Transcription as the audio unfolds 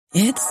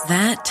It's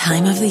that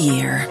time of the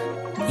year.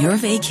 Your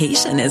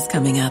vacation is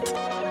coming up.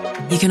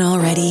 You can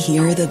already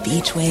hear the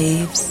beach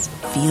waves,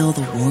 feel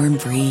the warm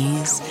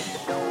breeze,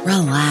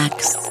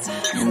 relax,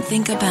 and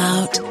think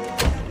about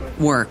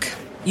work.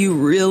 You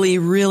really,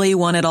 really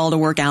want it all to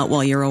work out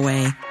while you're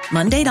away.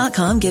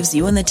 Monday.com gives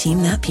you and the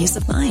team that peace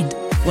of mind.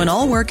 When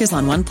all work is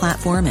on one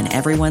platform and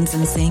everyone's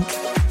in sync,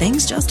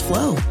 things just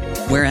flow.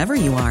 Wherever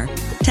you are,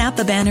 tap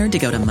the banner to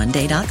go to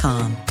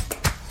Monday.com.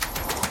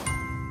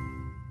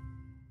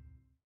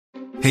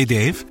 Hey,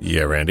 Dave.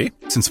 Yeah, Randy.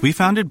 Since we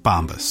founded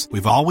Bombas,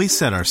 we've always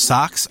said our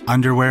socks,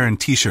 underwear, and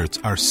T-shirts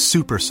are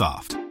super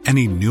soft.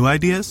 Any new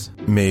ideas?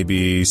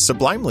 Maybe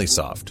sublimely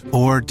soft.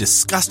 Or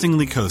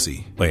disgustingly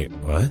cozy. Wait,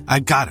 what?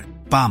 I got it.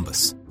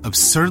 Bombas.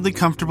 Absurdly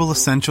comfortable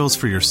essentials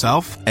for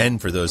yourself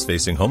and for those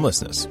facing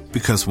homelessness.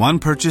 Because one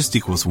purchased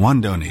equals one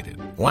donated.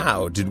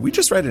 Wow, did we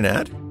just write an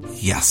ad?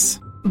 Yes.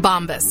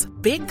 Bombas.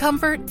 Big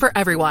comfort for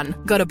everyone.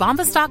 Go to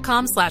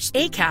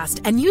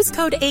bombas.com/ACAST and use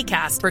code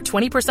ACAST for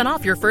 20%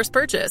 off your first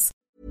purchase.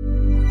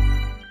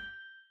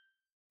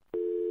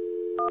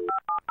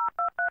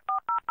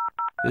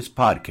 This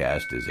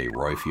podcast is a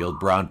Royfield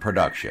Brown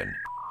production.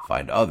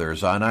 Find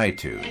others on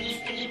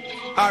iTunes.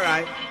 All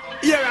right.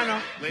 Your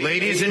Honor.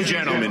 Ladies and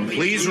gentlemen,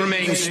 please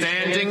remain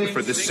standing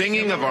for the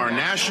singing of our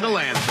national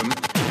anthem.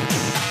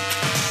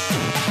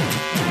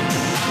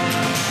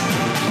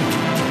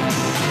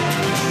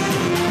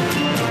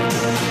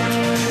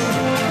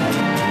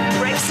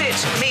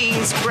 Brexit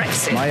means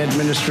Brexit. My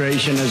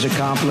administration has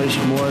accomplished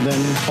more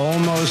than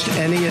almost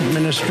any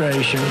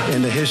administration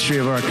in the history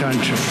of our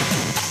country.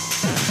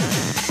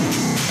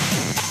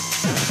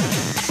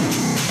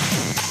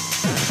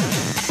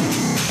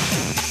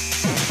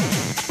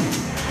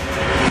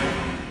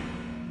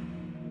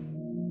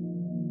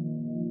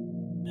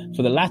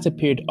 For the latter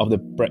period of the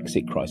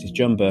Brexit crisis,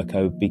 John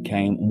Bercow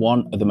became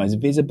one of the most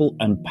visible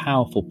and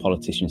powerful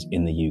politicians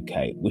in the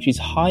UK, which is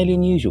highly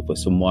unusual for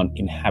someone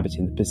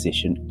inhabiting the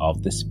position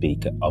of the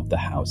Speaker of the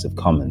House of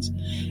Commons,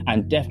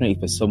 and definitely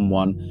for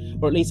someone,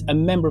 or at least a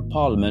Member of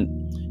Parliament,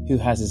 who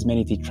has as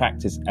many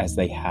detractors as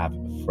they have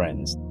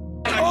friends.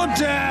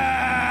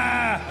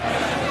 Order!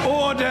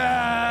 Order!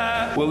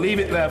 We'll leave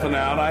it there for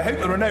now, and I hope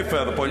there are no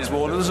further points of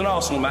order. There's an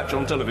Arsenal match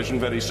on television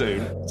very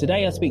soon.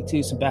 Today I speak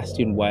to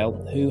Sebastian Whale,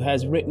 who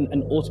has written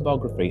an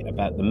autobiography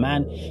about the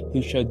man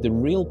who showed the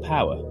real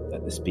power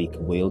that the Speaker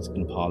wields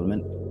in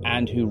Parliament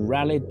and who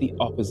rallied the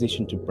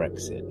opposition to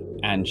Brexit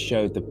and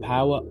showed the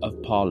power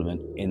of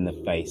Parliament in the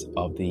face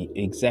of the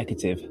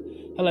executive.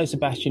 Hello,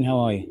 Sebastian, how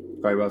are you?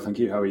 Very well, thank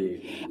you. How are you?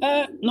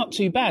 Not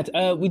too bad.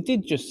 We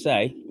did just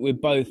say we're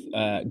both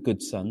good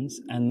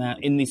sons, and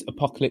that in this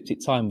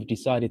apocalyptic time, we've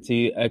decided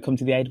to come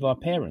to the aid of our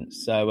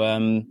parents. So,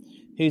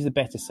 who's the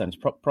better son? It's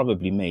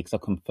probably me, because I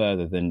come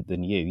further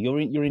than you.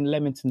 You're in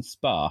Leamington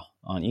Spa,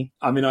 aren't you?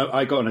 I mean,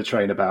 I got on a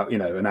train about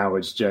an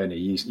hour's journey.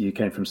 You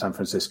came from San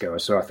Francisco,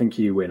 so I think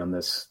you win on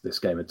this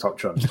game of Top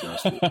Trump. To be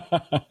honest with you.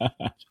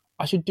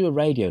 I should do a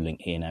radio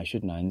link here now,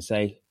 shouldn't I? And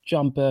say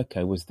John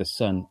Bercow was the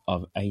son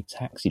of a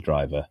taxi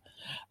driver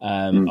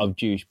of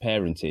Jewish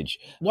parentage.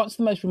 What's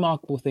the most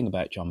remarkable thing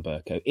about John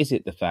Bercow? Is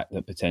it the fact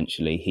that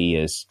potentially he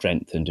has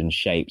strengthened and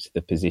shaped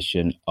the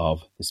position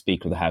of the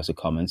Speaker of the House of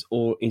Commons,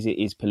 or is it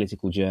his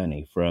political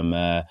journey from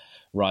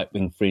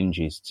right-wing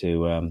fringes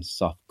to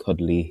soft,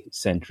 cuddly,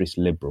 centrist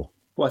liberal?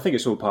 Well, I think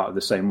it's all part of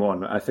the same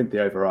one. I think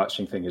the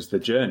overarching thing is the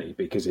journey,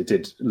 because it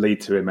did lead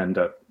to him end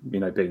up,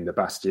 being the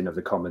bastion of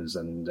the Commons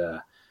and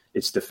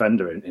its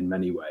defender in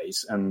many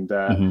ways. And,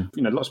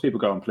 lots of people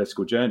go on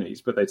political journeys,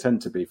 but they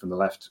tend to be from the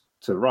left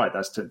to the right.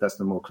 That's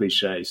the more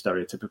cliche,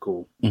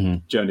 stereotypical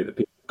journey that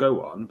people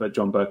go on. But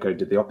John Bercow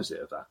did the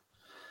opposite of that.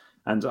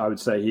 And I would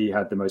say he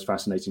had the most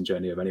fascinating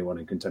journey of anyone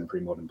in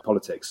contemporary modern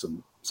politics,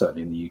 and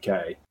certainly in the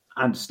UK.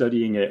 And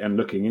studying it and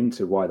looking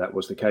into why that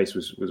was the case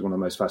was one of the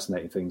most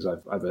fascinating things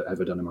I've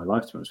ever done in my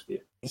life, to be honest with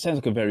you. It sounds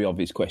like a very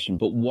obvious question,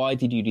 but why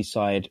did you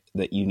decide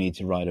that you need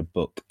to write a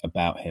book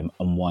about him,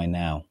 and why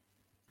now?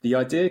 The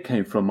idea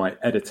came from my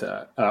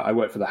editor. I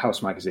work for the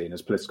House magazine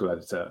as political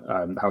editor.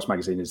 The House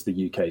magazine is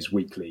the UK's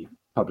weekly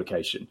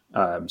publication,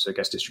 so it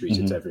gets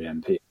distributed to every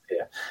MP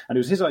here. And it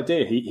was his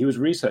idea. He was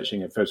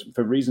researching it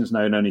for reasons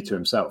known only to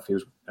himself. He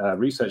was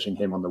researching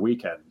him on the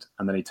weekend,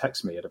 and then he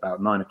texted me at about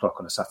 9:00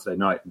 on a Saturday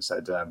night and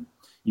said,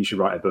 you should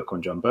write a book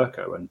on John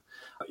Bercow. And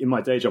in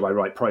my day job, I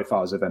write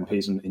profiles of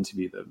MPs and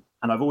interview them.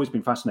 And I've always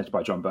been fascinated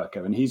by John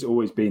Bercow, and he's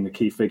always been the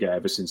key figure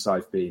ever since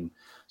I've been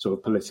sort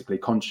of politically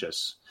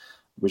conscious,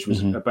 which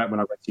was about when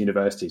I went to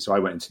university. So I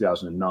went in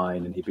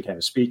 2009 and he became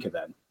a speaker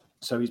then.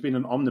 So he's been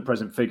an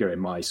omnipresent figure in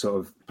my sort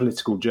of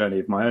political journey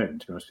of my own,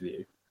 to be honest with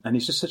you. And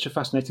he's just such a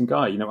fascinating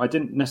guy. I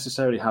didn't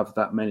necessarily have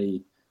that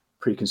many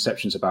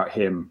preconceptions about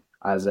him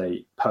as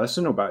a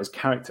person or about his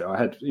character. I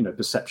had,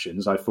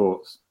 perceptions. I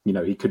thought,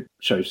 he could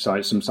show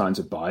some signs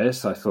of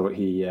bias. I thought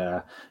he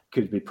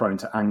could be prone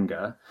to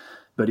anger.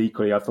 But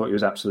equally, I thought he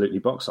was absolutely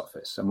box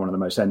office and one of the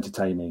most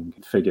entertaining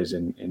figures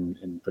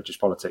in British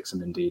politics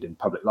and indeed in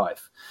public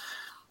life.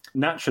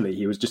 Naturally,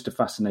 he was just a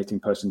fascinating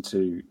person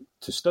to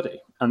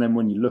study. And then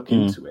when you look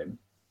into him,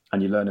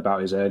 and you learn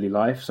about his early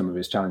life, some of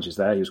his challenges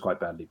there. He was quite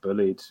badly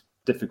bullied,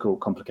 difficult,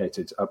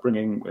 complicated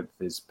upbringing with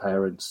his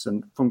parents,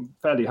 and from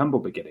fairly humble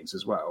beginnings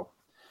as well,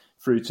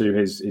 through to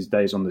his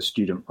days on the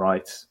student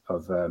right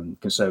of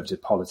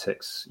conservative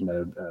politics,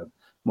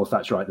 more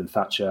Thatcherite than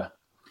Thatcher,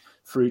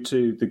 through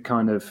to the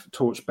kind of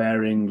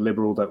torch-bearing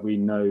liberal that we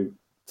know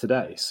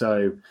today.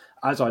 So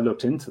as I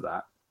looked into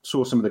that,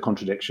 saw some of the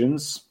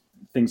contradictions,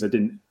 things that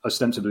didn't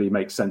ostensibly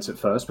make sense at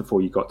first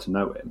before you got to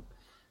know him.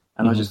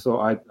 And I just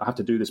thought I have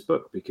to do this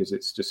book because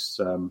it's just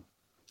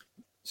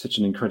such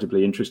an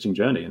incredibly interesting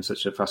journey and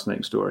such a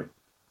fascinating story.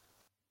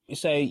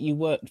 So you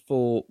worked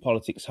for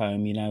Politics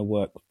Home, you now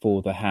work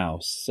for the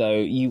House. So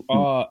you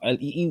are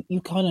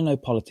you kind of know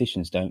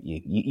politicians, don't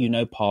you? You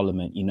know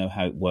Parliament, you know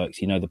how it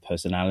works, you know the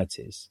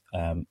personalities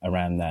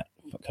around that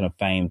kind of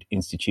famed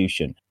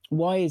institution.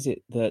 Why is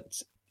it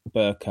that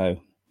Bercow,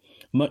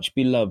 much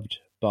beloved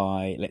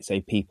by, let's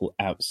say, people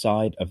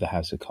outside of the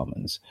House of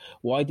Commons,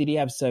 why did he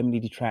have so many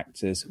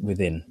detractors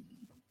within?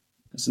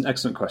 It's an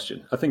excellent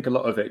question. I think a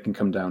lot of it can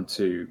come down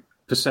to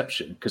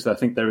perception, because I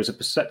think there is a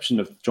perception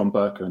of John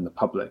Bercow in the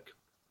public,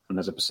 and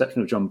there's a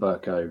perception of John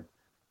Bercow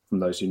from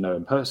those who know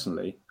him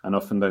personally, and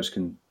often those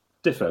can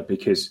differ,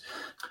 because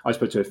I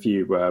spoke to a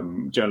few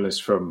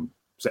journalists from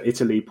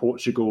Italy,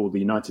 Portugal, the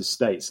United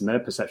States, and their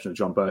perception of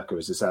John Bercow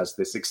is as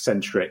this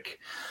eccentric,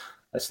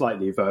 a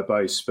slightly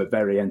verbose but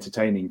very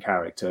entertaining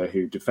character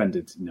who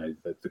defended,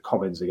 the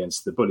Commons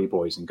against the bully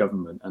boys in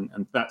government,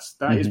 and that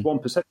is one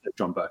perception of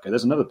John Bercow.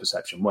 There's another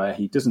perception where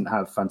he doesn't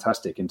have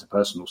fantastic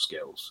interpersonal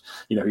skills.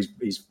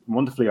 He's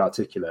wonderfully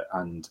articulate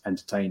and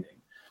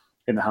entertaining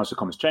in the House of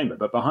Commons chamber,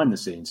 but behind the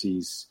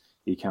scenes,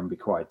 he can be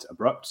quite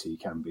abrupt. He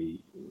can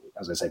be,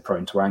 as I say,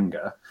 prone to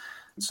anger.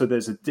 So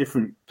there's a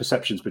different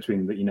perceptions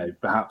between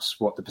perhaps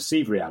what the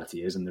perceived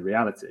reality is and the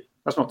reality.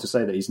 That's not to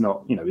say that he's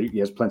not, he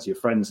has plenty of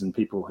friends and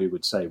people who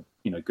would say,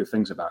 good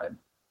things about him.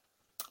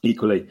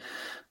 Equally,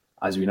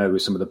 as we know,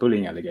 with some of the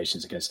bullying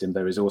allegations against him,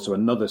 there is also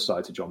another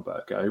side to John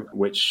Bercow,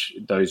 which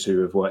those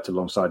who have worked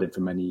alongside him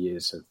for many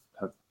years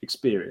have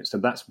experienced.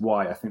 And that's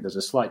why I think there's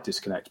a slight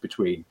disconnect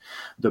between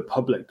the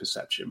public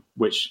perception,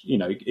 which,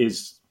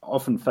 is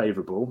often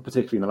favourable,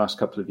 particularly in the last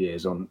couple of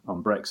years on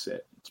Brexit,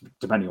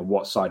 depending on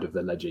what side of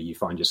the ledger you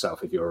find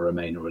yourself, if you're a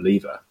Remain or a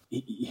Leaver.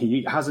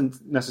 He hasn't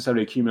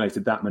necessarily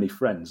accumulated that many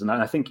friends. And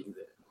I think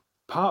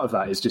part of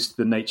that is just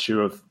the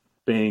nature of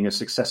being a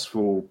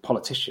successful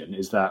politician,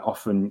 is that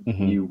often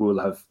you will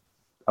have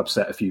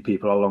upset a few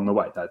people along the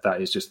way.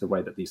 That is just the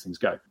way that these things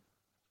go.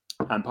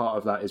 And part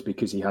of that is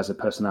because he has a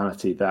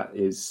personality that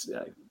is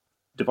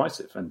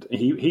divisive. And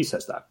he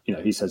says that.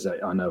 He says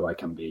that I know I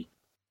can be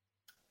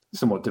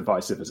somewhat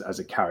divisive as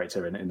a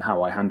character in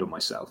how I handle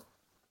myself.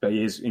 But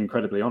he is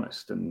incredibly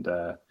honest, and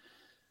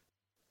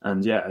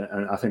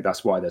I think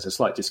that's why there's a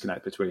slight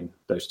disconnect between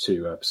those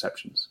two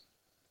perceptions.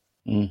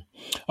 All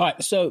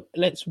right, so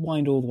let's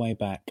wind all the way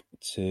back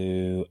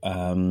to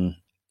the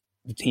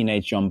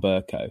teenage John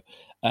Bercow.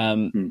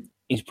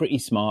 He's pretty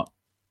smart.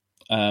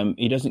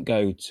 He doesn't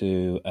go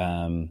to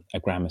a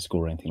grammar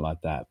school or anything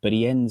like that, but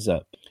he ends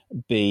up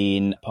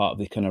being part of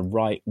the kind of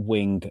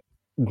right-wing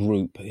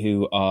group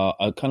who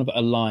are kind of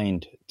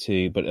aligned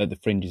to, but at the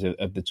fringes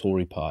of the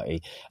Tory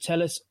party.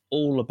 Tell us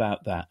all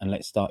about that, and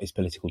let's start his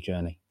political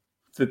journey.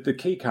 The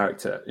key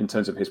character in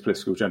terms of his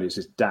political journey is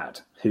his dad,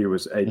 who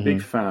was a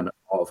big fan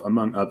of,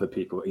 among other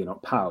people,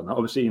 Enoch Powell. Now,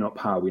 obviously, Enoch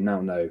Powell we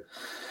now know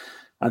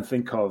and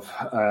think of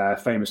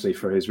famously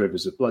for his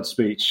Rivers of Blood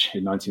speech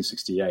in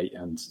 1968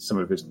 and some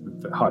of his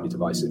highly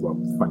divisive, well,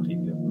 frankly,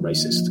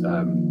 racist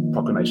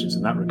proclamations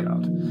in that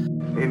regard.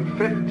 In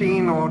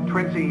 15 or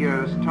 20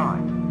 years'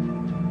 time,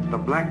 the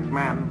black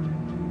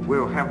man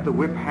will have the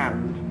whip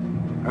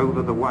hand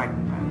over the white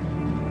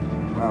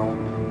man. Well,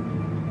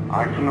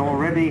 I can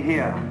already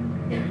hear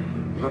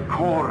the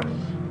chorus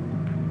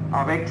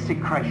of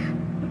execration.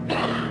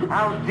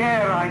 How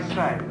dare I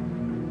say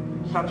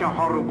such a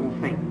horrible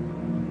thing?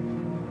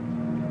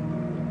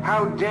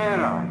 How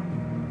dare I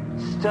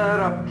stir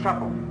up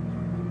trouble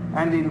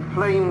and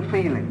inflame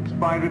feelings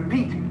by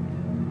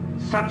repeating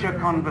such a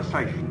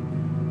conversation?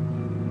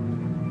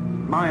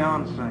 My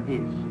answer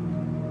is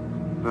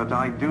that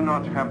I do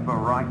not have the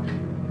right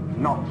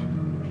not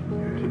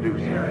to do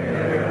so.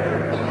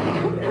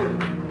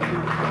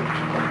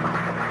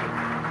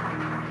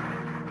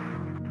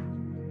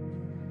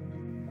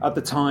 At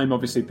the time,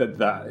 obviously,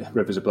 that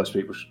Rivers of Blood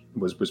speech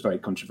was very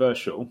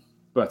controversial,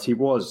 but he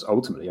was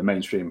ultimately a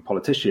mainstream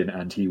politician,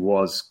 and he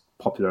was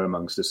popular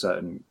amongst a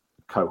certain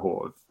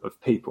cohort of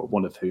people,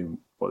 one of whom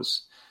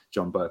was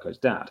John Bercow's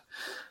dad.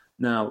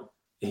 Now,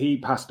 he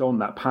passed on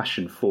that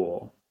passion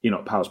for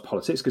Enoch Powell's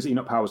politics, because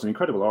Enoch Powell was an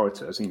incredible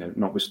orator,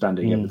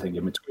 notwithstanding everything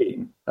in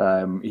between.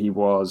 He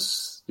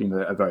was,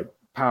 a very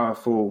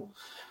powerful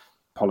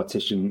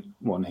politician,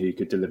 one who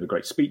could deliver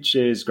great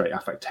speeches, great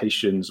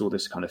affectations, all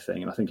this kind of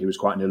thing. And I think he was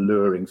quite an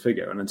alluring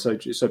figure. And so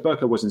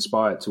Bercow was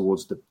inspired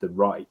towards the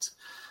right,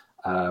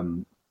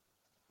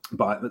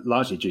 but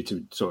largely due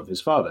to sort of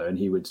his father. And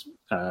he would,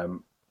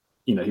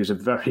 he was a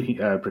very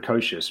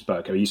precocious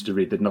Bercow. He used to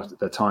read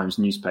the Times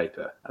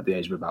newspaper at the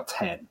age of about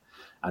 10.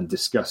 and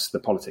discuss the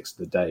politics of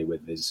the day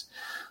with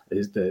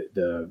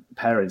the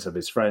parents of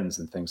his friends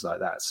and things like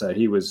that. So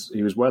he was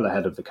well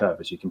ahead of the curve,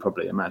 as you can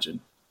probably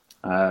imagine.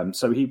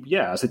 So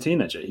as a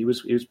teenager, he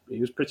was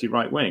pretty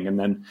right wing, and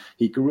then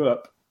he grew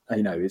up.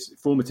 His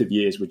formative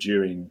years were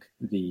during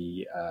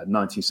the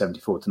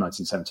 1974 to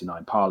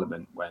 1979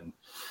 Parliament, when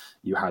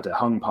you had a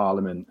hung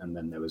Parliament, and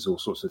then there was all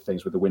sorts of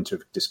things with the winter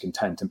of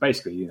discontent. And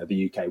basically,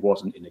 the UK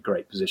wasn't in a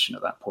great position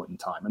at that point in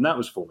time. And that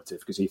was formative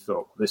because he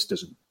thought, this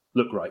doesn't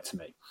look right to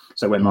me.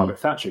 So when Margaret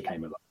Thatcher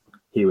came along,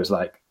 he was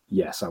like,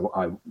 yes,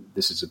 I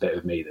this is a bit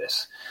of me,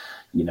 this,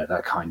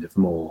 that kind of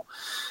more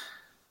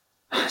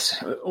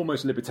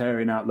almost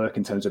libertarian outlook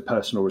in terms of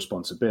personal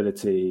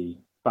responsibility,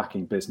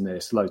 backing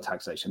business, low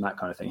taxation, that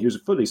kind of thing. He was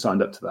fully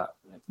signed up to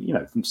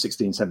that, from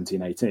 16,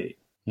 17, 18.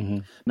 Mm-hmm.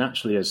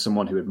 Naturally, as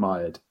someone who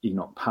admired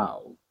Enoch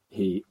Powell,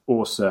 he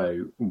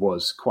also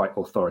was quite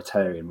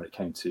authoritarian when it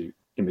came to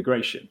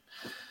immigration.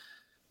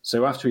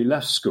 So after he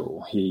left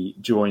school, he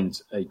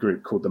joined a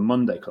group called the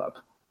Monday Club,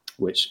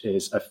 which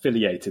is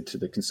affiliated to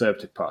the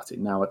Conservative Party.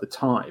 Now, at the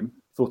time,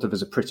 thought of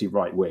as a pretty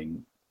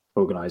right-wing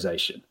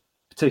organisation,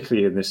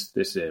 particularly in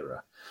this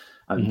era.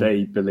 And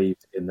they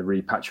believed in the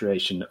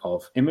repatriation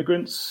of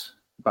immigrants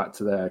back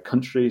to their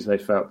countries. They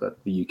felt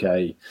that the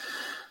UK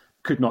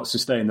could not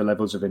sustain the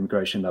levels of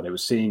immigration that it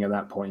was seeing at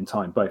that point in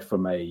time, both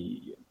from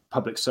a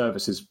public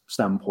services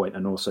standpoint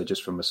and also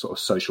just from a sort of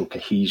social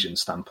cohesion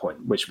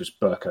standpoint, which was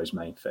Bercow's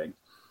main thing.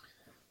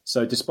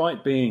 So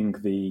despite being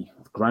the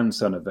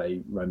grandson of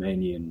a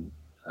Romanian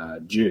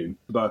Jew,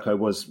 Bercow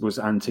was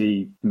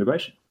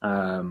anti-immigration,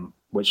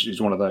 which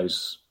is one of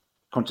those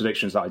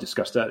contradictions that I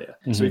discussed earlier.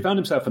 Mm-hmm. So he found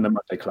himself in the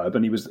Monday Club,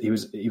 and he was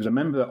a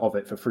member of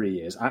it for 3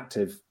 years,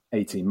 active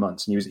 18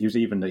 months, and he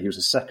was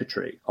a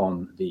secretary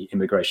on the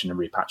Immigration and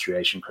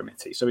Repatriation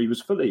Committee. So he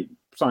was fully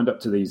signed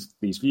up to these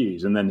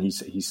views. And then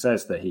he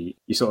says that he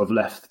sort of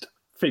left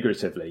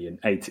figuratively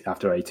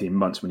after 18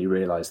 months when he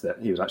realised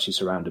that he was actually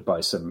surrounded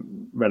by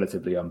some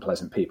relatively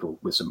unpleasant people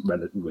with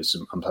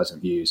some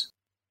unpleasant views.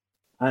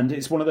 And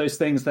it's one of those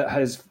things that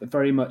has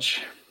very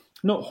much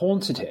not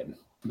haunted him,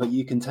 but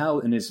you can tell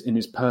in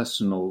his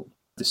personal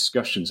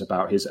discussions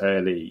about his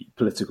early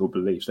political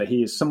beliefs that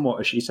he is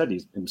somewhat, he said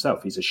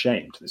himself, he's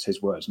ashamed. It's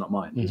his words, not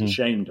mine. He's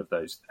ashamed of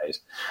those days.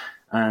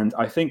 And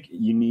I think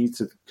you need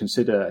to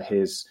consider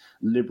his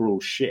liberal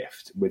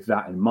shift with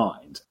that in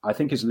mind. I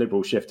think his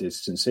liberal shift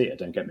is sincere,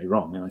 don't get me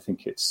wrong. And I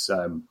think it's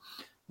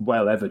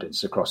well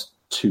evidenced across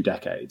 2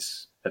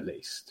 decades, at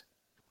least.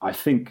 I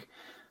think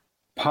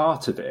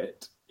part of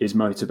it is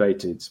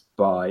motivated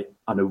by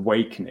an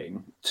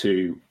awakening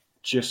to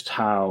just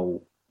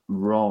how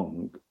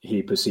wrong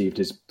he perceived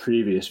his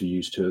previous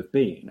views to have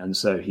been. And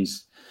so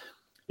he's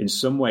in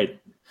some way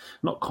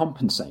not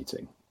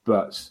compensating,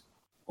 but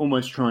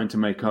almost trying to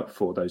make up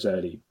for those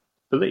early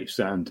beliefs.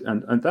 And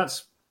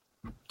that's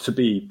to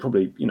be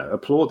probably,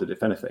 applauded,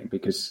 if anything,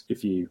 because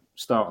if you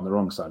start on the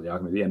wrong side of the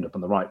argument, you end up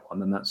on the right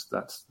one. And that's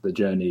the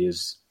journey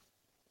is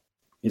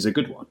a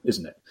good one,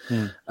 isn't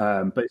it?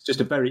 But it's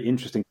just a very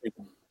interesting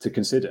thing to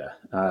consider.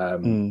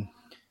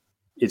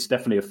 It's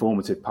definitely a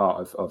formative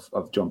part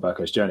of John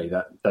Bercow's journey,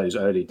 that those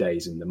early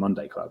days in the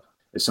Monday Club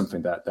is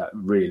something that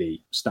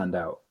really stand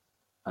out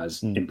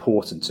as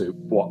important to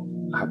what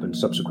happened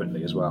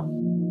subsequently as well.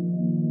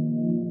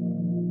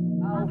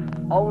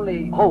 Our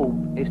only hope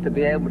is to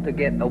be able to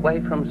get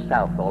away from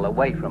Southall,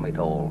 away from it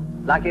all.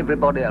 Like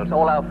everybody else,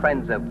 all our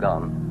friends have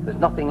gone. There's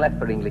nothing left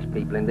for English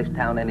people in this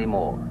town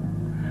anymore.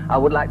 I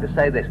would like to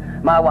say this.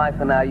 My wife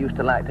and I used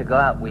to like to go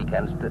out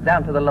weekends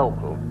down to the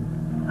local,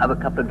 have a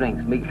couple of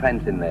drinks, meet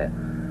friends in there.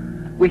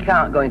 We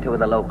can't go into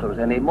the locals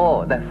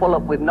anymore. They're full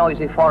up with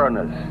noisy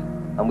foreigners,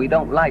 and we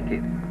don't like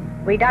it.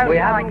 We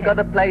haven't got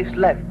a place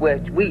left where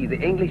we, the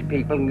English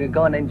people, can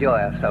go and enjoy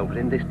ourselves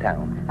in this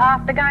town.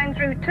 After going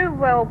through 2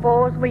 world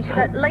wars, we should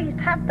at least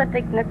have the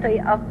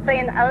dignity of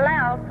being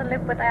allowed to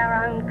live with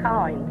our own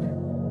kind.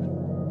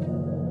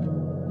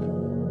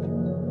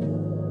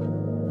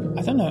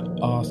 I don't know,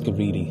 ask a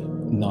really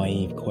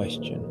naive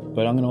question,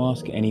 but I'm going to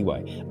ask it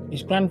anyway.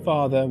 His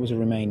grandfather was a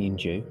Romanian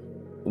Jew.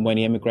 When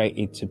he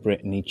emigrated to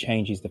Britain, he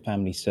changes the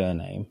family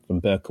surname from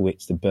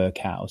Berkowitz to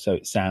Bercow, so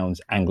it sounds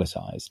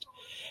anglicised.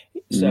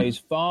 So his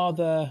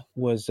father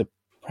was a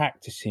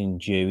practicing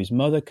Jew. His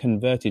mother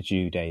converted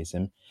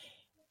Judaism.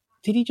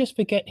 Did he just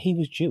forget he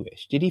was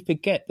Jewish? Did he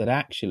forget that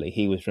actually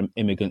he was from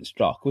immigrant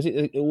stock?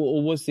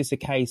 Was this a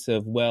case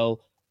of, well,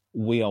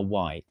 we are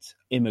white,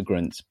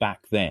 immigrants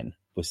back then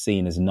were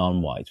seen as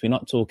non-whites? We're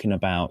not talking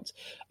about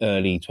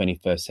early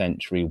 21st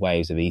century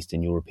waves of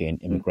Eastern European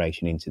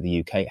immigration into the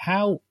UK.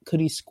 How could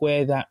he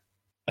square that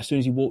as soon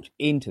as he walked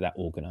into that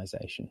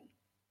organisation?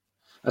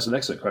 That's an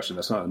excellent question.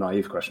 That's not a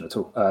naive question at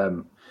all.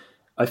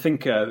 I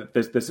think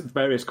there's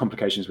various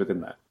complications within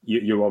that.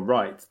 You are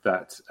right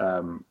that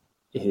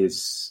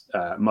his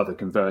mother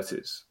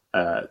converted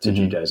to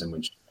Judaism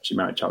when she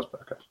married Charles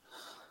Bercow.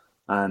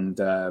 And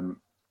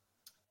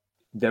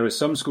there are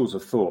some schools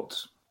of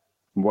thought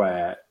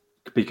where,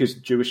 because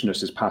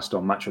Jewishness is passed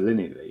on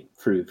matrilineally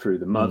through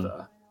the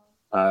mother,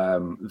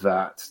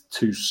 that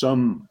to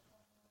some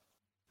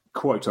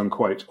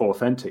quote-unquote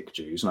authentic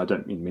Jews, and I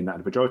don't mean that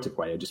in a pejorative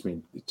way, I just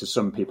mean to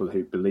some people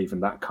who believe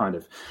in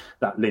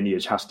that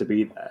lineage has to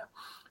be there.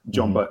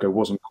 John Bercow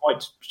wasn't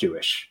quite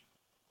Jewish,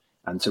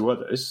 and to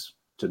others,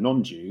 to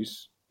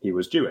non-Jews, he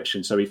was Jewish.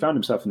 And so he found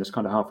himself in this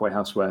kind of halfway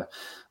house where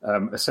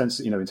a sense,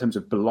 in terms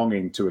of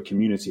belonging to a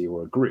community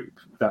or a group,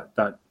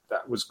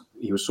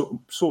 he was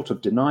sort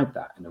of denied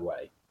that in a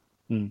way.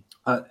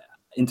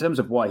 In terms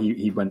of why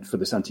he went for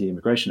this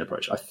anti-immigration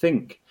approach, I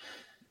think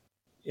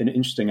an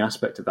interesting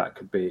aspect of that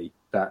could be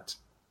that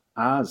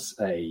as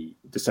a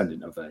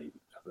descendant of a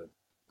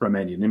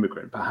Romanian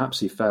immigrant, perhaps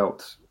he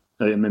felt,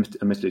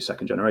 admittedly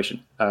second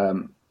generation,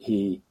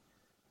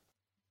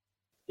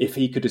 if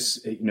he could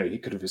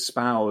have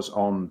espoused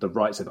on the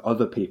rights of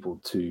other people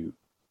to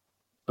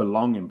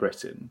belong in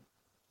Britain,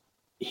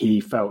 he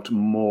felt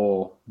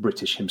more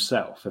British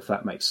himself, if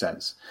that makes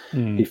sense.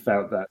 He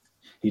felt that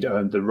he'd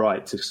earned the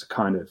right to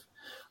kind of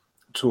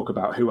talk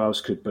about who else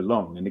could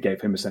belong, and it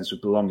gave him a sense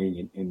of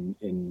belonging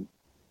in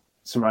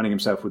surrounding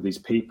himself with these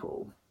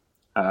people.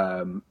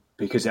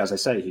 Because, as I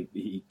say,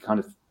 he kind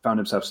of found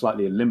himself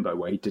slightly in limbo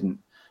where he didn't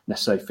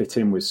necessarily fit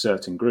in with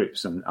certain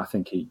groups, and I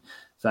think he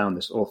found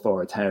this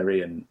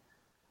authoritarian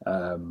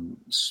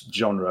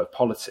genre of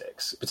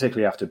politics,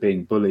 particularly after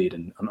being bullied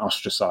and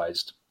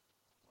ostracized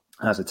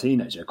as a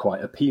teenager,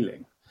 quite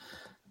appealing.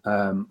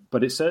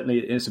 But it's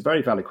a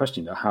very valid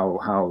question,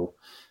 how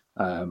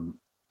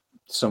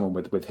someone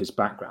with his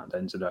background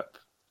ended up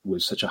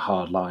with such a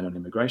hard line on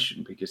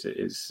immigration, because it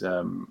is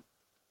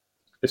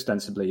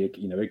ostensibly,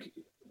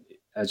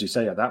 as you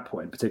say, at that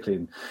point,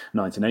 particularly in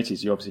the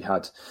 1980s, you obviously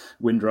had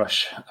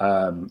Windrush,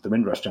 the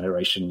Windrush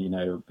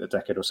generation, a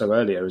decade or so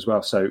earlier as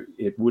well. So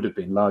it would have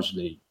been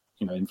largely,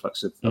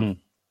 influx of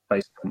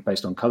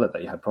based on colour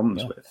that you had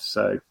problems with.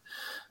 So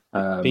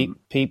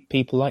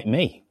people like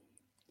me,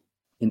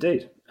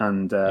 indeed,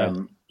 and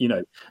and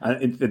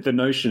the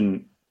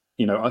notion,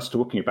 us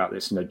talking about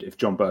this, if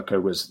John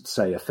Bercow was,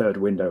 say, a third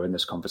window in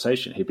this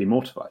conversation, he'd be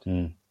mortified.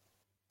 He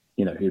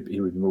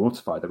would be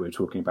mortified that we were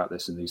talking about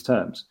this in these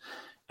terms.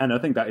 And I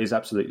think that is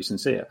absolutely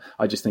sincere.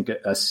 I just think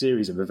a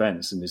series of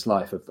events in his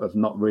life of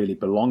not really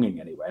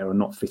belonging anywhere or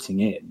not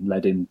fitting in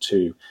led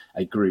into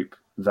a group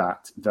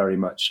that very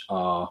much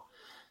are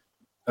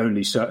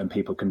only certain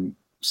people can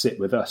sit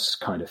with us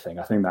kind of thing.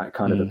 I think that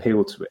kind of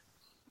appealed to it.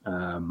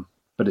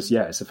 But it's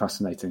a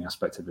fascinating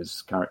aspect of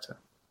his character.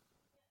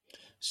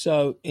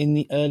 So in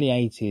the early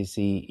 80s,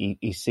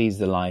 he sees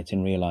the light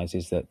and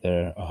realizes that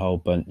there are a whole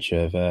bunch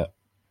of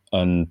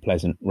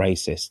unpleasant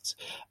racists.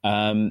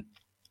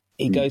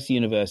 He goes to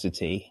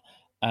university.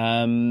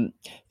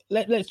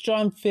 Let's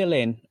try and fill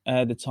in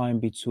the time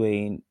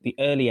between the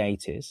early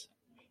 80s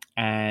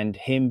and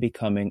him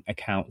becoming a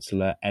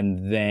councillor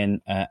and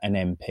then an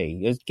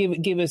MP. Just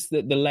give us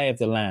the lay of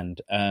the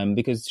land,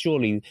 because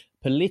surely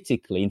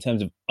politically, in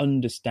terms of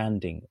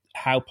understanding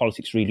how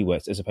politics really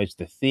works as opposed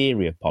to the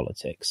theory of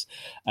politics,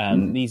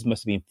 these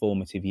must have been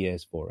formative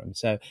years for him.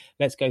 So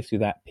let's go through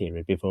that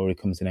period before he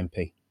becomes an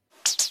MP.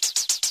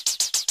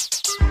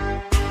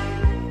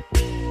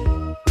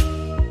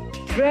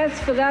 Dress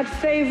for that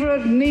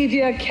favourite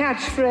media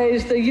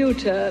catchphrase, the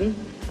U-turn.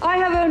 I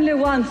have only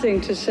one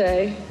thing to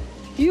say.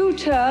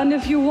 U-turn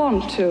if you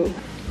want to.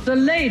 The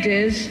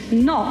ladies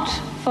not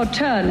for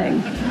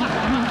turning.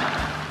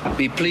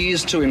 Be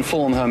pleased to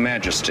inform Her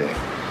Majesty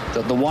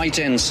that the White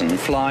Ensign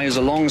flies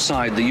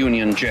alongside the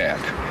Union Jack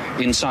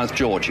in South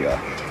Georgia.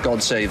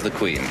 God save the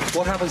Queen.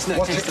 What happens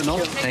next, Mr.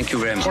 Knott? Thank you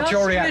very much. What's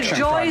your reaction,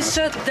 Rejoice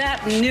at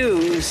that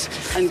news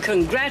and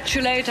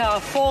congratulate our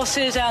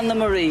forces and the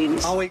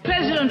Marines.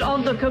 President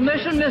of the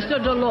Commission, Mr.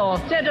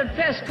 Delors, said at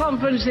press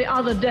conference the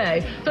other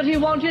day that he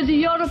wanted the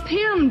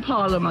European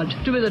Parliament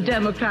to be the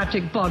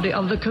democratic body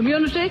of the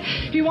community.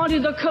 He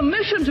wanted the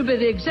Commission to be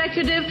the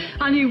executive,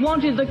 and he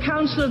wanted the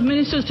Council of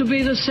Ministers to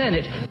be the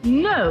Senate.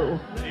 No.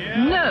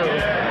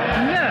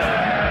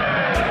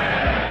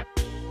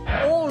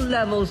 All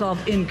levels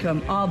of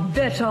income are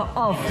better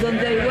off than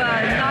they were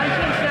in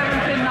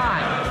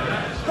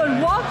 1979.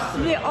 But what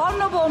the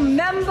honourable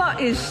member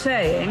is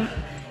saying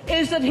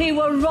is that he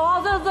would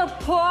rather the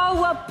poor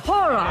were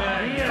poorer,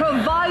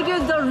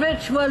 provided the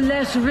rich were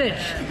less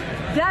rich.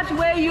 That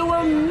way you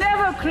will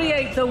never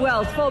create the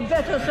wealth for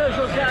better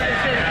social services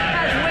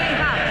as we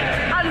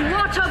have. And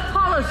what a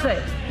policy!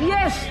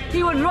 Yes,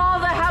 he would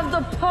rather have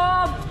the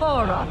poor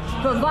poorer,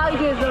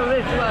 provided the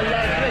rich were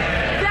less rich.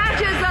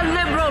 That is a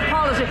liberal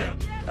policy.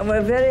 And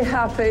we're very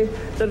happy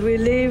that we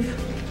leave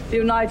the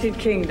United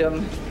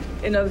Kingdom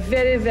in a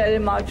very, very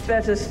much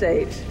better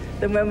state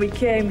than when we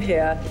came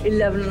here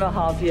 11 and a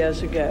half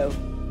years ago.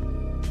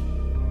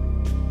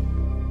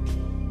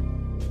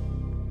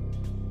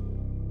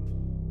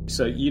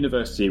 So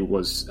university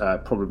was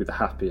probably the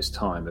happiest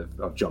time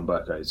of John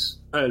Bercow's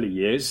early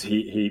years.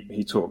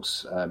 He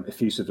talks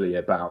effusively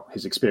about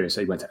his experience.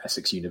 He went to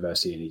Essex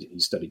University and he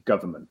studied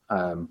government.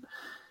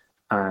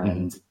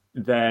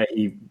 There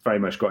he very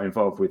much got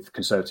involved with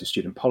conservative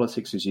student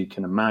politics, as you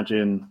can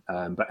imagine.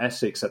 But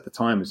Essex at the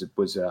time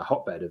was a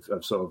hotbed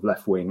of sort of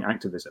left-wing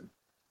activism.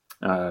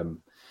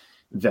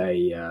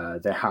 They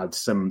had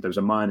there was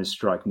a miners'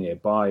 strike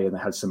nearby, and they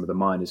had some of the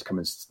miners come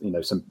and,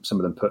 some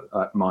of them put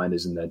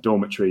miners in their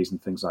dormitories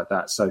and things like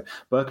that. So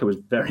Burqa was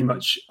very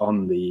much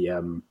on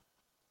the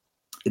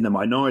in the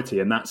minority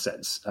in that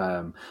sense,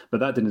 but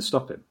that didn't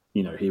stop him.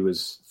 He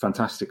was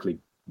fantastically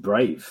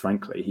brave.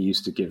 Frankly, he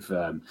used to give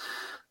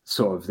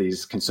sort of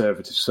these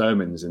conservative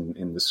sermons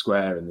in the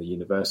square in the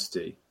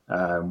university,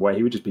 where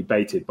he would just be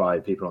baited by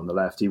people on the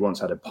left. He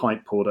once had a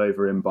pint poured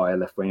over him by a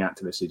left-wing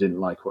activist who didn't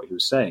like what he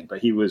was saying, but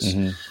he was,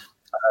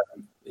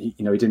 he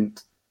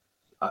didn't.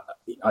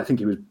 I think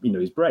he was,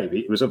 he's brave.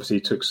 It was obviously,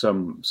 he took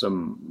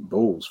some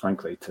balls,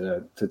 frankly,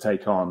 to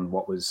take on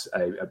what was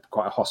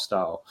quite a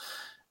hostile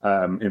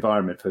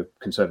environment for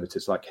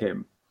conservatives like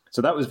him.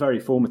 So that was very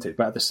formative.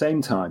 But at the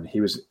same time, he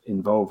was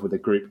involved with a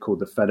group called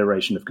the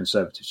Federation of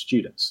Conservative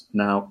Students.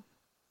 Now,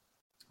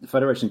 the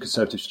Federation of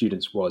Conservative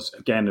Students was,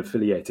 again,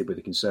 affiliated with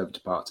the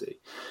Conservative Party.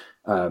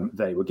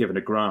 They were given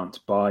a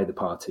grant by the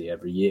party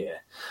every year.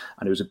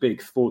 And it was a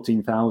big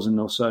 14,000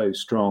 or so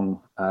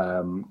strong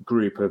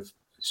group of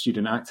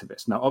student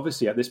activists. Now,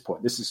 obviously, at this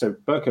point,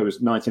 Burqa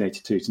was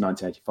 1982 to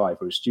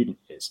 1985, were his student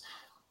years.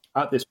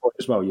 At this point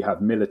as well, you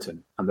have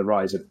militant and the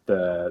rise of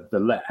the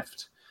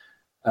left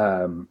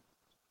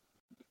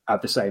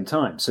at the same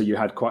time. So you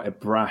had quite a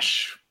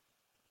brash,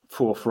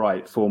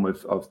 forthright form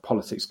of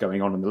politics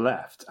going on the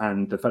left,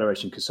 and the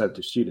Federation of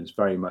Conservative Students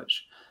very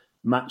much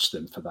matched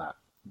them for that.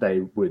 They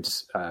would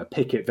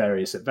picket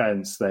various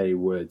events. They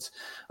would,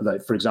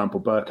 for example,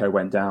 Burqa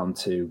went down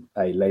to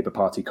a Labour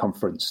Party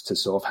conference to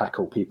sort of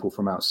heckle people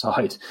from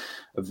outside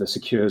of the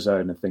secure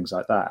zone and things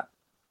like that.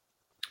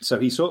 So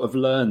he sort of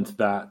learned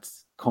that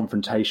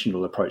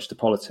confrontational approach to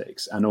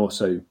politics, and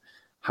also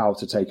how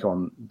to take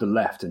on the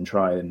left and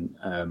try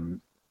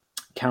and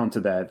counter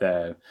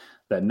their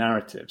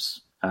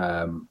narratives.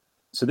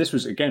 So this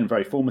was, again,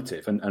 very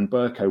formative. And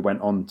Burqa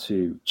went on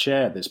to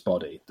chair this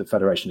body, the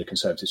Federation of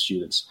Conservative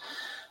Students.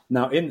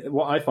 Now,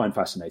 what I find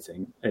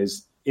fascinating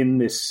is in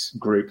this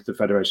group, the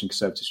Federation of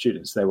Conservative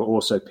Students, there were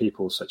also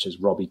people such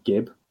as Robbie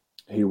Gibb,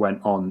 who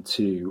went on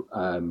to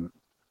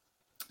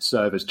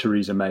serve as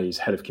Theresa May's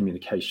head of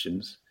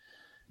communications.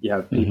 You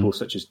have people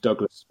such as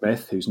Douglas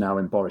Smith, who's now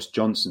in Boris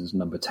Johnson's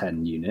number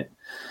 10 unit.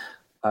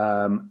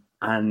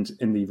 And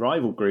in the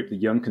rival group, the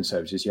Young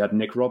Conservatives, you had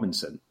Nick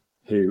Robinson,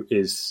 who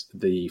is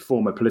the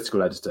former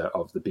political editor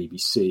of the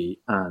BBC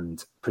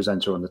and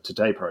presenter on the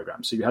Today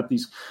programme. So you had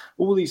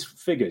all these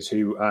figures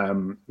who,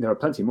 there are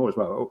plenty more as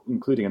well,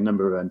 including a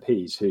number of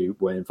MPs who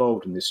were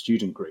involved in this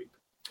student group,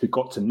 who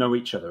got to know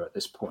each other at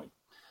this point.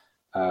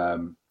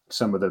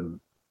 Some of them,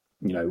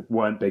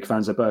 weren't big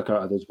fans of Burqa,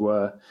 others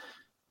were.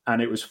 And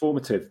it was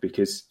formative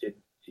because,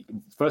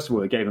 first of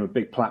all, it gave him a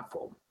big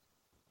platform.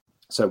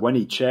 So when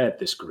he chaired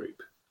this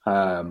group,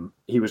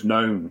 he was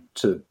known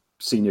to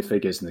senior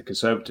figures in the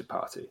Conservative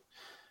Party,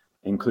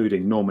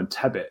 including Norman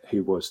Tebbit,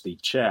 who was the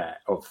chairman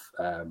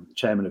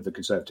of the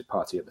Conservative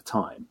Party at the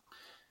time.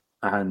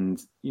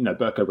 And,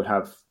 Burqa would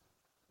have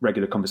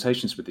regular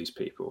conversations with these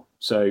people.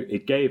 So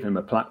it gave him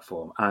a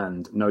platform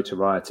and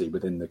notoriety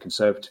within the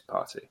Conservative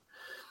Party.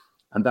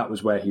 And that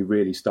was where he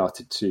really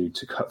started to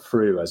cut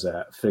through as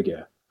a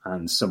figure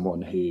and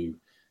someone who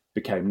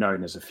became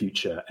known as a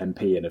future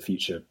MP and a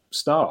future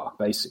star,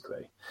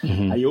 basically.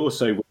 And he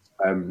also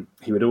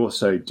he would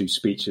also do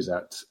speeches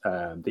at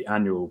the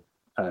annual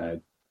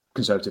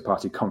Conservative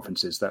Party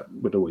conferences that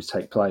would always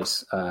take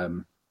place.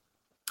 And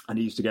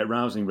he used to get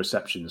rousing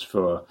receptions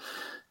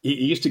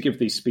he used to give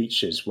these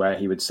speeches where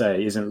he would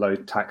say, "Isn't low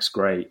tax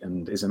great?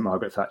 And isn't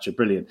Margaret Thatcher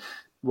brilliant?"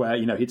 Where,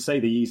 he'd say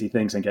the easy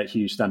things and get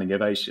huge standing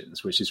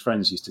ovations, which his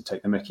friends used to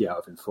take the mickey out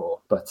of him for.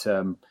 But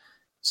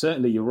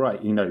certainly you're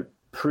right,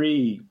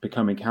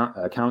 pre-becoming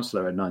a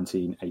councillor in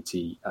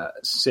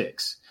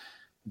 1986,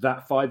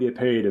 that 5-year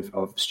period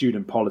of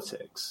student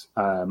politics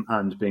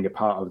and being a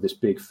part of this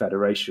big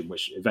federation,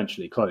 which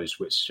eventually closed,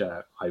 which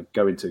I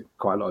go into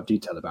quite a lot of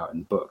detail about in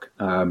the book,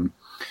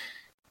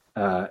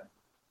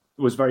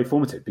 was very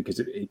formative because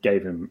it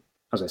gave him,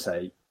 as I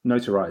say,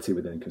 notoriety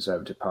within the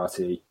Conservative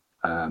Party.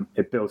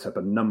 It built up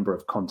a number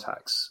of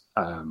contacts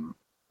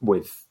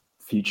with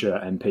future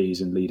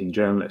MPs and leading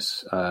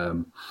journalists.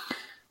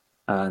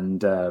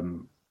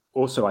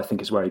 Also, I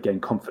think is where he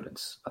gained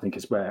confidence. I think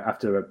it's where,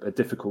 after a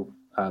difficult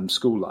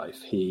school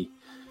life, he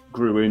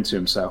grew into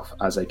himself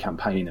as a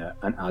campaigner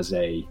and as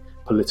a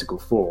political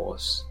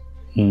force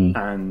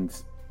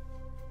and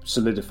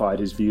solidified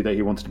his view that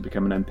he wanted to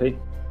become an MP.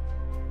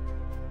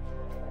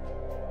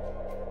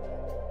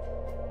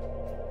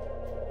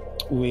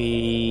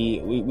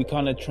 We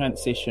kind of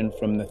transition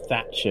from the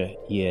Thatcher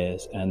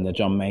years and the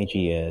John Major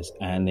years,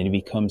 and then he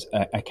becomes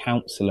a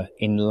councillor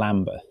in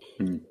Lambeth.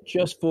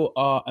 Just for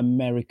our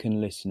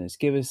American listeners,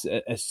 give us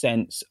a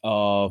sense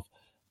of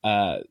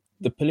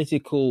the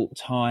political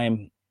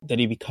time that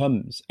he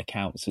becomes a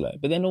councillor,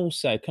 but then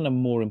also, kind of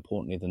more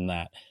importantly than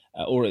that,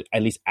 or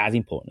at least as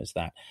important as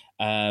that,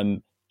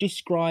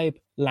 describe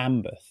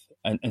Lambeth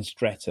and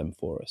Streatham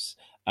for us,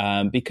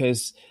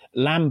 because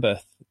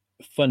Lambeth,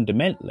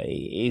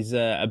 fundamentally is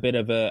a bit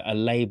of a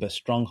Labour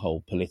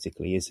stronghold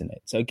politically, isn't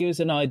it? So give us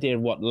an idea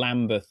of what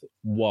Lambeth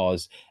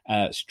was,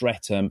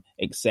 Streatham,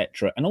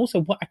 etc., and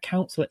also what a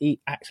councillor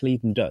actually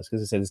even does.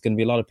 Because I said, there's going to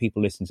be a lot of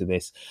people listening to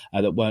this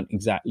that won't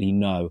exactly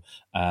know,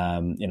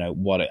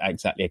 what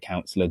exactly a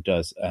councillor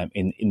does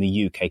in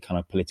the UK kind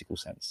of political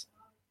sense.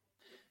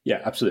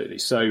 Yeah, absolutely.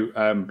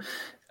 So,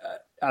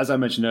 as I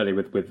mentioned earlier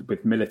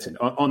with Militant,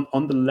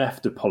 on the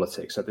left of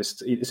politics,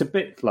 it's a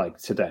bit like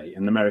today,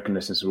 and American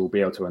listeners will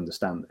be able to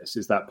understand this,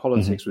 is that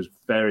politics was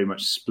very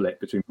much split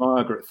between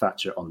Margaret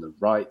Thatcher on the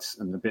right,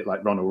 and a bit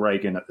like Ronald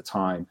Reagan at the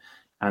time,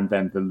 and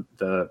then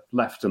the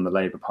left and the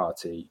Labour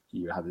Party.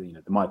 You had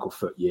the Michael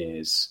Foot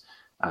years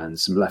and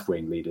some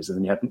left-wing leaders, and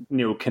then you had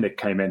Neil Kinnock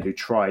came in who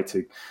tried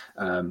to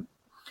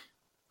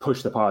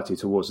push the party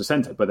towards the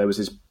centre, but there was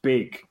this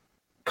big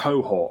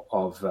cohort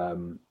of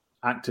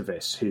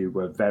activists who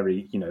were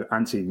very,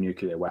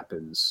 anti-nuclear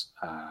weapons,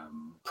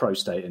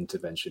 pro-state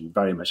intervention,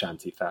 very much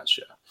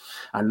anti-Thatcher.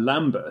 And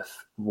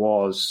Lambeth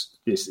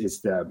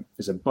is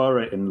a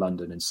borough in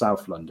London, in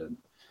South London,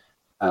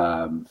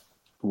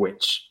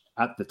 which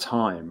at the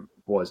time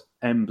was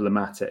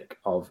emblematic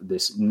of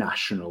this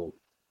national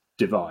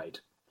divide.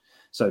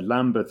 So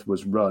Lambeth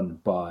was run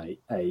by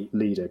a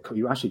leader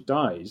who actually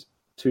died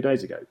 2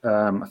 days ago.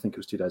 I think it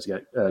was 2 days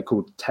ago,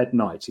 called Ted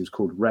Knight. He was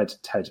called Red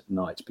Ted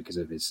Knight because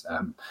of his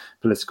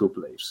political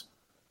beliefs.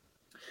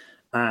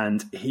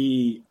 And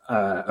he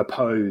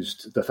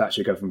opposed the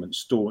Thatcher government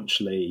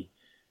staunchly,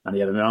 and he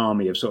had an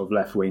army of sort of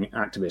left-wing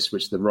activists,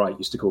 which the right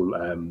used to call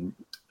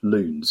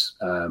loons,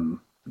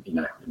 in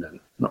a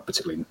not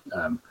particularly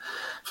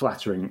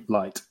flattering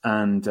light.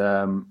 And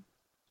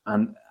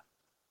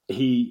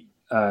he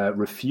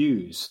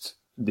refused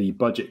the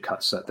budget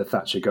cuts that the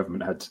Thatcher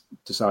government had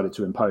decided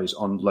to impose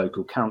on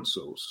local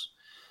councils.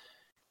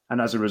 And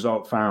as a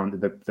result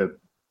found that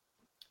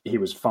he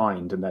was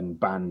fined and then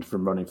banned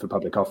from running for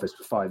public office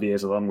for 5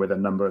 years, along with a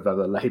number of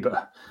other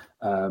Labour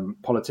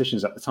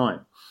politicians at the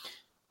time.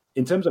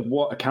 In terms of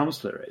what a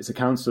councillor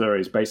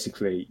is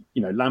basically,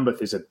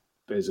 Lambeth is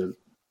a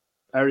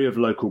area of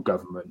local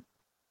government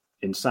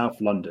in South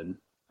London,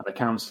 and a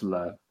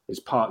councillor is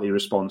partly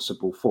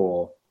responsible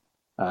for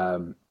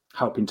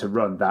helping to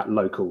run that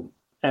local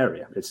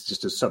area. It's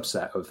just a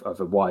subset of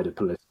a wider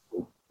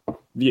political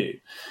view.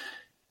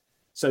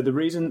 So the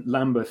reason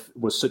Lambeth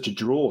was such a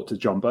draw to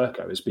John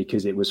Bercow is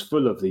because it was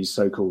full of these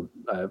so-called,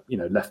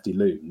 lefty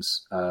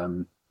loons,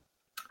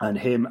 and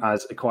him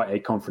as quite a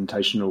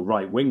confrontational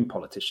right-wing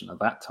politician at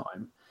that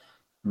time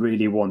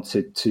really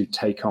wanted to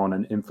take on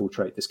and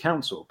infiltrate this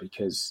council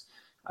because,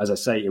 as I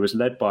say, it was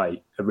led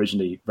by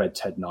originally Red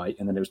Ted Knight,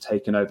 and then it was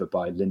taken over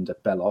by Linda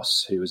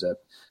Bellos, who was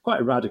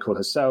quite a radical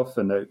herself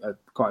and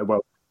quite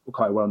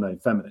a well-known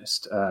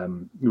feminist.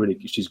 Really,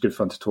 she's good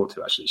fun to talk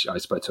to, actually. I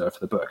spoke to her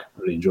for the book.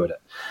 I really enjoyed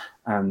it.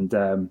 And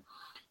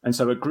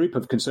so a group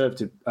of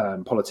conservative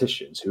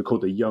politicians who were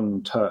called the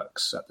Young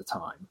Turks at the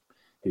time,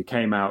 who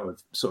came out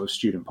of sort of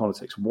student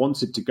politics,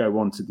 wanted to go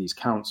onto these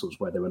councils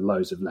where there were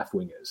loads of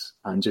left-wingers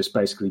and just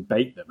basically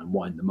bait them and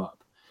wind them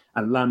up.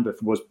 And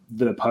Lambeth was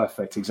the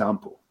perfect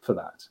example for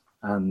that.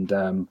 And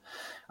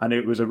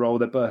it was a role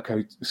that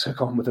Bercow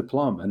took on with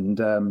aplomb.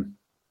 And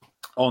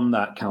on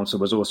that council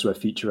was also a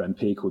future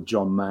MP called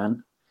John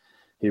Mann,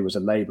 who was a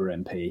Labour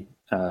MP.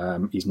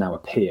 He's now a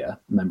peer,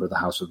 member of the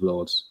House of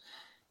Lords.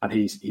 And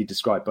he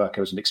described Bercow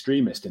as an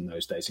extremist in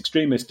those days.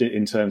 Extremist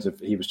in terms of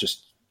he was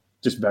just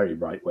very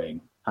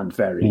right-wing and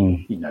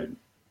very,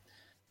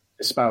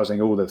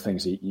 espousing all the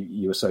things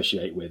you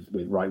associate with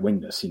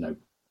right-wingness,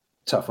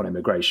 tough on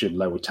immigration,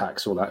 lower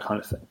tax, all that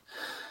kind of thing.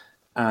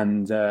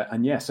 And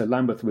so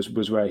Lambeth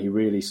was where he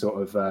really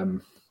sort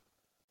of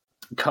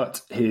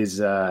cut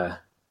his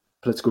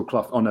political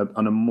cloth on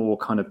a more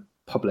kind of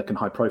public and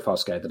high-profile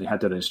scale than he had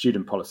done in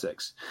student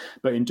politics.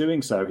 But in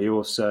doing so, he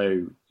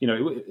also,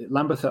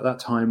 Lambeth at that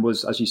time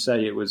was, as you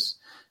say, it was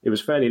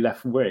fairly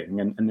left-wing,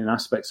 and in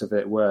aspects of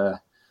it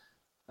were,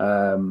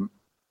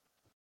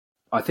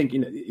 I think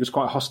it was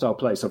quite a hostile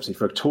place, obviously,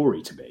 for a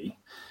Tory to be.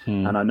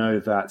 And I know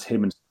that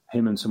him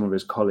and some of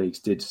his colleagues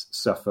did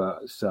suffer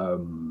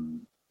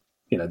some,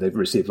 they've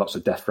received lots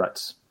of death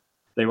threats.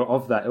 They were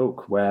of that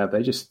ilk where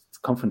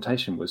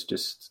confrontation was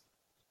just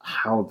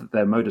how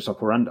their modus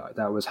operandi.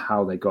 That was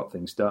how they got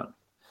things done.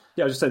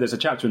 Yeah, I was just say there's a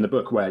chapter in the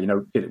book where,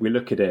 we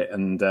look at it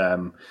and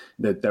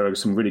there are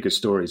some really good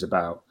stories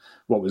about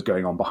what was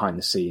going on behind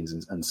the scenes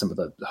and some of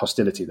the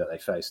hostility that they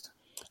faced.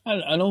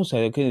 And also,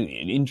 an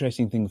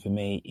interesting thing for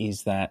me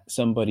is that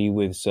somebody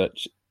with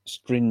such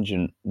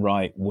stringent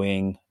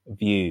right-wing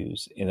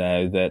views,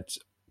 that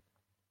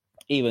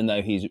even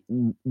though he's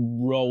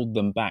rolled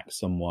them back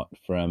somewhat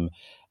from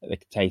the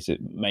case of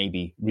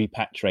maybe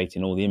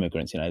repatriating all the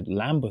immigrants,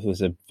 Lambeth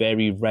was a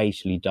very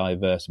racially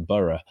diverse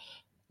borough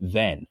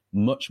then,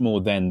 much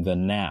more then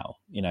than now.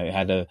 It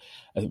had a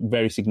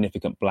very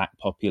significant black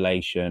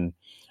population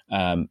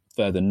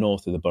further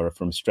north of the borough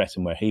from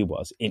Streatham, where he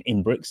was,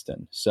 in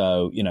Brixton.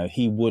 So,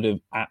 he would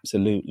have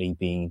absolutely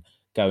been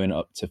going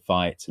up to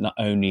fight not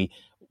only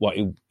what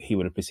he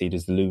would have perceived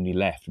as the loony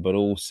left, but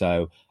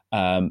also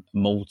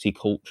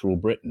multicultural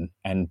Britain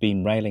and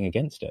been railing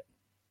against it.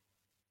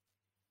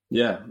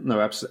 Yeah, no,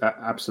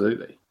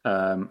 absolutely.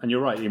 And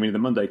you're right. I mean, the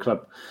Monday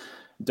Club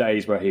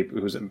days where he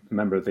was a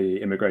member of the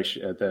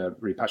the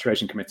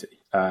repatriation committee,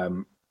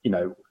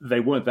 they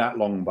weren't that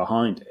long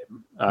behind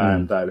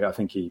him. Though I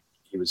think he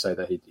would say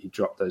that he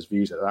dropped those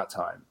views at that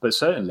time. But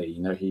certainly,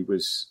 he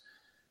was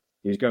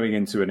going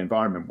into an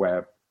environment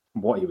where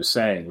what he was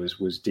saying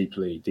was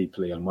deeply,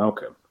 deeply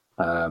unwelcome.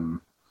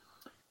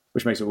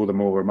 Which makes it all the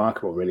more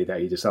remarkable, really,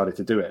 that he decided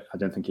to do it. I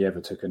don't think he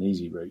ever took an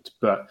easy route,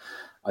 but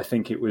I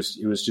think it was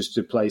just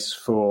a place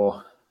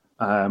for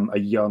a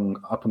young,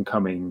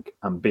 up-and-coming,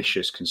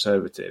 ambitious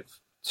conservative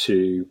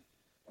to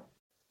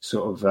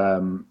sort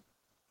of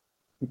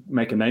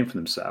make a name for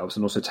themselves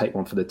and also take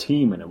one for the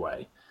team in a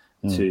way.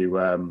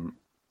 To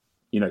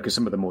because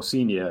some of the more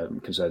senior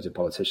conservative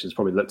politicians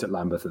probably looked at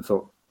Lambeth and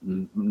thought,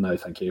 no,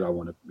 thank you. I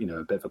want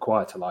a bit of a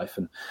quieter life,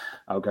 and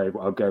I'll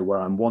go where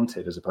I'm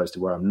wanted as opposed to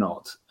where I'm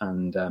not.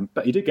 And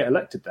but he did get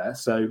elected there,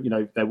 so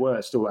there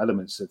were still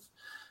elements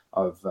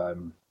of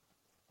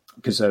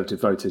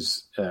conservative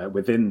voters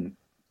within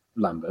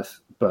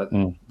Lambeth, but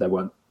they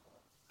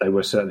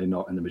were certainly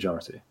not in the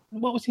majority.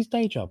 What was his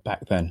day job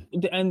back then?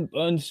 And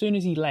as soon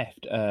as he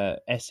left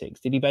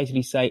Essex, did he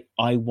basically say,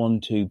 "I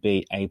want to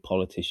be a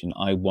politician.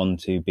 I want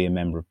to be a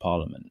member of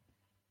Parliament"?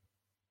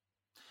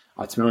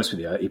 To be honest with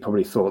you, he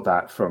probably thought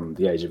that from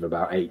the age of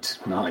about 8,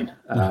 9.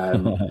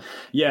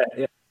 Yeah.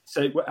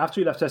 So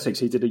after he left Essex,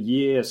 he did a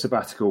year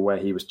sabbatical where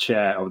he was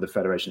chair of the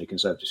Federation of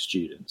Conservative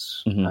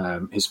Students.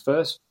 His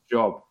first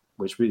job,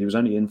 which he was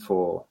only in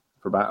for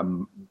about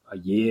a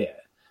year,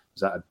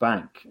 was at a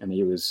bank, and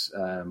he was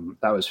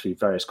that was through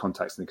various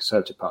contacts in the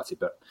Conservative Party.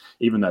 But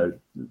even though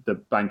the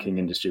banking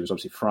industry was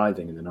obviously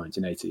thriving in the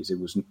 1980s, it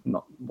was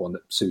not one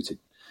that suited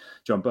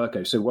John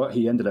Bercow. So what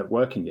he ended up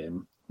working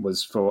in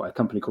was for a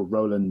company called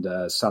Roland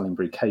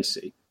Salisbury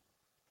Casey,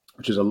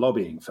 which is a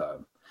lobbying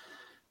firm,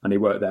 and he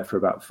worked there for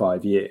about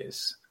 5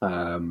 years.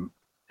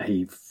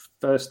 He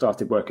first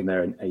started working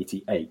there in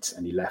 88,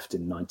 and he left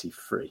in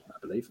 93, I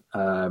believe.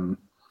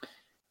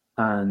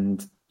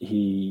 And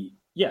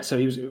so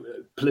he was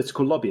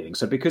political lobbying.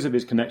 So because of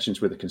his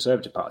connections with the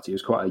Conservative Party, he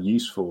was quite a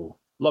useful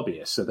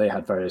lobbyist. So they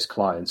had various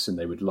clients, and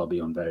they would lobby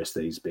on various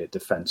things, be it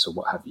defence or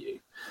what have you,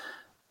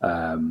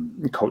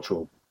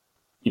 cultural,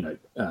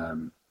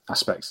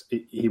 aspects.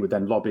 He would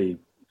then lobby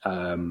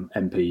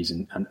MPs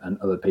and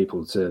other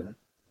people to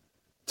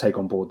take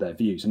on board their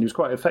views, and he was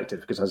quite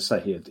effective because, as I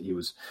say, he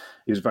was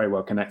very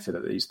well connected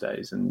at these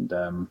days. And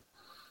but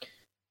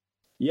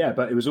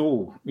it was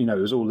all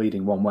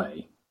leading one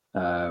way.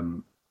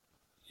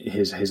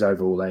 His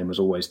overall aim was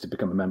always to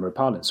become a member of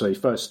Parliament. So he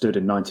first stood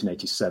in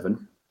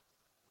 1987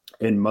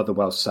 in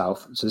Motherwell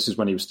South. So this is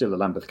when he was still a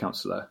Lambeth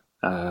councillor.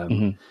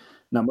 Now,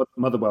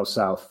 Motherwell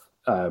South,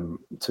 to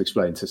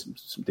explain to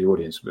the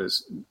audience,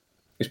 was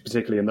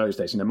particularly in those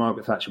days.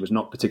 Margaret Thatcher was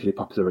not particularly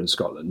popular in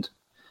Scotland,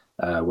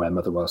 where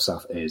Motherwell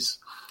South is.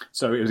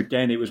 So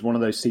it was one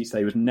of those seats that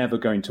he was never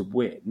going to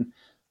win.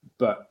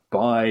 But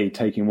by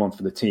taking one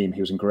for the team,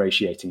 he was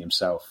ingratiating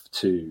himself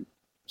to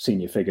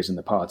senior figures in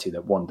the party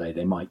that one day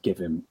they might give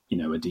him,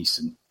 a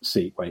decent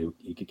seat where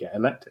he could get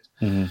elected.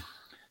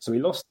 So he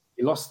lost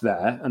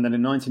there, and then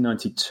in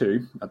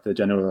 1992 at the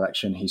general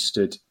election, he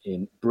stood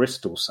in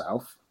Bristol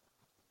South.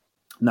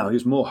 Now he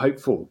was more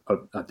hopeful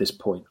at this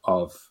point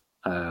of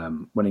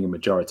winning a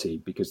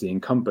majority because the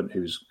incumbent,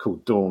 who was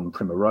called Dawn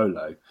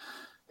Primarolo,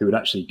 who would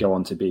actually go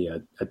on to be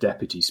a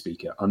deputy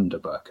speaker under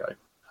Bercow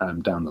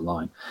down the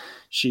line,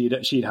 she'd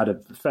had a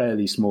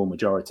fairly small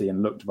majority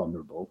and looked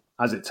vulnerable.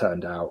 As it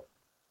turned out,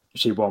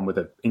 she won with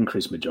an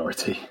increased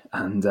majority,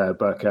 and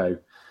Bercow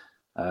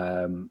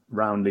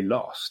roundly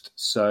lost.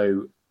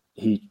 So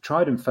he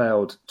tried and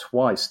failed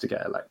twice to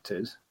get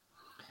elected.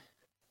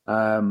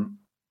 And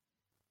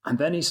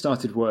then he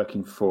started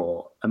working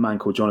for a man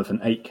called Jonathan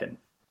Aitken,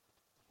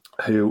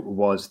 who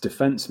was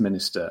defence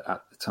minister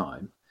at the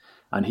time,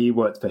 and he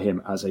worked for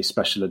him as a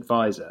special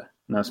advisor.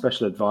 Now, a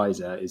special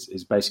advisor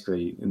is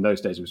basically, in those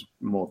days, it was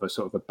more of a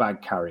sort of a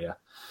bag carrier,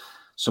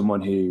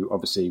 someone who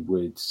obviously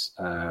would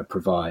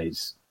provide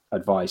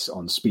advice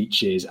on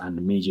speeches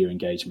and media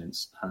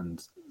engagements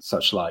and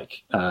such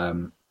like.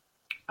 And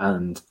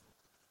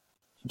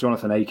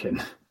Jonathan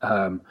Aitken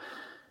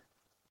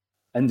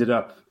ended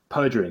up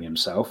perjuring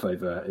himself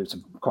over, it was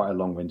quite a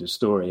long-winded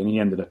story, and he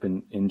ended up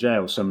in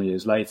jail some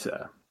years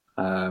later.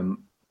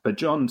 But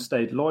John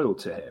stayed loyal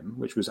to him,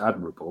 which was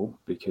admirable,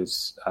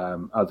 because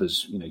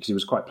others, because he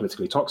was quite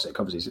politically toxic.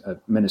 Obviously, a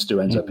minister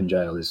who ends up in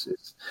jail is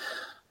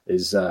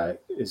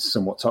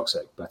somewhat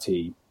toxic, but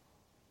he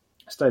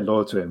stayed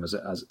loyal to him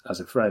as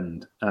a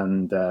friend.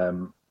 And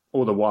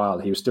all the while,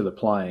 he was still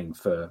applying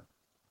for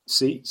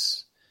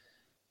seats,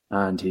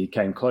 and he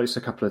came close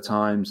a couple of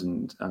times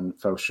and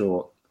fell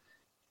short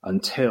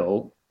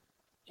until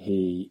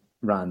he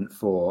ran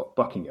for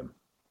Buckingham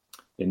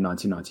in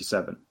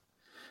 1997.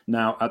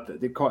 Now,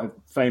 the quite a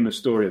famous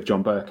story of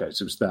John Bercow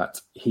was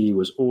that he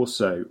was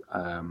also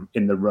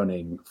in the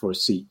running for a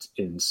seat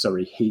in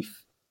Surrey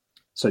Heath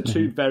So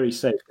two very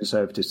safe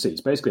Conservative seats.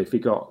 Basically, if he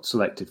got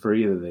selected for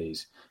either of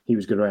these, he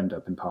was going to end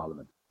up in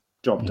Parliament.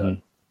 Job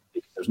done.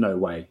 There's no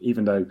way.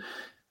 Even though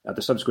at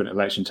the subsequent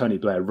election, Tony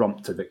Blair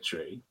romped to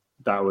victory,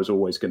 that was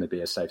always going to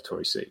be a safe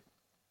Tory seat.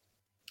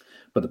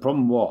 But the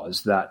problem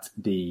was that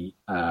the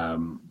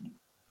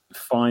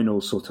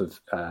final sort of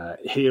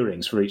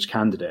hearings for each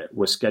candidate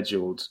were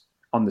scheduled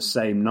on the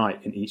same night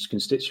in each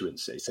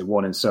constituency. So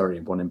one in Surrey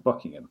and one in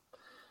Buckingham.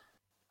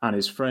 And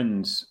his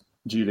friend,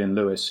 Julian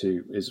Lewis,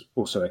 who is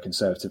also a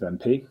Conservative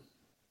MP,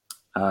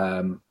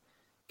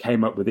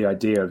 came up with the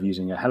idea of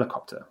using a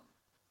helicopter.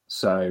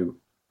 So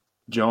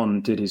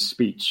John did his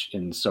speech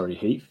in Surrey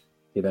Heath.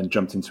 He then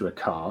jumped into a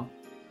car.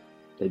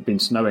 It'd been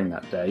snowing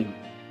that day,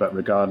 but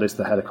regardless,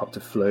 the helicopter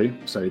flew.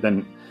 So he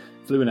then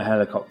flew in a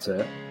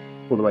helicopter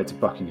all the way to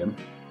Buckingham,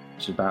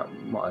 which is about,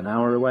 an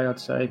hour away, I'd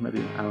say, maybe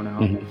an hour and a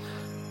half.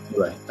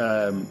 Anyway,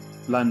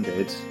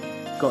 landed,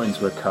 got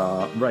into a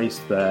car,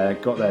 raced there,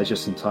 got there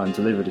just in time,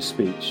 delivered a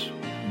speech,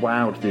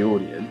 wowed the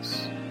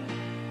audience,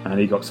 and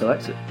he got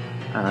selected.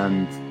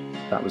 And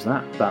that was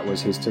that. That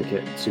was his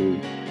ticket to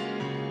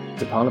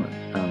Parliament,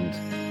 and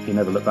he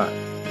never looked back.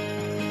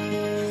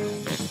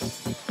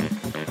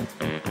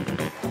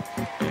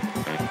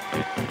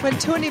 When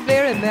Tony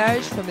Blair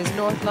emerged from his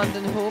North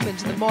London home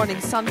into the morning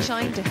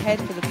sunshine to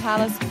head for the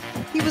palace,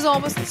 he was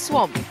almost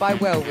swamped by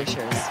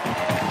well-wishers.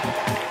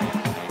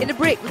 In a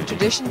break with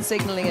tradition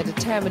signalling a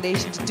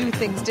determination to do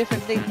things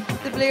differently,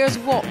 the Blairs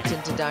walked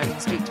into Downing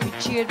Street to be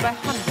cheered by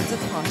hundreds of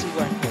party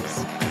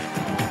workers.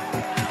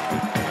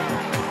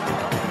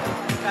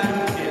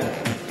 Stand here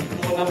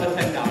for number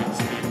 10 Downing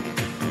Street.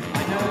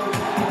 I know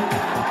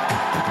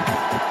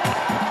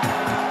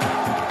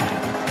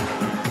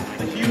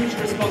the huge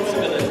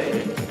responsibility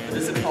that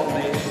is upon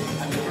me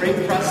and the great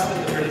trust that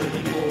the British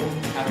people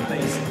have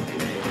placed in me.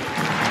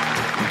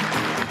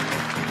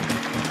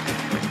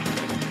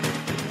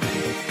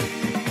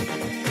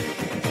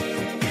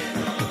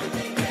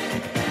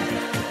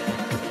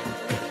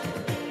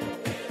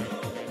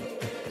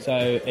 So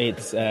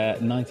it's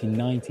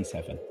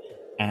 1997,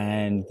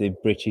 and the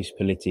British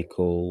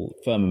political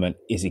firmament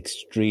is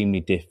extremely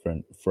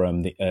different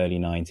from the early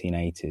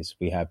 1980s.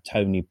 We have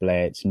Tony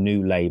Blair's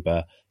New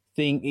Labour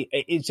thing.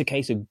 It's a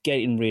case of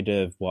getting rid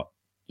of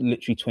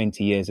literally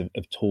 20 years of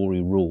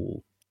Tory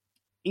rule.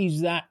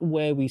 Is that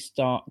where we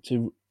start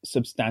to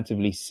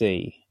substantively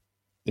see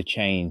the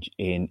change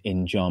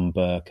in John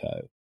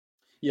Bercow?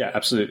 Yeah,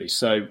 absolutely.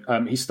 So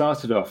he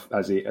started off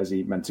as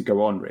he meant to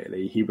go on,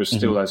 really. He was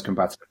still as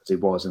combative as he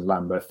was in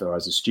Lambeth or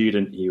as a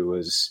student. He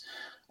was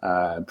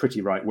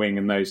pretty right-wing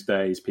in those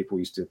days. People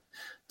used to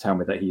tell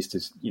me that he used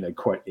to,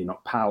 quietly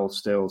knock Powell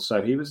still.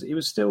 So he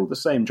was still the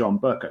same John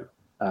Bercow.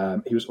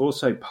 He was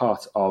also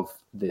part of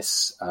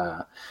this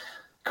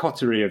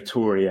coterie of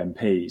Tory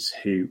MPs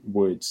who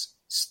would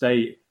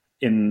stay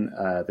in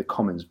the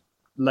Commons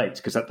late,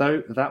 because at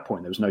that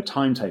point there was no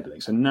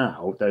timetabling. So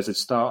now there's a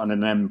start and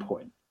an end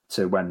point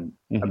to when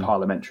a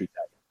parliamentary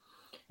day.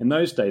 In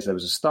those days, there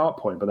was a start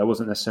point, but there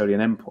wasn't necessarily an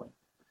end point.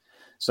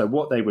 So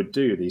what they would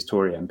do, these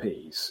Tory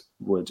MPs,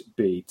 would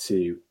be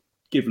to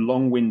give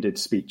long-winded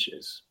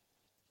speeches,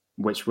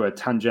 which were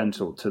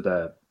tangential to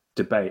the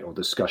debate or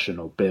discussion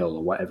or bill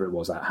or whatever it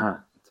was at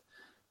hand,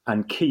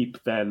 and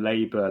keep the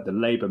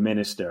Labour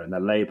minister and their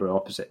Labour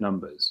opposite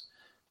numbers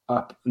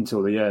up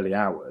until the early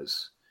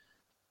hours,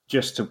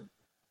 just to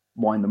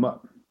wind them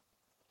up.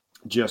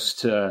 Just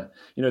to,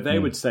 they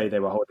would say they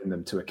were holding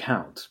them to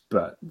account,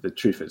 but the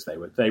truth is they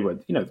were,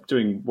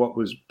 doing what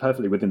was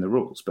perfectly within the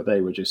rules, but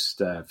they were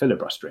just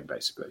filibustering,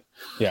 basically.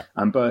 Yeah.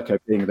 And Bercow,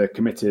 being the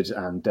committed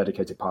and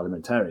dedicated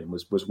parliamentarian,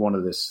 was one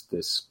of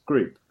this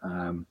group.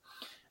 And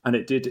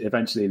it did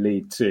eventually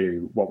lead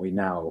to what we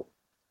now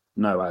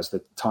know as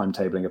the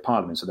timetabling of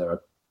Parliament. So there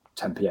are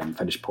 10 p.m.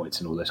 finish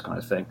points and all this kind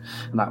of thing.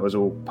 And that was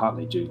all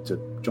partly due to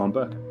John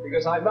Bercow.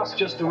 Because I must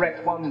just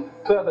direct one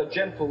further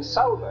gentle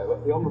salvo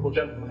at the Honourable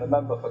Gentleman, the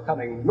member for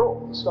Cunning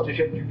North, the Scottish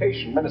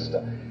Education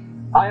Minister.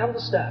 I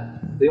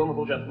understand the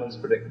Honourable Gentleman's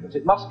predicament.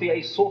 It must be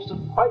a source of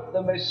quite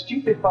the most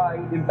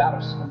stupefying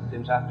embarrassment for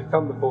him to have to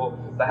come before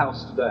the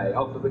House today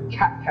after the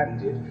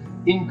cat-handed,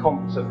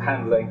 incompetent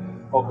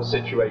handling of the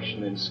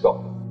situation in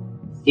Scotland.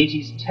 It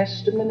is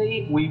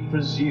testimony, we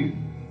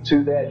presume,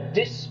 to their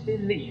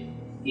disbelief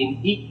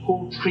in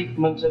equal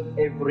treatment of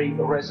every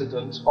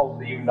resident of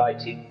the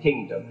United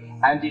Kingdom.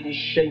 And it is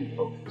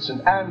shameful.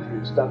 St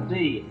Andrews,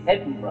 Dundee,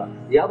 Edinburgh,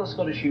 the other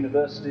Scottish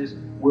universities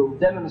will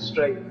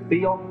demonstrate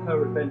beyond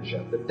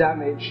peradventure the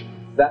damage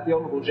that the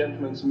Honourable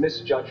Gentleman's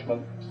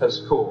misjudgment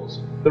has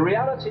caused. The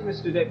reality,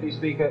 Mr Deputy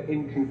Speaker,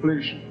 in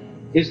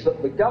conclusion, is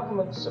that the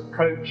government's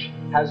approach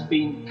has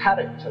been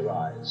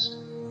characterised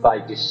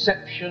by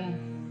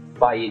deception,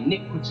 by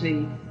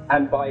iniquity,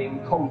 and by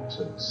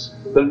incompetence.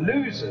 The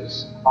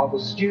losers are the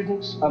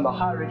students and the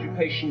higher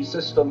education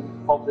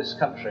system of this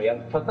country,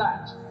 and for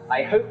that,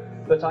 I hope,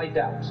 but I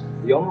doubt,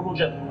 the Honourable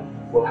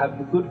Gentleman will have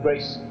the good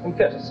grace and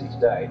courtesy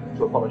today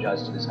to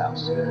apologise to this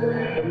House.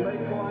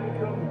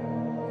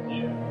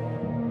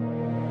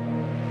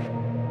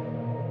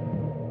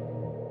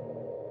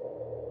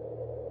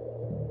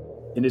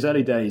 in his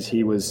early days,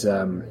 he was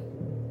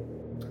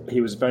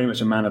very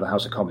much a man of the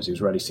House of Commons. He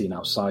was rarely seen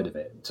outside of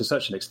it, to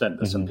such an extent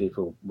that some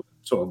people were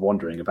sort of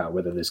wondering about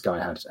whether this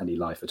guy had any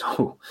life at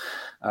all.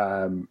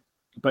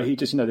 But he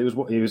just,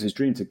 it was his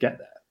dream to get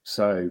there.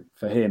 So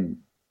for him,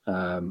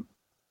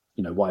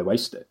 why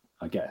waste it,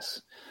 I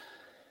guess.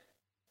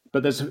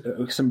 But there's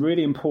some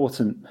really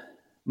important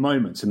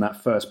moments in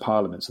that first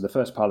parliament. So the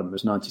first parliament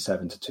was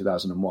 97 to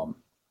 2001.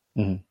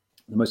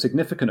 The most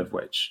significant of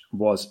which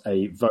was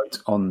a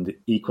vote on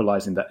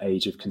equalising the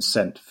age of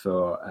consent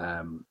for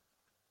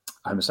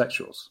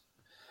homosexuals.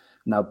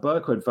 Now,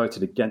 Bercow had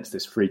voted against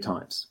this 3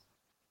 times.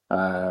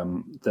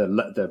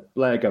 The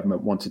Blair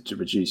government wanted to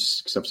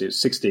reduce, because obviously it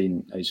was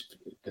 16 age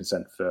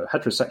consent for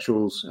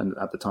heterosexuals, and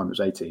at the time it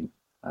was 18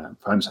 for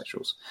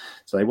homosexuals.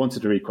 So they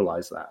wanted to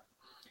equalise that.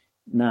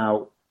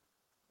 Now,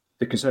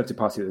 the Conservative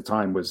Party at the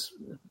time was,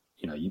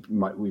 we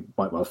might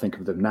well think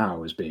of them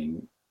now as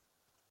being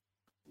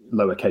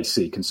lowercase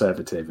c,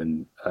 conservative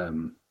and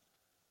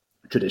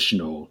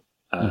traditional,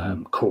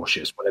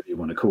 cautious, whatever you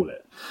want to call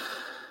it.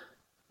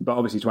 But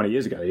obviously 20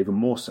 years ago, even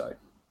more so.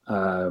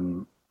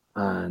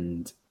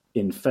 And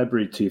in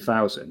February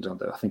 2000,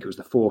 I think it was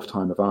the 4th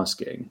time of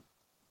asking,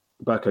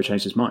 Bercow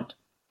changed his mind.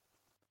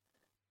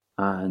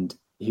 And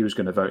he was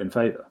going to vote in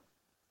favour.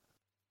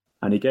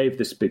 And he gave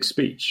this big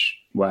speech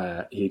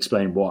where he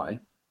explained why.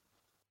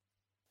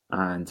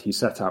 And he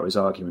set out his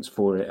arguments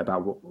for it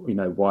about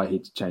why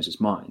he'd changed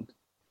his mind.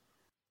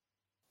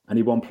 And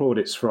he won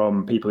plaudits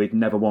from people he'd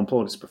never won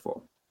plaudits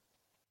before.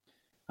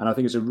 And I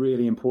think it's a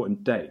really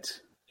important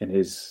date in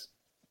his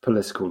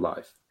political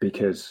life,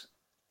 because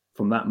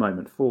from that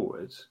moment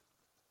forward,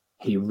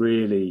 he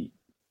really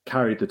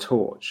carried the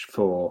torch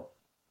for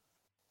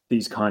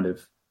these kind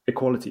of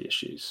equality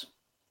issues.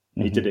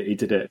 He did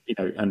it,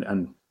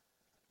 and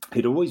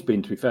he'd always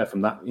been, to be fair,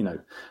 from that,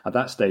 at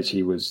that stage,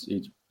 he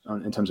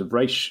in terms of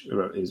race,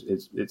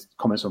 his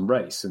comments on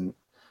race and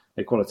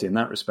equality in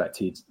that respect,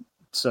 he'd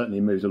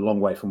certainly moved a long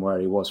way from where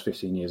he was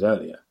 15 years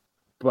earlier.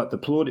 But the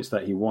plaudits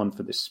that he won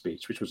for this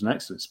speech, which was an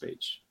excellent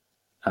speech,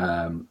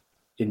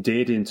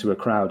 endeared him to a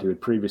crowd who had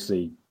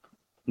previously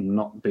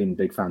not been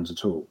big fans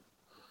at all.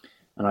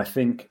 And I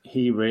think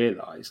he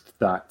realised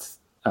that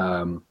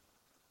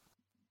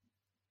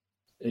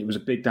it was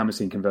a big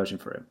Damascene conversion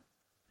for him.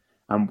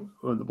 And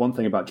the one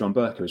thing about John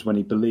Bercow is when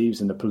he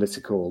believes in a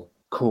political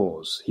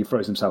cause, he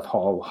throws himself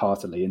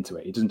wholeheartedly into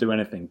it. He doesn't do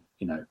anything,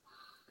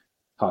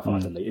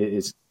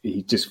 half-heartedly.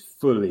 He just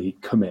fully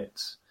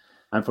commits.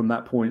 And from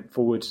that point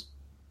forward,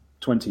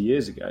 20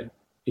 years ago,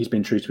 he's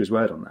been true to his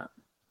word on that.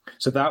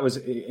 So that was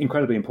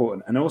incredibly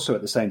important. And also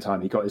at the same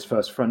time, he got his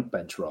first front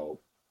bench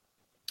role.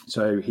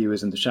 So he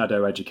was in the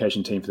shadow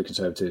education team for the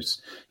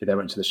Conservatives. He then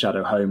went to the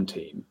shadow home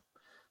team.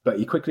 But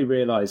he quickly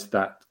realised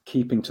that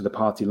keeping to the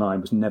party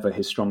line was never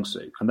his strong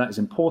suit. And that is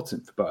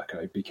important for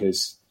Bercow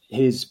because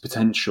his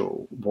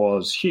potential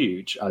was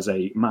huge as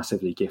a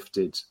massively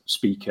gifted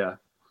speaker,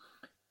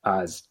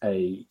 as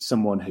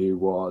someone who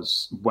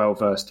was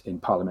well-versed in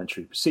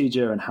parliamentary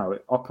procedure and how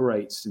it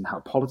operates and how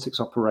politics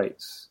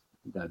operates,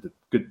 the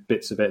good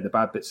bits of it, the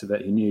bad bits of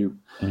it. He knew,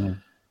 he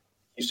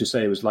used to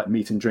say it was like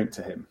meat and drink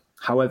to him.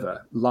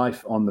 However,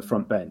 life on the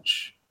front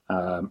bench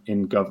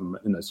in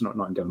government, and it's not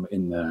in government,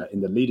 in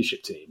the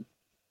leadership team,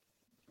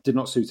 did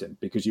not suit him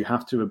because you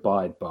have to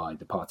abide by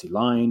the party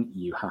line.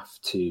 You have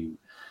to,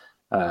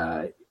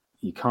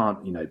 you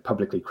can't,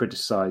 publicly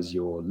criticize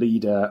your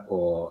leader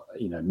or,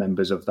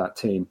 members of that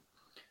team.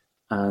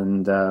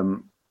 And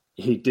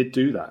he did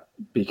do that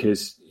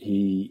because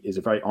he is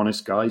a very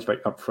honest guy. He's very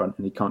upfront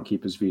and he can't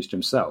keep his views to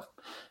himself.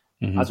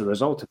 As a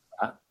result of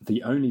that,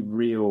 the only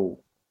real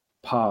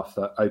path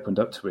that opened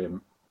up to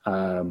him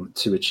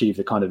to achieve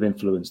the kind of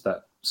influence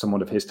that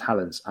someone of his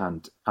talents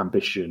and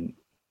ambition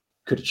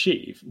could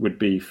achieve would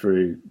be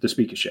through the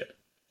speakership.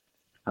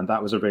 And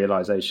that was a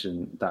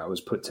realization that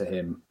was put to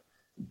him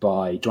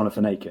by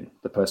Jonathan Aiken,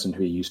 the person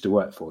who he used to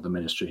work for, the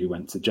minister who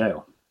went to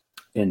jail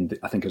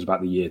I think it was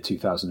about the year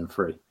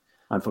 2003.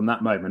 And from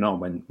that moment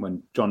on,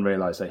 when John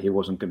realised that he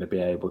wasn't going to be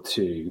able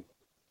to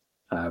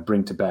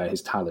bring to bear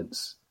his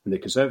talents in the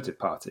Conservative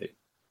Party,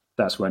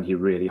 that's when he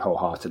really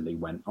wholeheartedly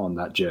went on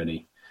that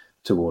journey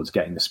towards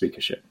getting the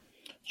speakership.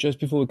 Just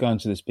before we go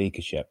into the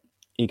speakership,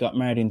 he got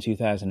married in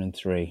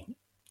 2003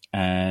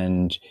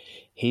 and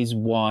his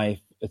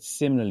wife had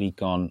similarly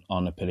gone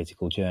on a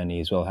political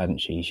journey as well, hadn't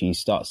she? She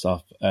starts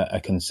off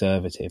a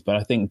Conservative, but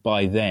I think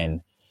by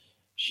then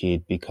she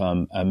had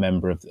become a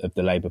member of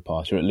the Labour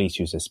Party, or at least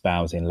she was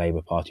espousing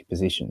Labour Party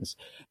positions.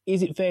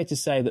 Is it fair to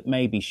say that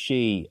maybe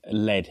she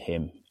led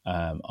him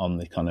on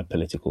the kind of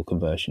political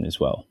conversion as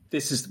well?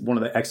 This is one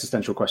of the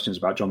existential questions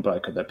about John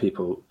Bercow that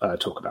people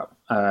talk about.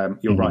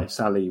 You're right.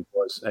 Sally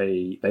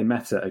they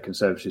met at a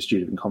Conservative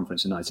student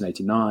conference in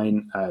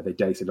 1989. They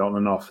dated on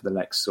and off for the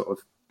next sort of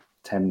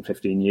 10,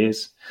 15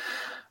 years,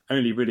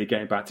 only really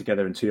getting back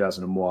together in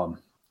 2001.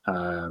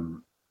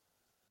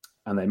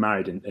 And they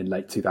married in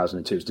late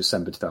 2002, it was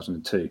December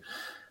 2002.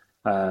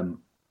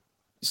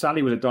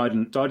 Sally would have died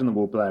in the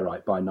wall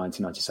Blairite by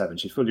 1997.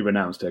 She fully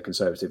renounced her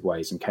Conservative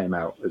ways and came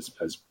out as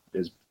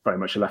is very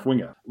much a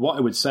left-winger. What I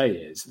would say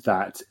is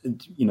that,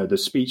 the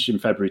speech in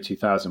February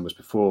 2000 was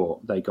before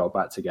they got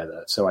back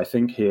together. So I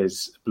think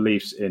his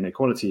beliefs in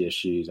equality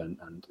issues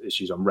and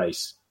issues on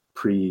race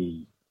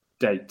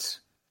predate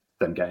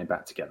them getting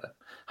back together.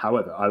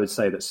 However, I would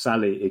say that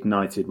Sally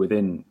ignited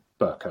within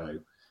Bercow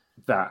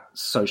that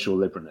social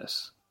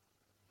liberalness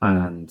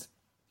and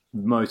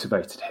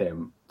motivated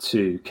him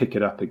to kick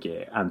it up a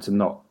gear and to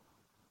not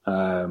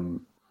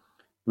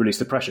release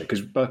the pressure,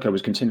 because Bercow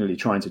was continually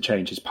trying to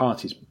change his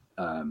party's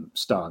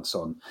stance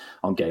on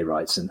gay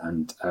rights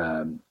and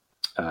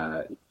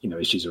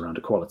issues around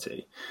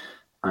equality.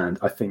 And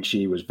I think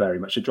she was very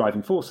much a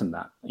driving force in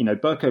that.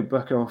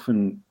 Bercow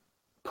often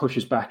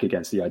pushes back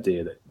against the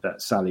idea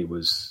that Sally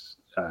was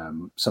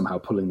somehow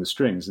pulling the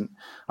strings. And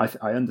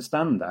I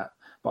understand that,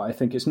 but I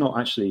think it's not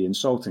actually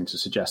insulting to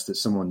suggest that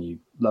someone you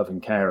love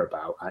and care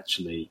about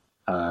actually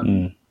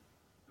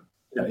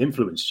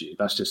influenced you.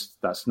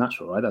 That's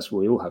natural, right?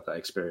 We all have that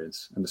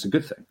experience, and it's a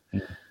good thing.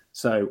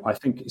 So I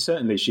think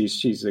certainly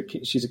she's a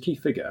key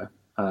figure,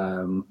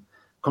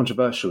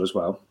 controversial as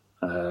well,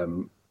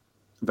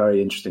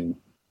 very interesting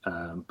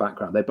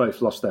background. They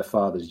both lost their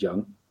fathers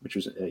young, which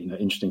was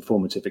interesting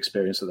formative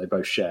experience that they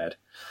both shared,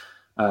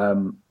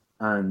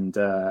 and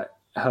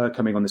her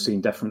coming on the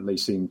scene definitely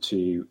seemed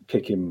to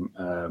kick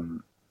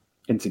him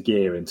into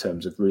gear in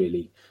terms of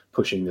really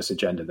pushing this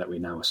agenda that we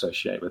now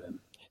associate with him.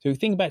 So if we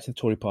think back to the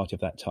Tory party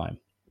of that time,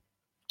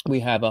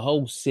 we have a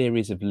whole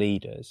series of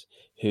leaders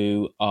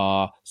who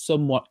are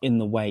somewhat in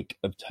the wake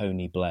of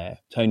Tony Blair.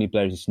 Tony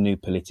Blair is this new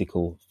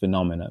political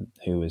phenomenon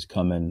who has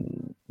come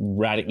and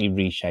radically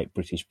reshaped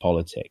British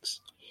politics.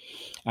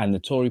 And the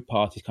Tory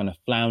party is kind of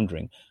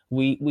floundering.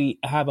 We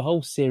have a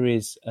whole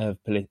series of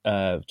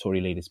Tory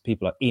leaders,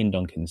 people like Ian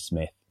Duncan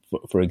Smith,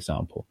 for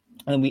example.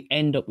 And we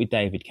end up with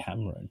David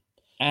Cameron.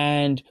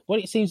 And what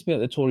it seems to me that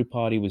the Tory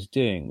party was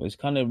doing was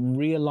kind of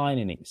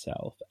realigning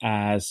itself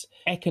as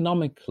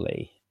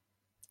economically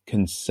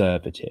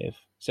conservative.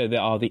 So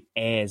there are the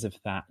heirs of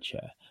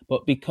Thatcher,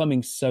 but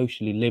becoming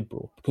socially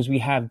liberal, because we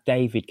have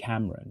David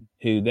Cameron,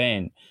 who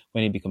then,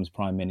 when he becomes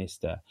Prime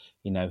Minister,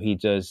 he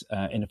does,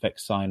 in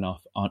effect, sign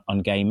off on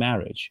gay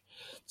marriage.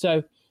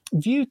 So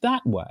viewed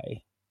that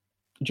way,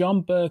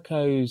 John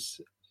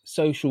Bercow's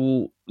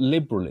social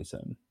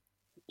liberalism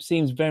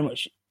seems very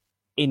much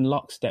in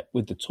lockstep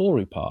with the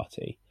Tory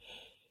party.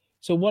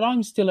 So what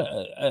I'm still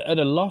at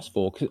a loss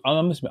for, because I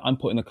must admit, I'm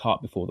putting the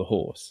cart before the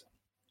horse.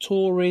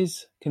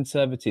 Tories,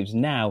 Conservatives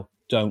now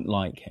don't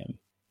like him.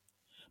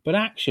 But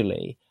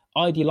actually,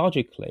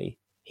 ideologically,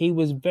 he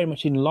was very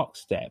much in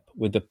lockstep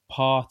with the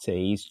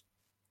party's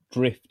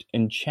drift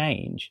and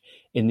change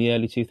in the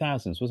early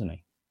 2000s, wasn't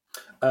he?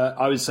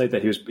 I would say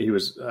that he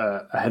was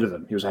ahead of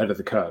them. He was ahead of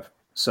the curve.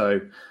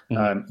 So,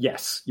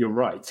 yes, you're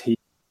right.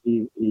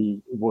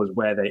 He was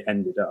where they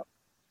ended up.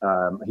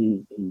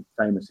 He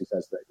famously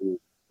says that he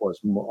was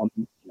more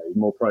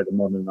pro the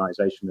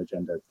modernisation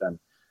agenda than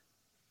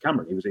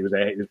Cameron.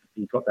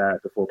 He got there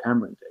before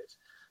Cameron did.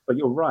 But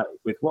you're right,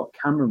 with what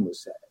Cameron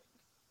was saying,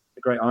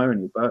 the great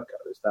irony of Bercow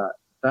is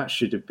that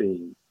should have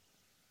been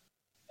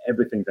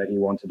everything that he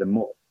wanted and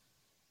more,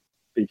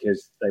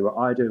 because they were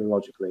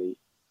ideologically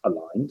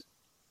aligned.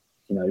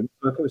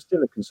 Bercow was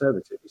still a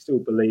conservative. He still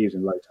believes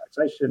in low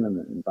taxation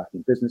and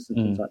backing business and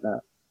things like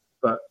that.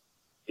 But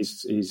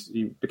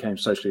he became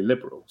socially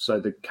liberal. So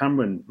the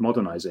Cameron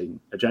modernising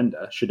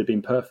agenda should have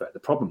been perfect. The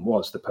problem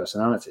was the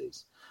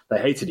personalities. They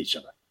hated each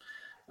other.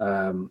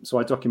 So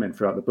I document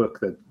throughout the book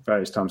the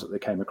various times that they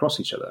came across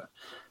each other.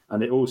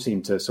 And it all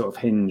seemed to sort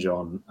of hinge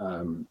on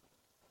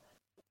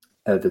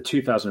the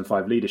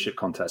 2005 leadership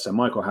contest. So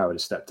Michael Howard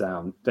had stepped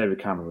down, David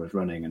Cameron was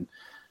running, and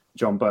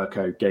John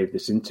Bercow gave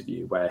this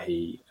interview where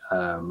he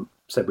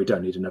said, "We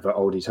don't need another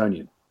old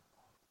Etonian."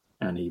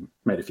 And he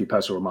made a few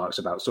personal remarks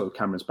about sort of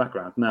Cameron's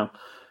background. Now,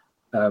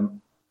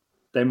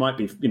 there might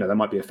be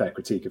a fair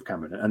critique of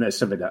Cameron, and there's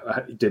something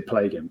that did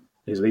plague him.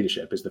 His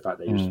leadership is the fact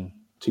that he was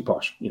too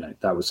posh.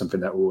 That was something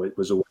that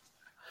was always.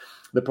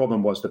 The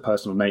problem was the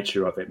personal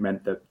nature of it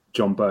meant that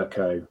John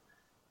Bercow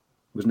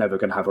was never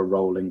going to have a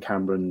role in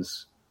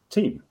Cameron's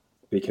team,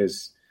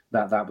 because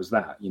that was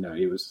that.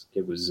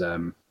 It was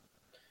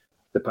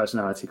the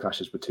personality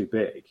clashes were too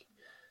big.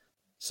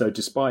 So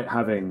despite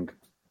having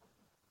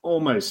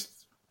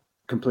almost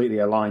completely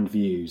aligned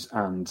views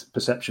and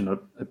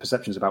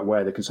perceptions about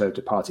where the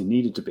Conservative Party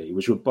needed to be,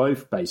 which were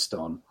both based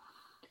on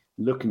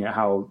looking at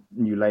how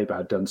New Labour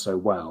had done so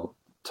well,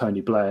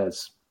 Tony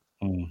Blair's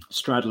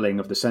straddling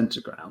of the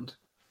centre ground,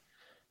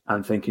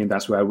 and thinking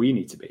that's where we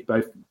need to be.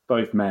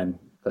 Both men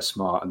are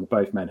smart, and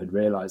both men had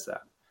realised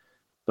that,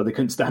 but they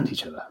couldn't stand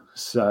each other.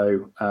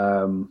 So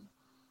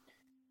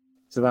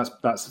that's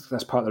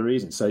part of the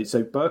reason. So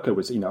Bercow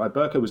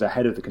was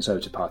ahead of the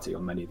Conservative Party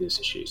on many of these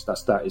issues.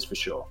 That is for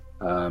sure.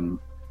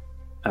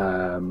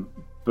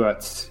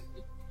 But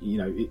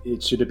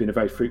it should have been a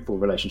very fruitful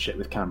relationship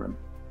with Cameron,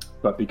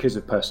 but because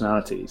of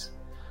personalities,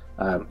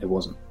 it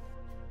wasn't.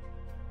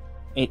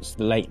 It's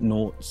the late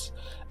noughts,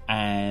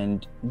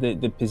 and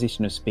the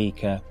position of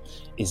Speaker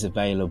is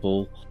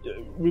available.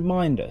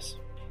 Remind us,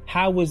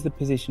 How was the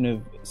position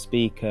of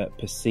Speaker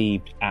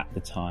perceived at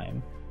the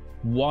time?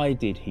 Why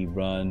did he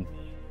run?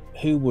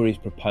 Who were his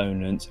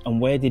proponents?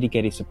 And where did he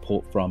get his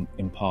support from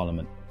in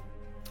Parliament?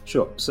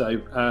 Sure.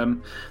 So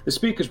the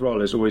Speaker's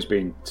role has always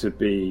been to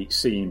be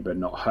seen but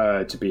not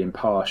heard, to be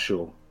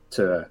impartial,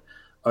 to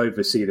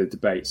oversee the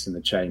debates in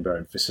the chamber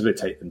and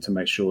facilitate them to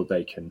make sure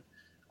they can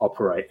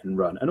operate and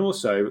run, and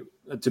also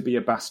to be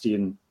a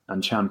bastion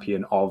and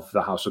champion of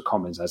the House of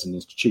Commons as an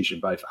institution,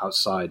 both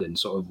outside and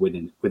sort of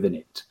within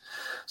it.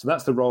 So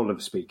that's the role of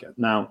the Speaker.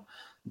 Now,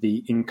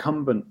 the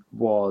incumbent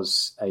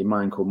was a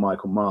man called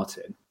Michael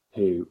Martin,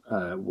 who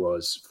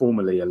was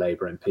formerly a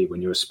Labour MP.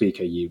 When you're a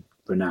Speaker, you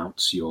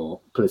renounce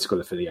your political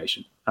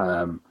affiliation.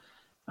 And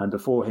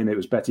before him, it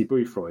was Betty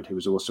Boothroyd, who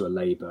was also a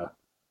Labour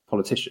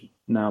politician.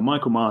 Now,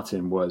 Michael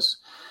Martin was,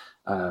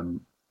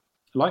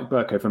 like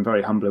Bercow, from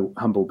very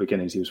humble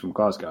beginnings. He was from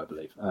Glasgow, I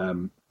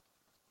believe,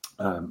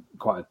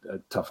 quite a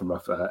tough and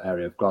rough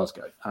area of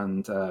Glasgow.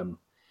 And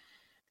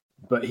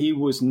but he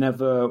was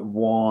never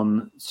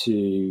one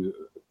to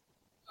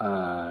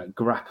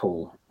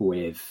grapple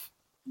with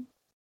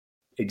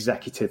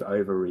executive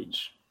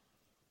overreach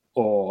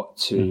or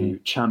to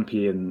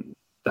champion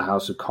the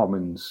House of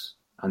Commons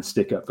and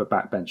stick up for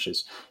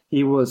backbenchers.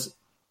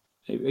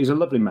 He's a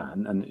lovely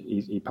man, and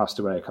he passed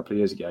away a couple of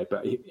years ago,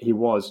 but he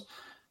was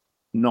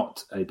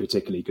not a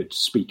particularly good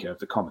Speaker of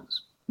the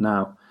Commons.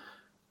 Now,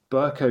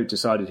 Bercow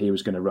decided he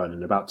was going to run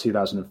in about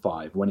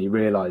 2005 when he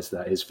realised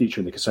that his future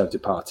in the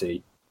Conservative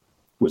Party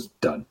was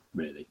done,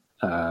 really.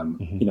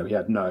 You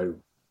know,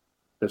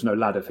 there's no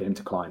ladder for him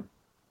to climb.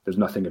 There's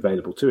nothing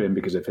available to him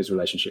because of his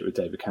relationship with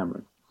David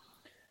Cameron.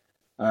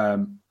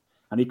 And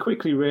he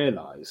quickly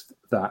realised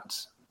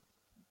that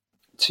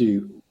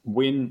to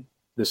win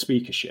the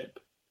speakership,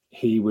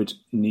 he would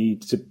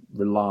need to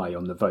rely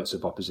on the votes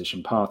of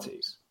opposition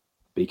parties,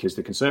 because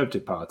the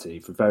Conservative Party,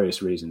 for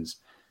various reasons,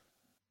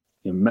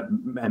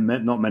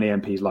 not many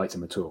MPs liked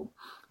him at all.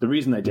 The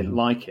reason they didn't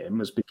like him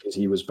was because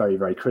he was very,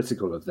 very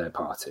critical of their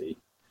party.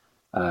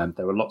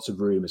 There were lots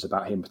of rumours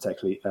about him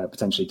potentially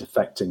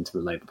defecting to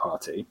the Labour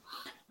Party.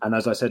 And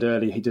as I said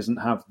earlier, he doesn't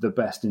have the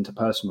best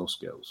interpersonal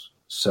skills.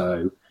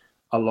 So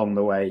along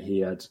the way, he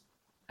had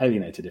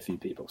alienated a few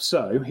people.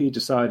 So he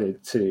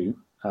decided to,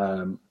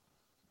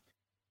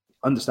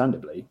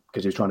 understandably,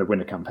 because he was trying to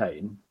win a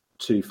campaign,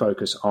 to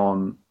focus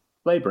on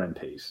Labour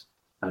MPs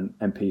and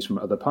MPs from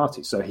other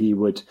parties. So he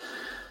would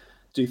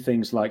do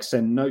things like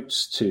send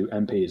notes to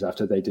MPs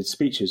after they did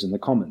speeches in the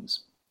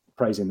Commons,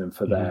 praising them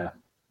for their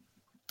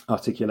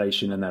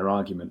articulation and their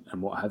argument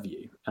and what have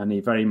you. And he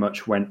very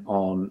much went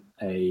on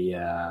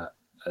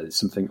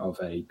something of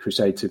a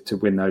crusade to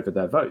win over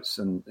their votes.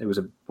 And it was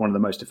one of the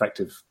most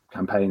effective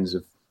campaigns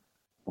of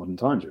modern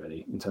times,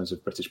 really, in terms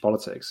of British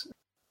politics.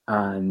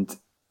 And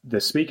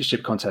the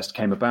speakership contest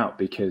came about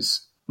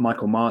because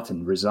Michael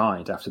Martin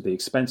resigned after the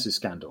expenses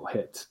scandal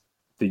hit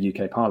the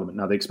UK Parliament.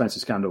 Now, the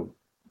expenses scandal,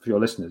 for your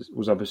listeners,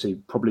 was obviously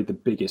probably the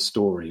biggest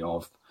story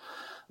of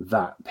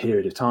that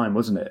period of time,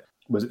 wasn't it?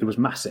 It was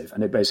massive,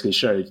 and it basically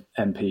showed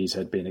MPs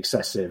had been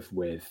excessive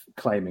with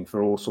claiming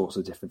for all sorts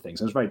of different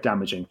things. It was very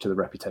damaging to the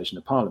reputation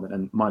of Parliament,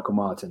 and Michael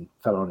Martin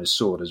fell on his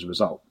sword as a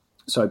result.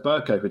 So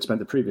Bercow, who had spent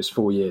the previous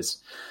 4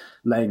 years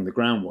laying the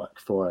groundwork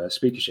for a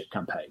speakership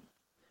campaign,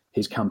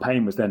 his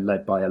campaign was then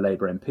led by a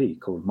Labour MP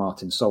called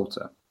Martin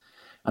Salter.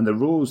 And the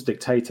rules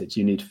dictated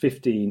you need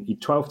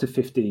 12 to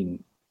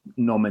 15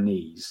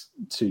 nominees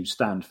to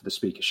stand for the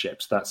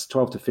speakership. So that's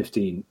 12 to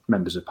 15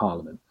 members of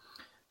Parliament.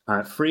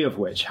 3 of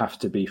which have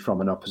to be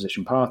from an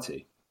opposition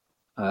party.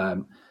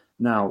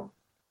 Now,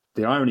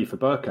 the irony for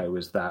Bercow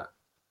was that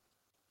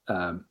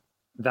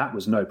that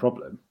was no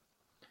problem.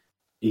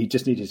 He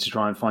just needed to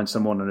try and find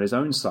someone on his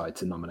own side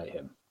to nominate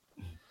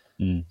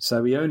him.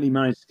 So he only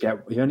managed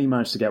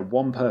to get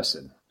one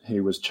person,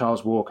 who was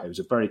Charles Walker, who was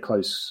a very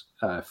close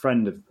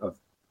friend of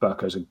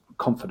Bercow's, and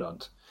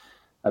confidant,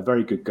 a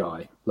very good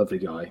guy, lovely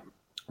guy,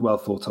 well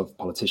thought of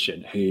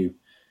politician who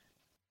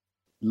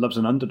loves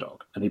an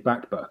underdog, and he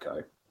backed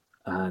Bercow.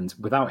 And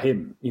without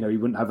him, he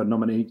wouldn't have a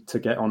nominee to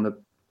get on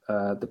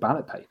the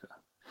ballot paper.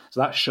 So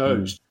that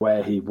shows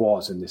where he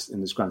was in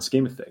this grand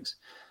scheme of things.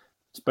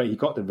 But he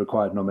got the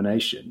required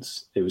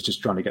nominations. It was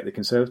just trying to get the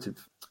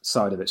Conservative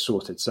side of it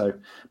sorted. So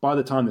by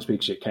the time the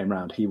speakership came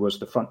round, he was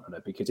the front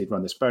runner because he'd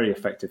run this very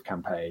effective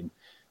campaign.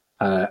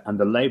 And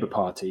the Labour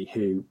Party,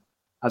 who,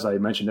 as I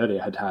mentioned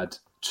earlier, had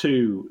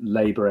 2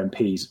 Labour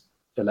MPs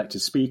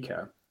elected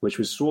Speaker, which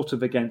was sort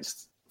of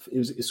against. It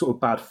was sort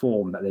of bad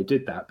form that they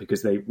did that,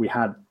 because we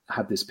had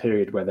this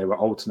period where they were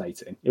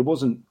alternating. It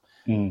wasn't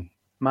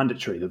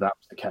mandatory that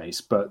was the case,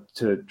 but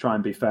to try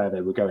and be fair,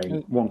 they were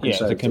going one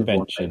Conservative, the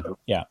convention. One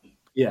Labour.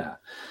 Yeah.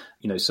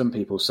 Some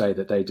people say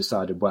that they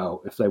decided,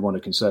 well, if they want a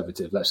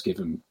Conservative, let's give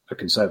them a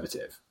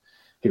Conservative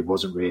who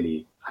wasn't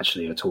really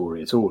actually a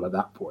Tory at all at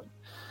that point.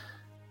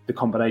 The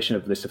combination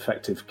of this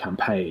effective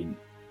campaign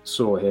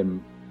saw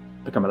him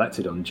become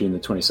elected on June the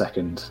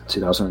 22nd,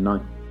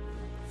 2009.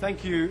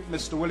 Thank you,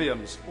 Mr.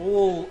 Williams.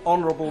 All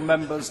honourable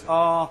members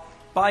are,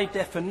 by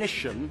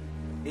definition,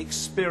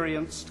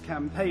 experienced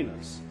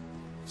campaigners.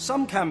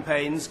 Some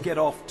campaigns get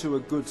off to a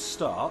good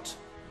start,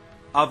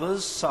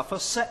 others suffer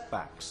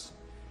setbacks.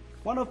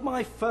 One of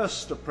my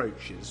first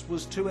approaches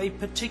was to a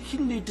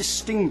particularly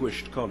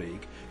distinguished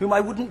colleague whom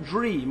I wouldn't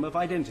dream of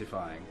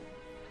identifying.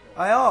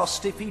 I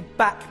asked if he'd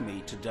back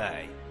me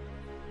today.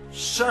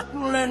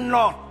 Certainly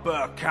not,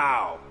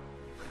 Burkow.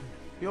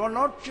 You're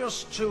not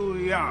just too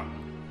young,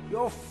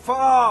 you're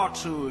far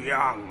too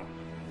young.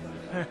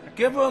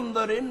 Given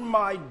that in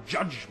my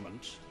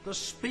judgment, the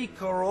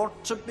Speaker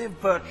ought to be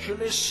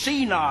virtually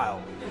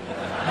senile.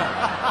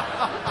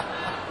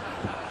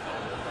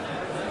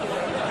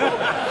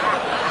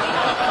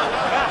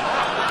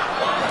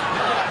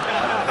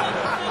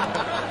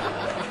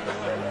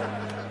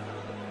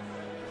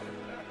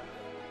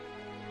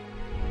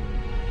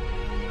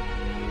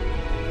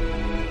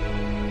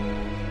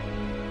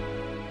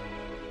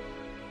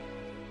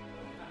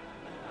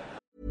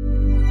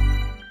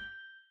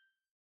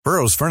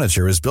 Burrow's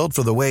furniture is built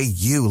for the way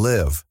you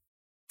live.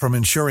 From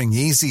ensuring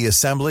easy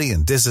assembly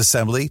and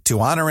disassembly to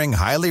honoring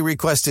highly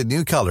requested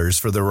new colors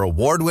for their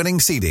award-winning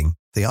seating,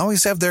 they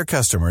always have their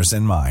customers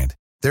in mind.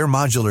 Their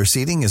modular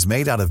seating is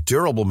made out of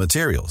durable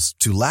materials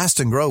to last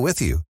and grow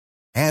with you.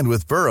 And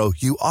with Burrow,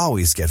 you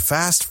always get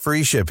fast,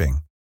 free shipping.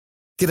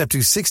 Get up to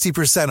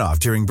 60% off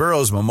during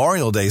Burrow's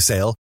Memorial Day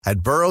sale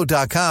at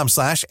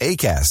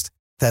burrow.com/ACAST.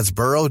 That's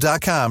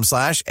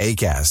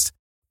burrow.com/ACAST.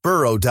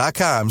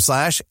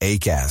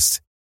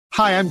 burrow.com/ACAST.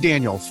 Hi, I'm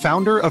Daniel,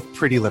 founder of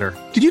Pretty Litter.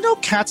 Did you know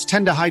cats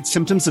tend to hide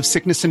symptoms of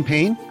sickness and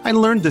pain? I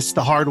learned this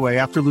the hard way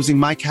after losing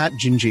my cat,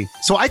 Gingy.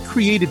 So I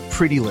created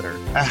Pretty Litter,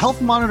 a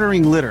health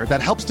monitoring litter that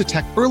helps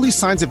detect early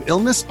signs of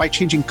illness by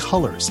changing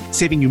colors,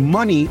 saving you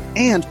money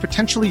and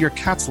potentially your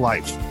cat's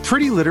life.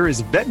 Pretty Litter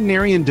is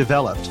veterinarian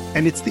developed,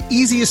 and it's the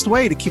easiest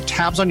way to keep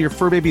tabs on your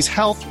fur baby's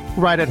health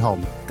right at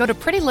home. Go to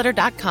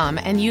prettylitter.com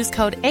and use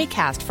code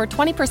ACAST for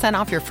 20%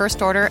 off your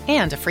first order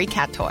and a free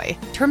cat toy.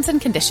 Terms and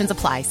conditions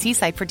apply. See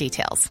site for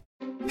details.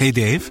 Hey,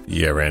 Dave.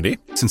 Yeah, Randy?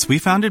 Since we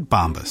founded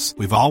Bombas,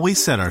 we've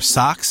always said our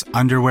socks,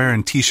 underwear,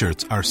 and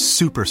T-shirts are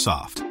super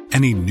soft.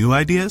 Any new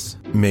ideas?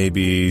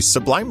 Maybe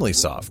sublimely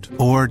soft.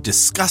 Or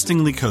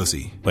disgustingly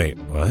cozy. Wait,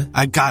 what?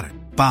 I got it.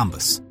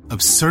 Bombas.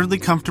 Absurdly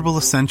comfortable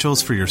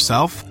essentials for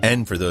yourself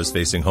and for those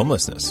facing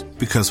homelessness.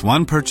 Because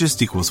one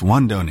purchased equals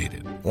one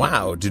donated.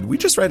 Wow, did we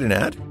just write an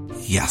ad?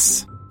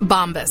 Yes.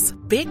 Bombas.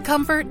 Big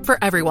comfort for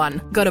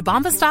everyone. Go to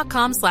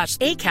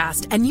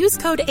bombas.com/ACAST and use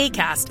code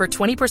ACAST for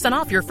 20%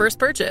 off your first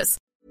purchase.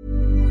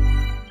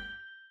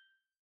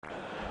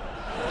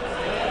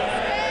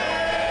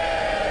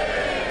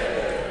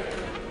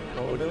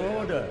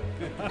 Order.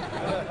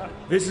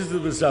 This is the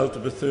result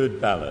of the third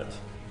ballot.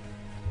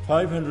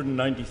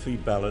 593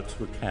 ballots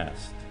were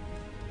cast.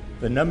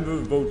 The number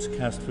of votes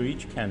cast for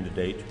each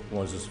candidate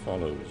was as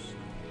follows.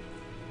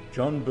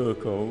 John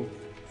Bercow,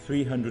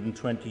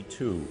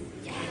 322.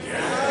 Yes!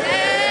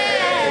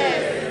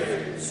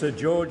 Sir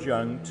George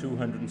Young,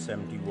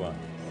 271.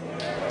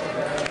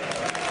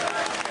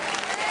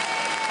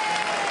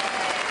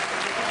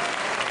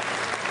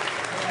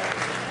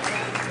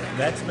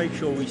 Let's make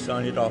sure we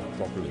sign it off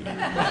properly.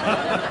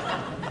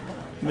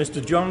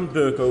 Mr. John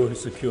Bercow has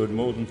secured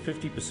more than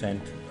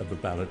 50% of the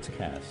ballots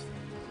cast.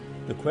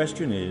 The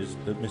question is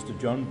that Mr.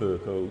 John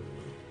Bercow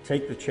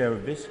take the chair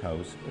of this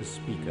House as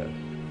Speaker.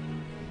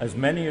 As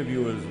many of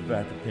you as of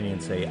that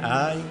opinion say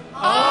aye.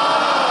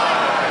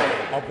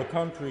 Aye! Of the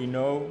contrary,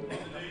 no.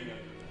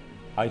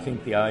 I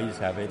think the ayes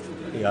have it.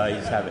 The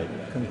ayes have it.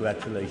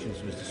 Congratulations,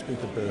 Mr.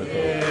 Speaker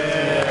Bercow.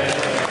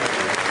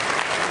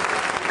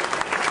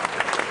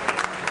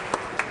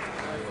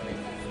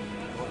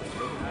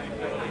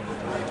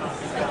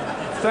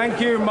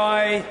 Thank you.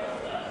 My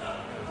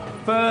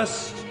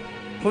first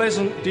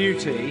pleasant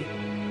duty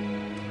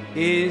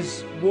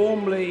is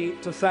warmly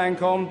to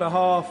thank on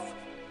behalf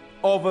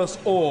of us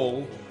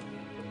all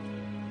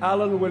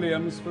Alan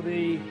Williams for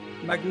the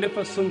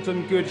magnificent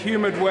and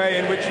good-humoured way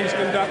in which he's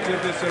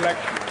conducted this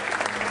election.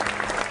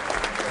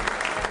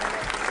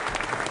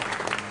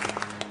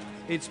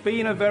 It's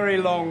been a very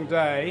long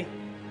day.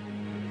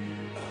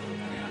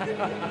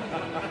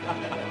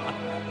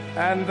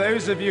 And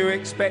those of you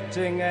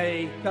expecting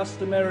a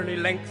customarily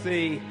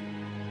lengthy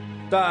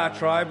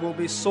diatribe will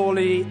be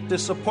sorely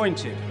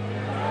disappointed.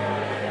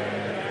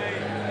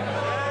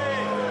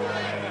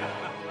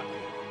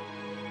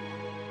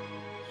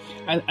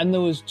 And there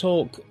was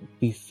talk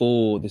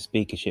before the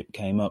speakership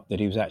came up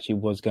that he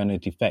was going to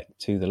defect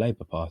to the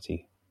Labour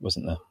Party,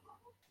 wasn't there?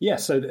 Yeah,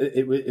 so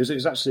it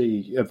was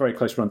actually a very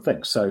close run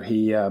thing. So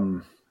he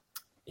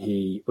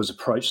was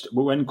approached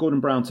when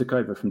Gordon Brown took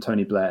over from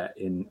Tony Blair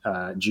in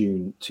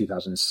June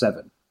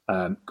 2007.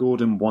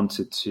 Gordon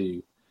wanted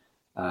to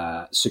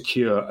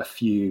secure a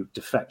few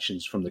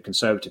defections from the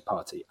Conservative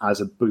Party as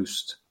a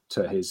boost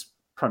to his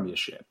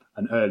premiership,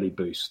 an early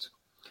boost.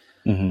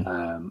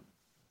 Mm-hmm.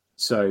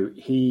 So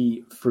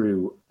he,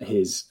 through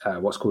his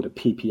what's called a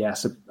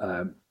PPS,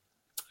 a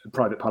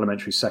private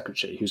parliamentary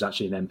secretary, who's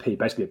actually an MP,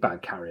 basically a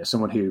bag carrier,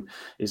 someone who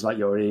is like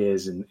your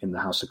ears in the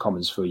House of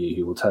Commons for you,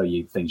 who will tell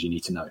you things you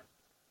need to know.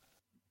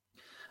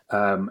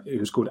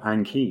 Who's called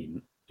Anne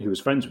Keane, who was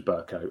friends with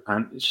Bercow,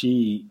 and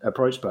she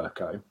approached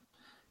Bercow,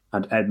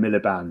 and Ed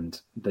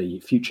Miliband, the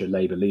future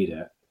Labour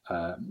leader,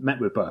 met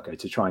with Bercow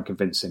to try and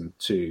convince him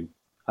to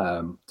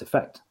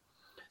defect.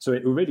 So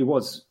it really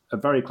was a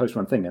very close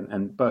run thing.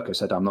 And Bercow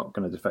said, I'm not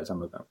going to defect,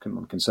 I'm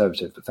a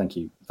conservative, but thank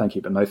you,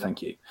 but no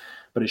thank you.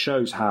 But it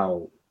shows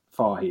how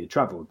far he had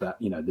travelled, that,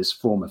 this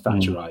former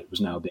Thatcherite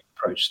was now being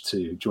approached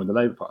to join the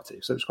Labour Party.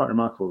 So it was quite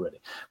remarkable,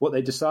 really. What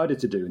they decided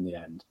to do in the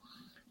end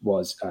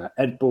was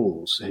Ed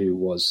Balls, who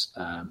was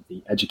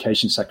the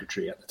Education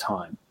Secretary at the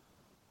time,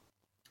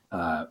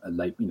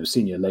 a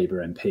senior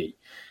Labour MP,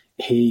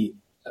 he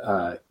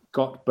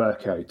got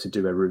Bercow to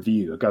do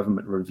a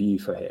government review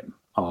for him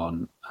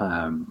on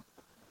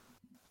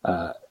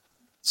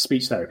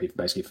speech therapy,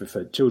 basically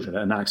for children,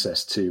 and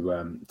access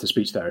to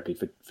speech therapy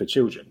for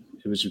children.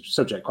 It was a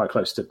subject quite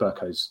close to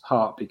Bercow's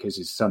heart because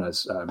his son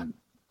has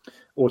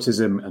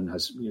autism and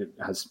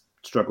has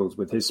struggled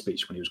with his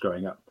speech when he was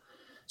growing up.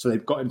 So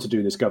they've got him to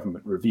do this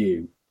government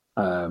review,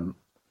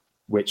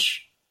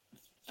 which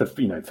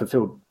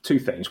fulfilled two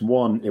things.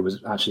 One, it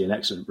was actually an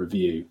excellent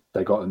review.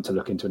 They got him to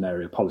look into an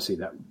area of policy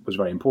that was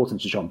very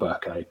important to John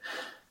Bercow,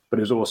 but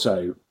it was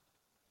also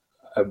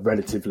a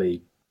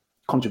relatively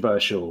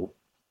controversial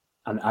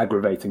and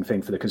aggravating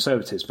thing for the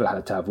Conservatives for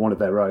had to have one of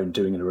their own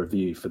doing a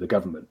review for the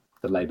government,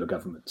 the Labour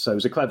government. So it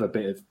was a clever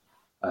bit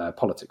of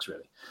politics,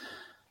 really.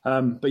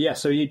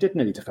 So he did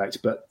nearly defect,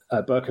 but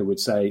Bercow would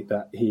say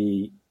that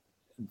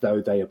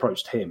though they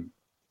approached him,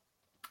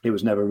 it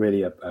was never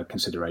really a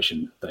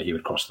consideration that he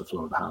would cross the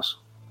floor of the House.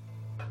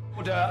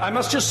 I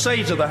must just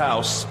say to the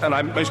House, and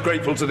I'm most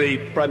grateful to the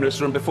Prime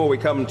Minister, and before we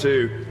come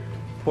to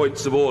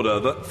points of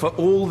order, that for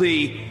all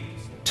the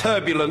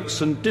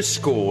turbulence and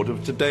discord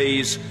of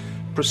today's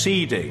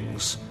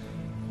proceedings,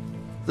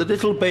 the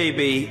little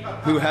baby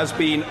who has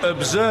been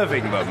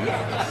observing them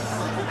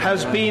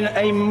has been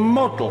a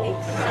model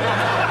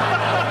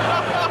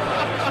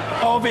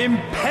of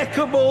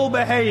impeccable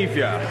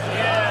behaviour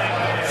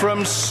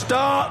from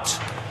start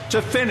to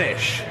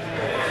finish.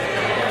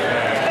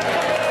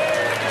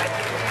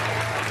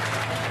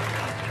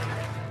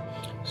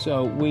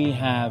 So we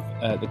have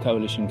the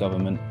coalition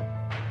government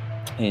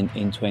in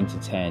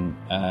 2010,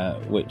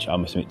 which I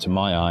must admit, to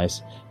my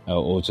eyes,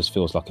 or just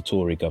feels like a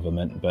Tory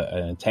government,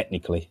 but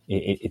technically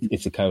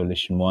it's a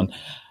coalition one.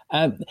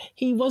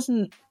 He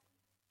wasn't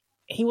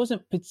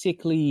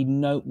particularly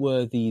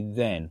noteworthy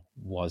then,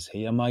 was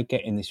he? Am I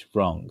getting this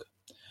wrong?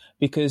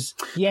 Because,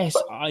 yes,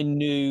 I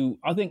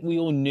think we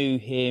all knew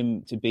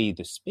him to be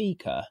the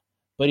Speaker,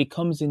 but he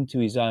comes into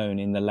his own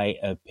in the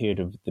later period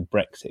of the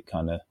Brexit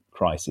kind of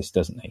crisis,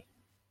 doesn't he?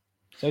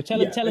 So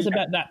tell us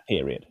about that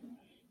period.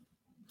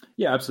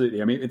 Yeah,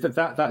 absolutely. I mean,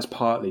 that's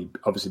partly,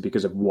 obviously,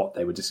 because of what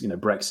they were just,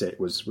 Brexit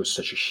was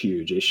such a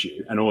huge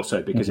issue, and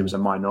also because it was a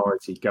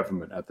minority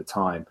government at the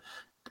time.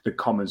 The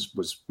Commons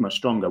was much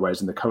stronger,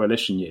 whereas in the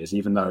coalition years,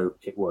 even though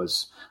it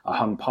was a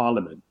hung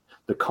parliament,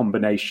 the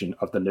combination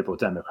of the Liberal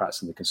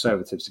Democrats and the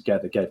Conservatives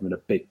together gave them a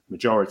big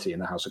majority in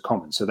the House of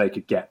Commons, so they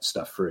could get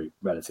stuff through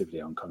relatively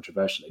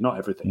uncontroversially. Not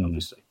everything,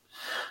 obviously,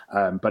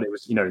 but it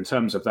was, in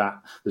terms of that,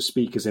 the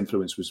Speaker's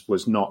influence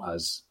was not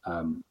as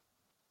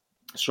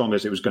strong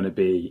as it was going to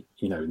be,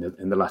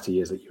 in the latter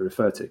years that you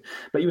refer to.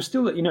 But he was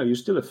still,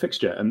 a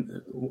fixture.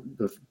 And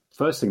the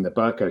first thing that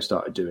Bercow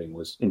started doing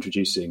was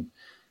introducing,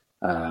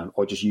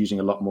 or just using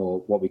a lot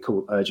more what we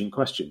call urgent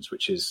questions,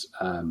 which is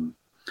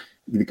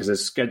because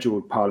there's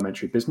scheduled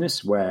parliamentary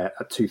business where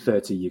at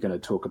 2:30 you're going to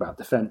talk about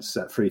defence,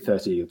 at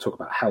 3:30 you'll talk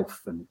about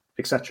health and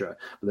etc.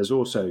 But there's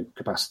also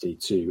capacity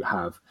to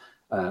have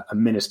a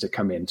minister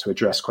come in to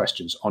address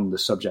questions on the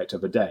subject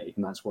of a day,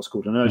 and that's what's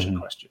called an urgent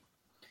question.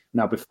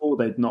 Now, before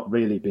they'd not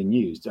really been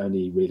used,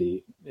 only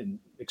really in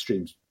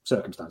extreme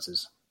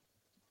circumstances.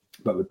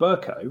 But with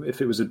Bercow, if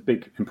it was a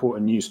big,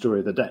 important news story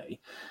of the day,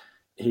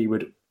 he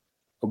would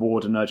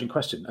award an urgent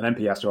question. An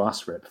MP has to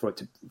ask for it for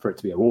it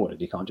to be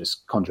awarded. He can't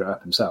just conjure it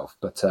up himself.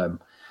 But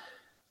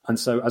and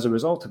so as a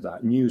result of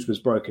that, news was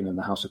broken in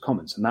the House of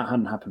Commons, and that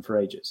hadn't happened for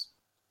ages.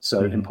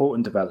 So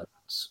important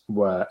developments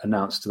were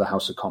announced to the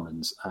House of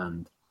Commons,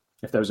 and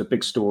if there was a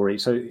big story,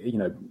 so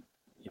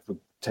if we're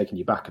taking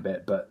you back a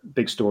bit, but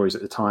big stories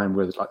at the time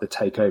were like the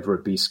takeover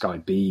of B-Sky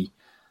B.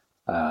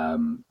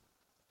 You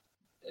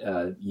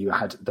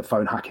had the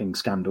phone hacking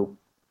scandal,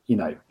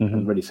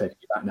 I'm really taking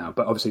you back now.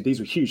 But obviously these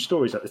were huge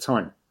stories at the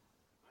time.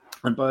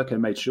 And Bercow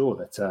made sure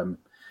that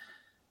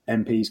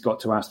MPs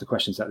got to ask the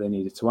questions that they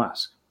needed to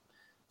ask.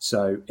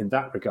 So in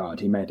that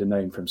regard, he made a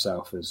name for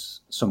himself as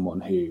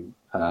someone who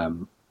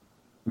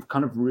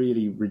kind of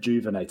really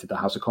rejuvenated the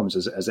House of Commons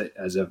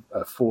as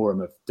a forum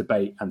of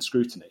debate and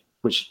scrutiny,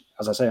 which,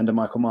 as I say, under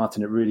Michael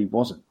Martin, it really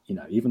wasn't.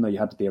 Even though you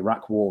had the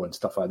Iraq War and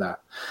stuff like that,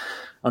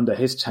 under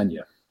his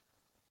tenure,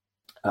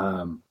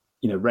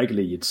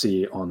 regularly you'd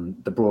see on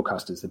the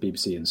broadcasters, the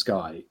BBC and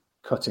Sky,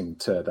 cutting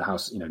to the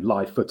House,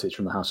 live footage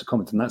from the House of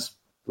Commons, and that's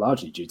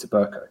largely due to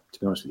Bercow, to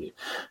be honest with you.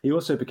 He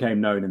also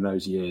became known in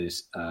those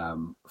years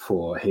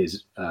for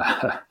his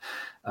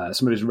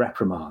some of his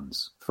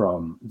reprimands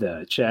from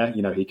the chair.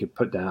 He could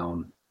put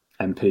down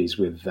MPs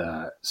with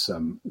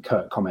some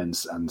curt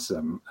comments and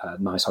some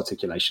nice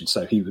articulation.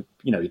 So he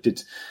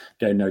did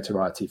gain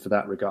notoriety for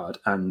that regard.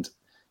 And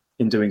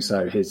in doing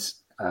so, his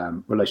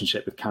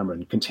relationship with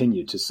Cameron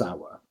continued to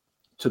sour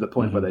to the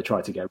point where they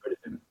tried to get rid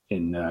of him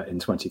in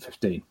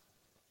 2015.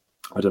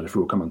 I don't know if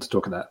we'll come on to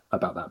talk about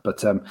that, but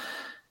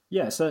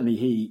certainly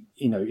he,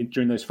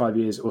 during those 5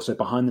 years, also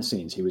behind the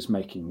scenes, he was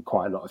making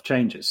quite a lot of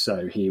changes.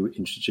 So he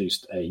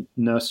introduced a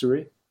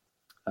nursery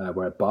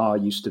where a bar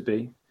used to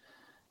be.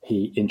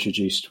 He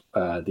introduced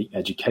the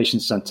education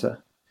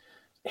centre.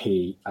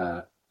 He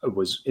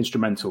was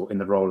instrumental in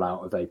the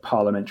rollout of a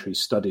parliamentary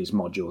studies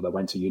module that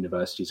went to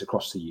universities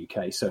across the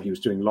UK. So he was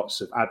doing lots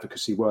of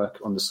advocacy work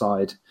on the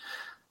side.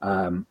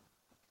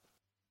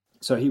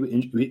 So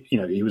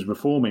he was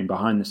reforming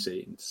behind the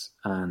scenes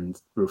and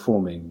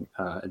reforming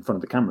in front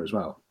of the camera as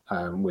well,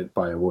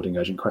 by awarding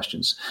urgent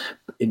questions.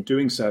 In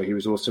doing so, he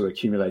was also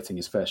accumulating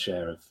his fair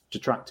share of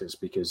detractors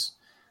because,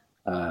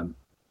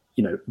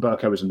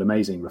 Bercow was an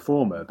amazing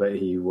reformer, but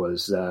he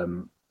was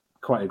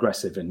quite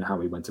aggressive in how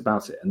he went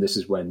about it. And this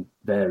is when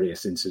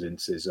various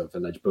incidences of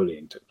alleged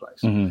bullying took place.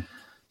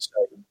 So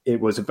it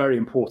was a very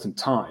important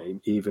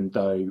time, even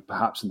though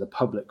perhaps in the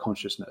public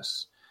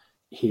consciousness,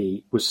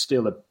 he was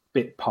still a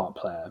bit part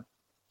player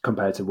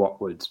compared to what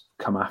would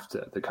come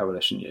after the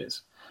coalition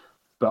years.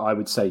 But I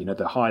would say,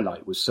 the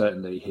highlight was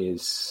certainly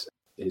his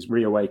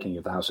reawakening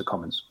of the House of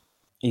Commons.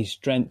 He's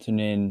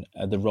strengthening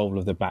the role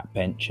of the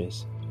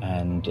backbenchers,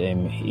 and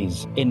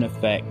he's in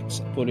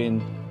effect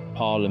putting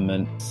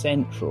Parliament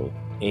central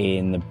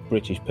in the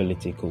British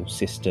political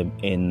system,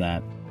 in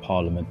that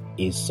Parliament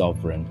is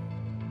sovereign.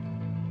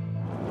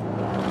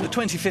 The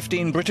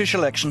 2015 British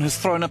election has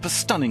thrown up a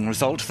stunning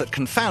result that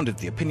confounded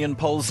the opinion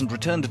polls and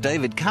returned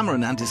David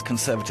Cameron and his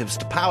Conservatives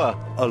to power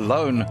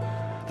alone.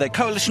 Their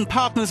coalition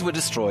partners were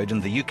destroyed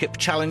and the UKIP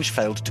challenge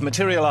failed to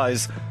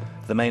materialise.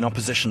 The main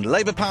opposition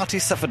Labour Party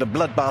suffered a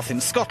bloodbath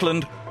in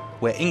Scotland,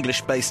 where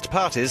English-based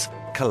parties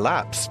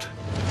collapsed.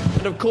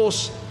 And of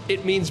course,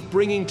 it means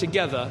bringing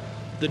together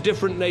the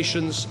different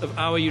nations of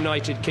our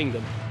United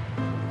Kingdom.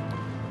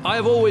 I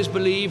have always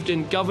believed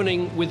in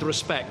governing with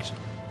respect.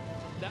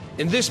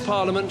 In this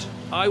Parliament,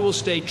 I will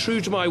stay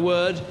true to my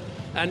word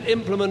and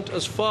implement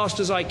as fast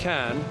as I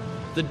can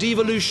the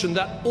devolution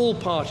that all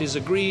parties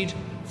agreed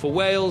for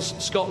Wales,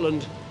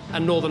 Scotland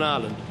and Northern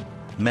Ireland.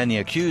 Many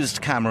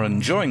accused Cameron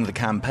during the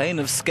campaign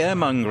of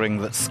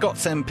scaremongering that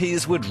Scots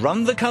MPs would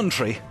run the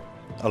country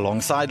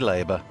alongside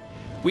Labour.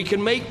 We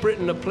can make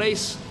Britain a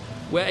place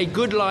where a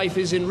good life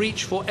is in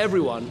reach for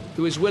everyone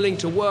who is willing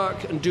to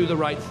work and do the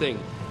right thing.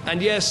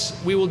 And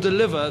yes, we will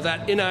deliver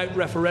that in-out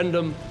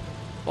referendum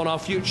on our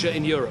future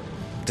in Europe.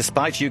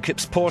 Despite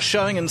UKIP's poor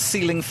showing and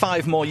sealing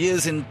 5 more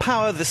years in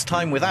power, this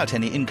time without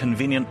any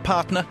inconvenient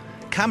partner,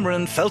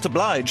 Cameron felt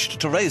obliged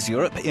to raise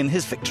Europe in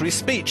his victory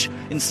speech,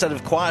 instead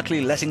of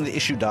quietly letting the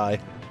issue die.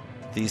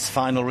 These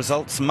final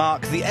results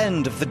mark the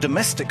end of the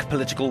domestic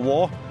political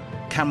war.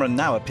 Cameron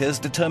now appears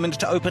determined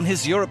to open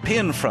his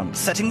European front,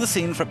 setting the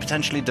scene for a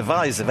potentially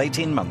divisive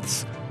 18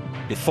 months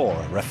before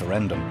a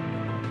referendum.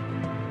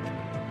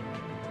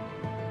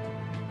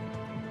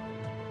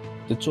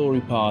 The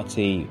Tory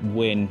party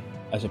win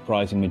a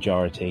surprising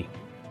majority,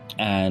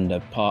 and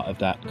a part of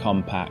that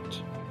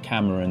compact,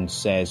 Cameron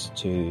says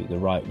to the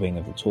right wing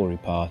of the Tory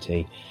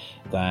party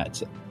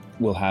that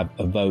we'll have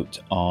a vote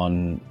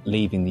on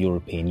leaving the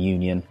European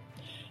Union.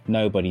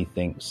 Nobody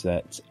thinks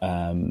that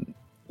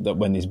that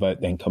when this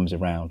vote then comes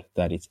around,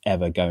 that it's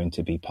ever going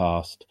to be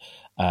passed,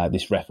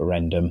 this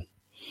referendum.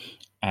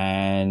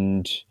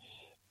 And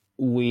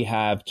we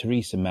have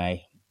Theresa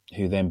May,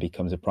 who then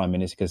becomes a prime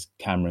minister because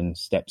Cameron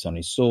steps on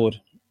his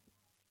sword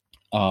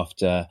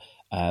after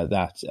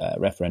that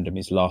referendum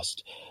is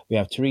lost. We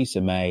have Theresa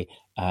May,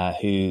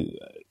 who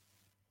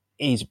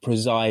is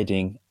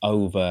presiding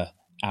over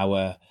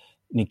our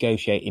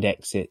negotiated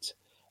exit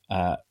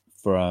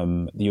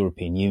from the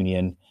European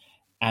Union.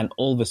 And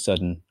all of a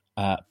sudden,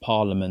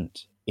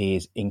 Parliament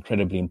is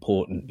incredibly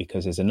important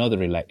because there's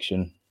another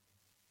election.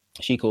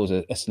 She calls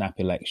it a snap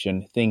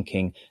election,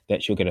 thinking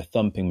that she'll get a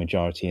thumping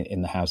majority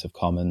in the House of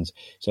Commons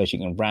so she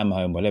can ram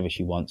home whatever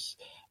she wants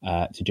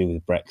to do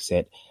with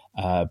Brexit.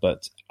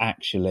 But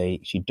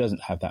actually, she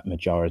doesn't have that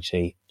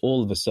majority.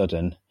 All of a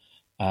sudden,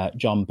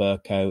 John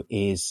Bercow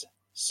is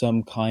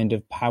some kind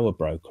of power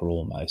broker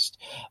almost.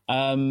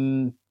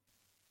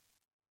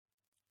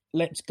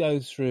 Let's go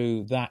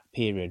through that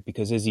period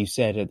because, as you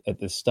said at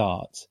the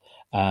start,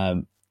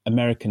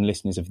 American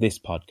listeners of this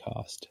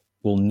podcast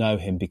will know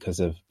him because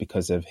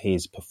of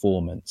his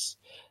performance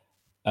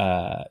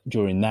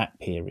during that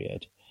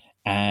period.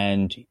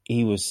 And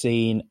he was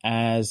seen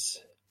as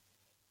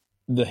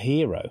the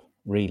hero,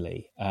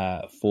 really,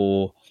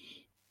 for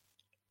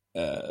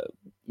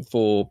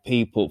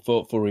people,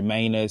 for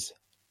Remainers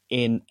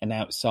in and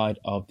outside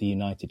of the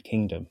United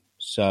Kingdom.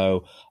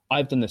 So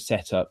I've done the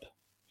setup.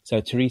 So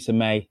Theresa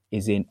May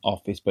is in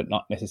office, but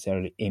not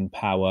necessarily in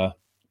power.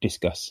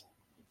 Discuss.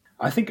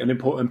 I think an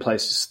important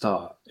place to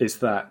start is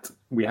that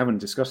we haven't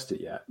discussed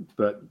it yet,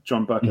 but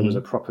John Bercow was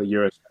a proper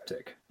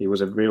Eurosceptic. He was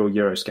a real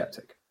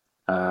Eurosceptic.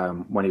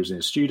 When he was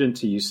a student,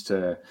 he used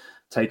to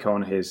take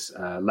on his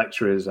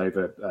lecturers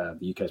over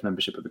the UK's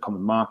membership of the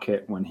Common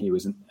Market. When he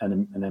was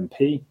an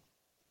MP,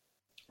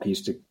 he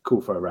used to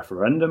call for a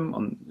referendum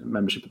on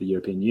membership of the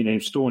European Union.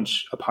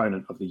 Staunch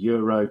opponent of the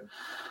euro.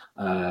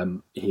 I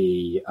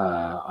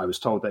was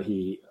told that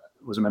he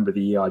was a member of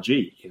the ERG.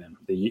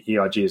 The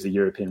ERG is the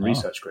European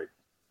Research Group,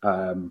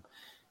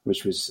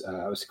 which was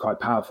quite a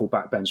powerful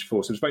backbench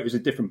force. It was a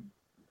different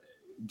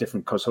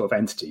sort of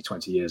entity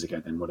 20 years ago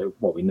than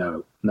what we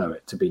know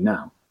it to be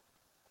now.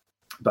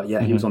 But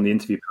yeah, he was on the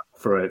interview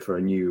for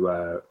a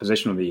new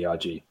position on the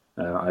ERG.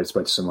 I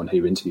spoke to someone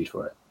who interviewed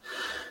for it.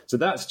 So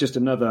that's just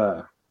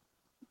another.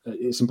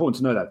 It's important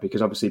to know that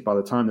because obviously by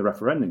the time the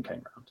referendum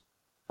came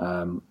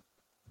around,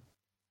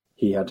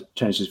 he had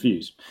changed his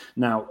views.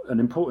 Now, an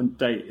important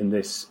date in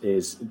this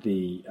is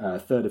the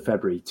 3rd of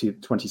February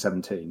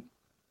 2017.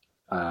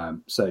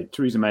 So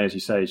Theresa May, as you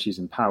say, she's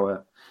in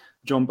power.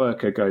 John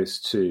Bercow goes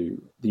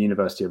to the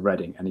University of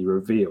Reading and he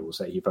reveals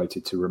that he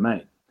voted to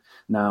remain.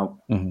 Now,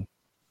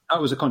 that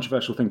was a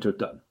controversial thing to have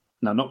done.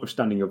 Now,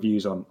 notwithstanding your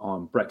views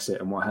on Brexit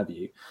and what have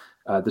you,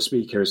 the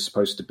speaker is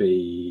supposed to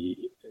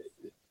be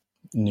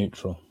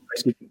neutral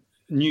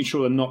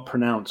and not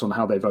pronounce on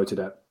how they voted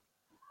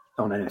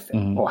on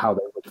anything or how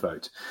they would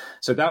vote.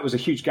 So that was a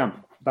huge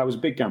gamble. That was a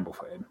big gamble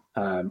for him.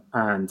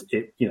 And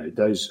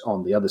those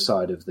on the other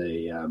side of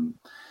the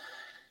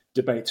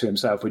debate to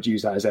himself would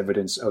use that as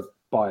evidence of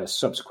bias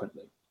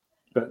subsequently.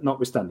 But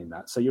notwithstanding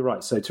that, so you're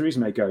right. So Theresa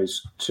May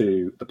goes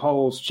to the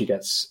polls. She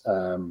gets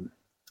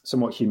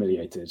somewhat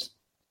humiliated,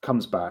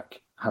 comes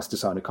back, has to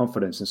sign a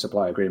confidence and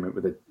supply agreement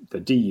with the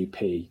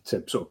DUP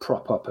to sort of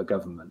prop up her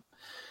government.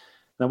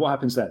 Now, what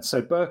happens then?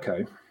 So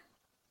Bercow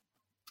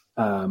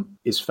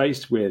is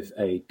faced with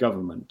a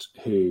government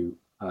who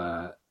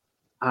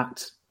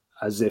act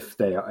as if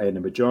they are in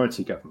a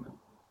majority government,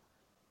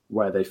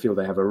 where they feel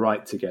they have a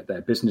right to get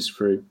their business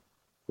through,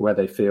 where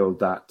they feel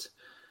that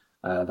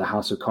the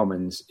House of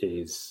Commons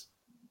is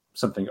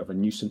something of a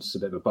nuisance, a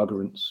bit of a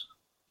buggerance.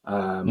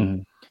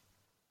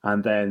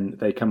 And then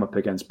they come up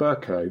against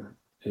Bercow,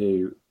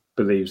 who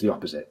believes the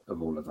opposite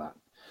of all of that.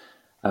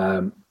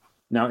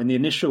 Now, in the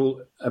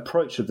initial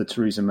approach of the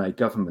Theresa May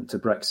government to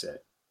Brexit,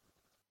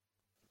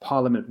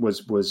 Parliament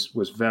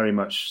was very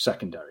much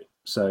secondary.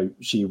 So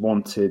she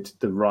wanted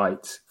the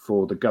right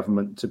for the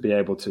government to be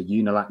able to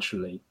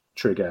unilaterally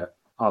trigger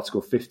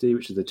Article 50,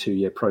 which is the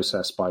 2-year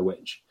process by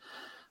which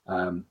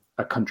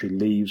a country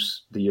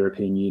leaves the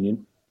European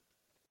Union.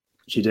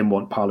 She didn't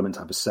want Parliament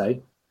to have a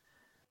say.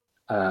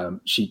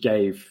 She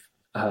gave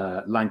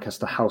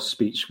Lancaster House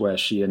speech where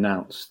she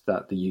announced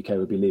that the UK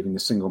would be leaving the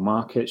single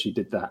market. She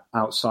did that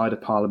outside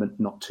of Parliament,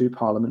 not to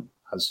Parliament,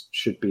 as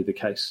should be the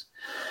case.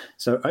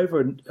 So over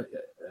an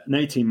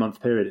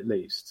 18-month period at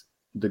least,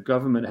 the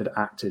government had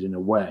acted in a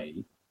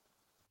way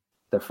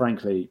that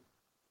frankly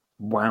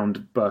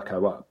wound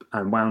Bercow up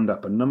and wound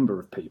up a number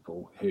of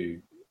people who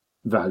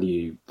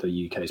value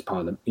the UK's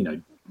Parliament,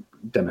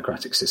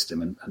 democratic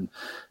system and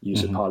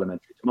use of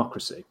parliamentary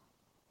democracy.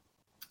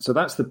 So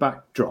that's the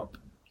backdrop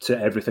to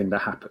everything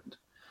that happened.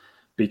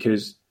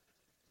 Because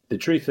the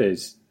truth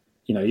is,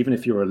 even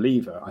if you're a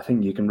leaver, I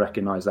think you can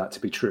recognise that to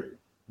be true.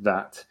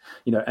 That,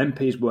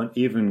 MPs weren't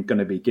even going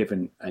to be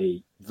given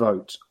a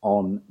vote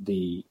on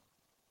the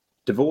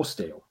divorce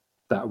deal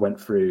that went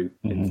through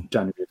in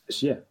January of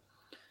this year.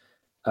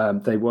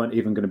 They weren't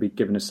even going to be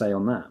given a say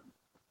on that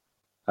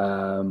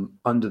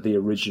under the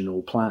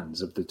original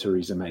plans of the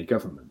Theresa May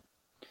government.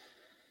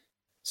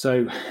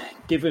 So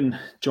given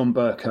John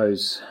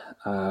Bercow's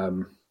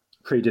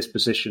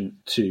predisposition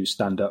to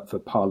stand up for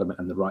Parliament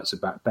and the rights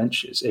of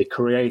backbenchers,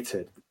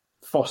 it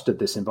fostered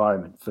this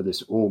environment for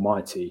this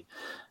almighty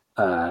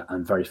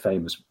and very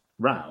famous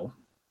row,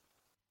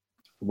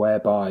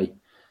 whereby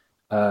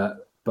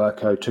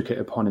Bercow took it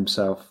upon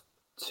himself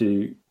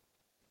to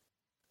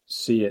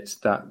see it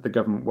that the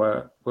government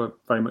were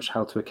very much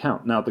held to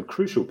account. Now, the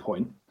crucial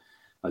point,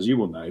 as you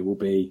will know,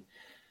 it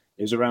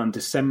was around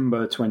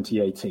December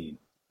 2018.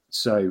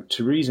 So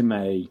Theresa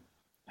May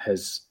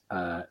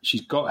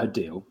she's got her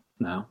deal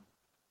now.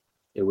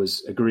 It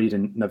was agreed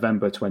in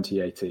November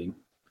 2018.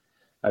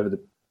 Over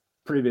the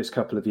previous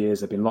couple of years,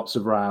 there have been lots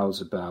of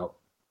rows about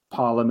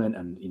Parliament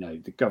and,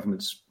 the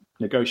government's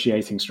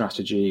negotiating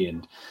strategy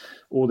and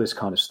all this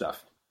kind of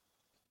stuff.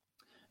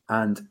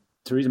 And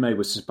Theresa May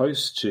was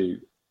supposed to,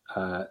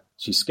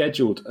 she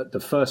scheduled the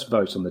first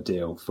vote on the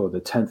deal for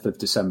the 10th of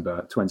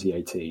December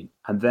 2018.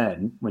 And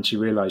then when she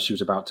realised she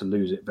was about to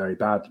lose it very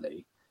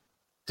badly,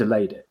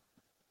 delayed it.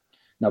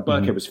 Now,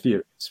 Bercow was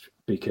furious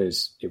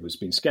because it was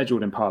being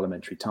scheduled in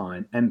parliamentary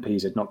time.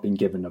 MPs had not been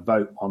given a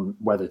vote on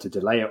whether to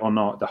delay it or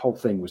not. The whole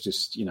thing was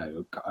just,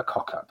 a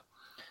cock-up.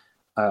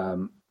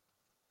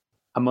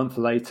 A month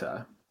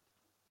later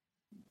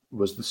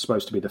was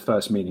supposed to be the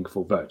first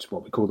meaningful vote,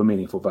 what we call the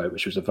meaningful vote,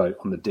 which was a vote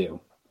on the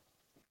deal.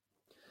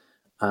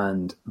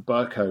 And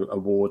Bercow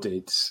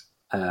awarded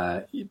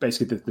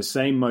basically the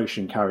same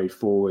motion carried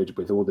forward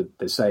with all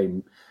the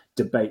same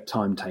debate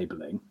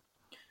timetabling.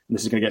 And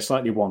this is going to get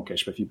slightly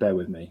wonkish, but if you bear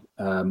with me.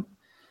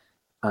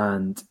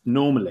 And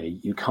normally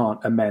you can't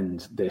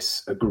amend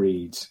this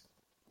agreed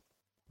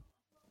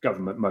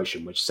government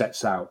motion, which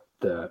sets out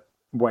the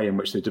way in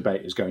which the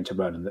debate is going to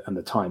run and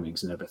the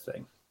timings and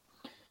everything.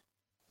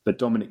 But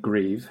Dominic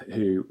Grieve,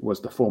 who was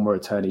the former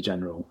Attorney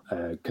General,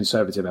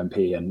 Conservative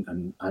MP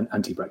and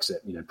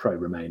anti-Brexit,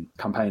 pro-Remain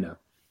campaigner,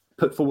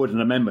 put forward an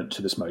amendment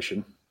to this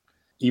motion,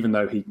 even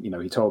though he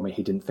told me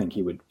he didn't think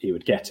he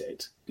would get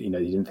it. He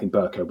didn't think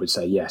Bercow would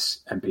say,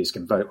 yes, MPs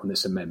can vote on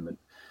this amendment,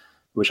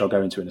 which I'll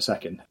go into in a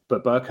second.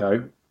 But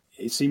Bercow,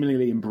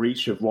 seemingly in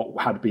breach of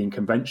what had been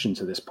convention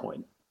to this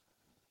point,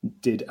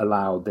 did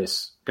allow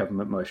this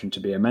government motion to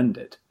be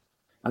amended.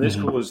 And this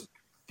caused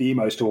the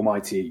most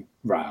almighty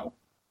row,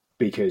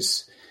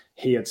 because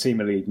he had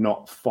seemingly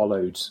not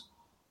followed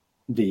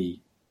the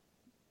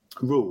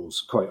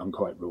rules, quote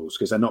unquote rules,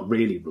 because they're not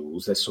really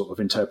rules, they're sort of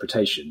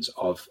interpretations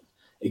of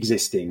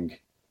existing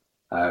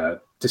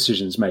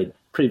decisions made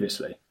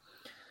previously.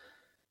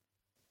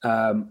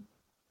 And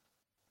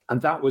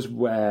that was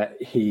where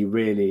he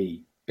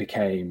really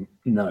became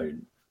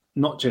known,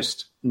 not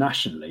just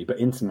nationally, but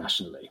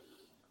internationally,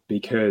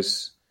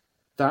 because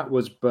that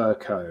was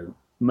Bercow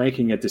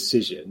making a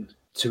decision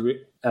to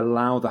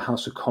allow the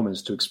House of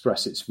Commons to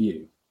express its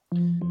view.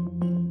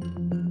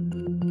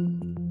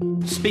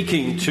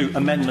 Speaking to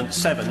Amendment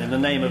 7 in the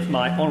name of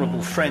my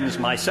honourable friends,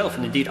 myself,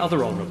 and indeed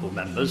other honourable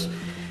members,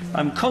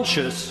 I'm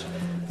conscious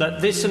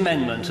that this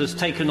amendment has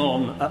taken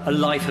on a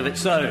life of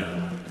its own.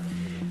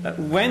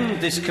 When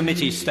this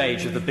committee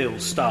stage of the bill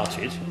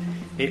started,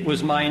 it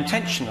was my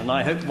intention, and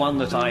I hope one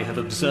that I have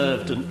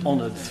observed and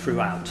honoured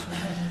throughout,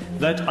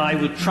 that I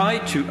would try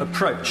to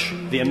approach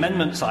the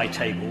amendments I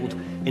tabled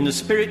in the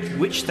spirit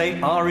which they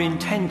are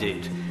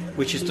intended,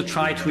 which is to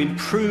try to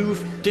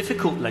improve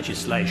difficult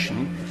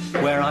legislation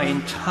where I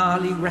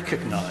entirely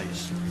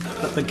recognise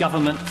that the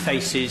government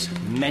faces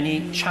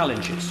many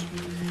challenges.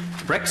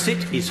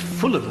 Brexit is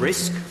full of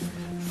risk,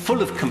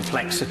 full of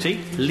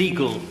complexity,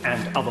 legal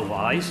and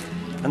otherwise,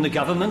 and the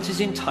government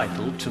is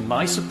entitled to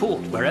my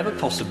support wherever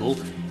possible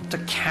to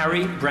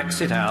carry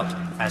Brexit out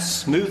as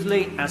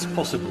smoothly as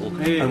possible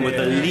and with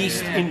the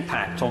least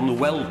impact on the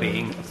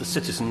well-being of the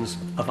citizens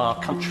of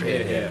our country.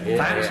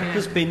 That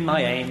has been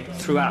my aim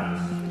throughout.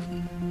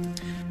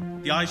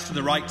 The ayes to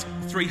the right,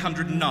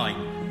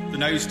 309. The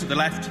noes to the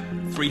left,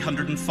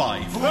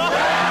 305.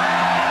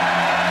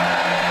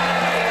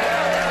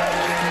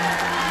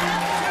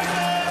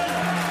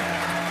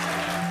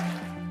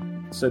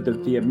 So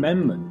the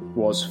amendment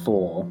was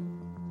for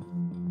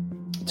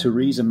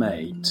Theresa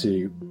May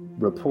to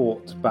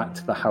report back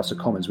to the House of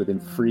Commons within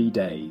 3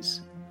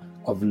 days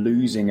of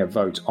losing a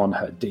vote on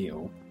her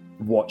deal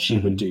what she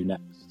would do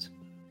next.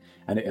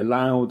 And it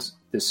allowed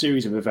the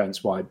series of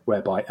events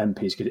whereby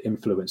MPs could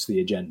influence the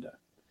agenda.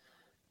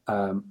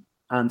 And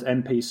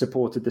MPs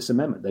supported this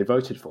amendment. They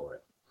voted for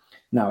it.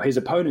 Now, his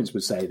opponents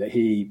would say that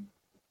he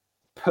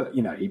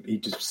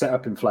just set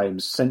up in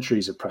flames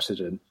centuries of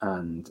precedent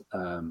and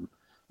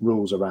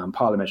rules around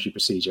parliamentary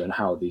procedure and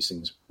how these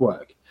things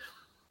work.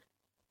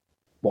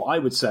 What I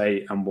would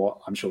say, and what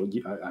I'm sure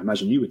I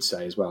imagine you would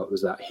say as well,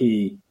 was that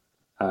he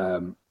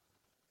allowed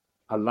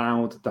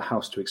the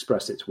House to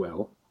express its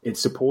will. It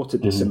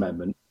supported this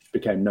amendment, which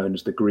became known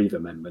as the Grieve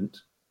Amendment,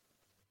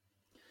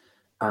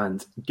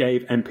 and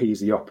gave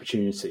MPs the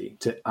opportunity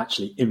to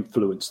actually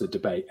influence the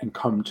debate and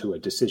come to a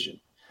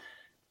decision.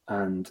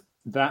 And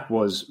that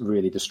was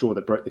really the straw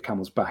that broke the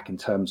camel's back in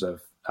terms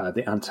of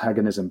the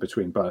antagonism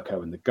between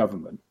Bercow and the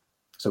government.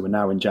 So we're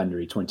now in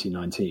January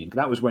 2019.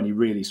 That was when he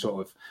really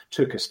sort of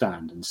took a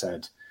stand and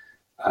said,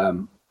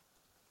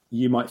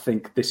 you might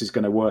think this is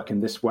going to work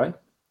in this way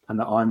and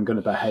that I'm going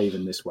to behave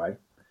in this way.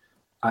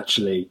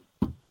 Actually,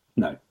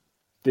 no,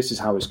 this is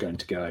how it's going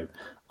to go.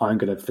 I'm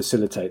going to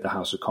facilitate the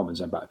House of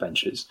Commons and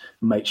backbenchers,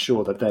 make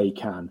sure that they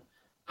can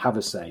have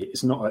a say.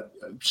 It's not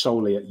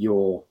solely at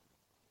your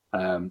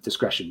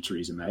discretion,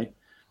 Theresa May.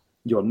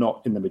 You're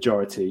not in the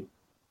majority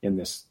in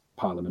this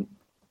Parliament.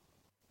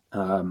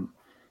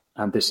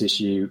 And this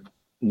issue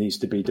needs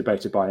to be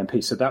debated by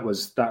MPs. So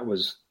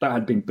that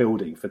had been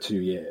building for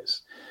 2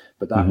 years,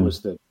 but that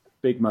was the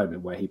big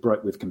moment where he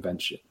broke with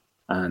convention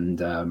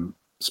and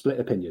split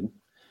opinion,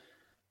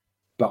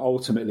 but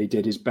ultimately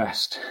did his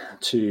best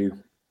to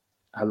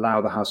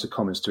allow the House of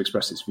Commons to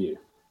express its view.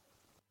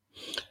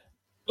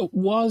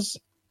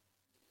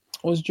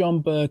 Was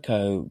John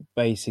Bercow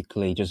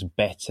basically just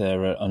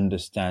better at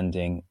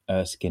understanding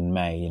Erskine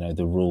May,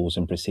 the rules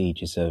and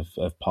procedures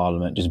of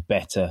Parliament, just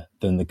better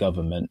than the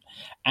government?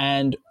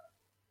 And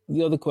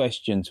the other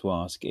question to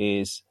ask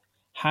is,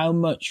 how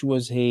much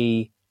was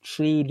he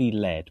truly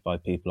led by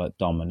people like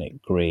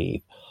Dominic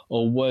Grieve,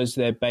 or was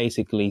there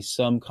basically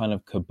some kind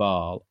of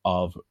cabal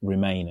of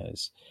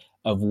Remainers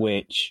of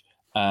which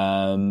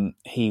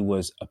he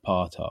was a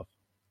part of?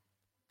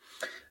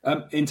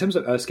 In terms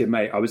of Erskine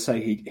May, I would say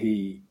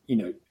he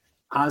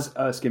as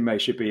Erskine May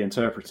should be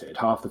interpreted,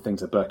 half the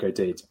things that Bercow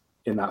did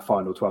in that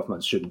final 12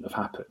 months shouldn't have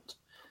happened.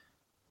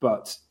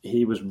 But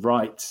he was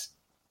right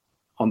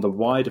on the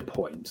wider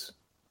point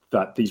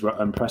that these were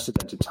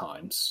unprecedented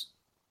times.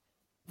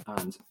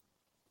 And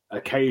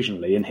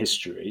occasionally in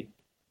history,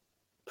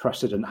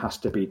 precedent has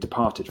to be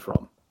departed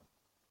from.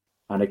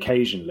 And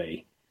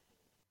occasionally,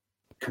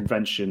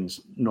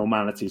 conventions,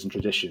 normalities and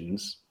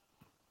traditions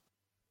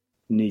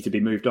need to be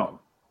moved on.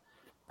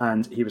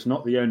 And he was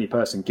not the only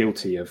person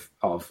guilty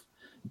of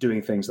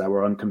doing things that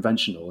were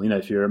unconventional.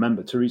 If you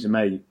remember, Theresa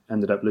May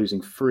ended up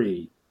losing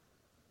 3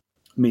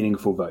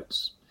 meaningful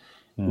votes,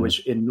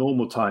 which in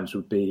normal times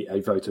would be a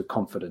vote of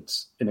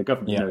confidence in a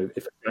government.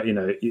 If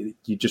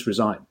you just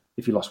resign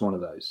if you lost one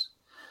of those.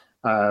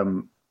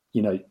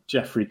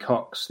 Geoffrey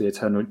Cox, the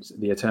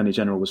Attorney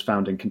General, was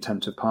found in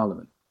contempt of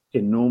Parliament.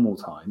 In normal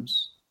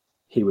times,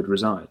 he would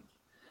resign.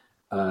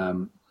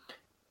 The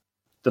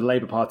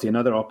Labour Party and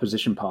other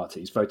opposition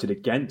parties voted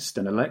against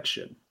an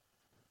election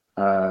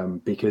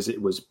because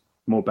it was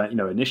more,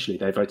 initially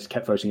they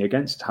kept voting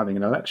against having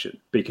an election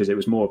because it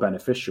was more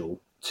beneficial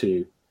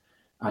to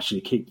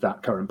actually keep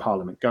that current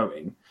Parliament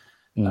going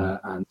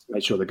and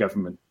make sure the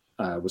government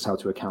was held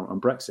to account on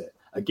Brexit.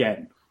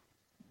 Again,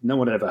 no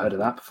one had ever heard of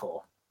that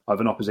before, of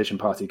an opposition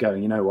party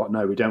going, you know what,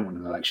 no, we don't want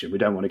an election. We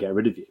don't want to get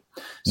rid of you.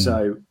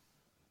 So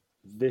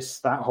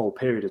that whole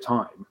period of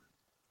time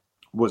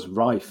was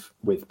rife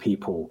with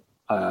people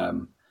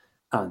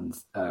and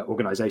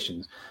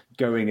organisations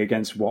going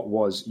against what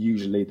was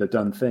usually the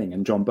done thing.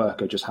 And John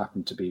Bercow just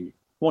happened to be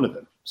one of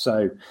them.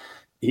 So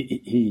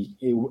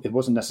it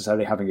wasn't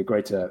necessarily having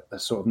a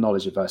sort of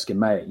knowledge of Erskine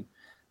May.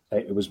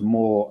 It was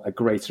more a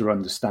greater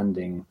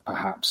understanding,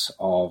 perhaps,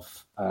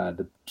 of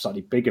the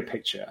slightly bigger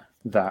picture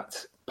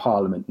that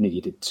Parliament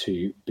needed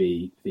to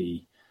be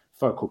the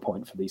focal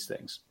point for these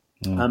things.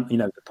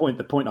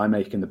 The point I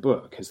make in the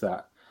book is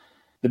that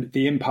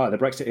the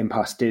Brexit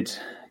impasse did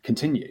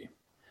continue,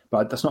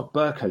 but that's not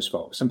Bercow's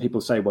fault. Some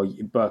people say, well,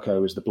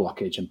 Bercow was the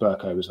blockage and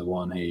Bercow was the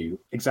one who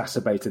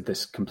exacerbated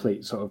this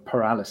complete sort of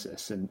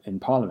paralysis in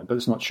Parliament, but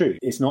it's not true.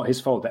 It's not his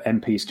fault that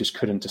MPs just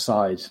couldn't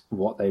decide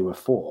what they were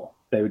for.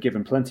 They were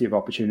given plenty of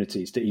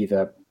opportunities to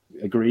either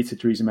agree to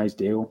Theresa May's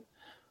deal,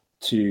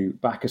 to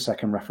back a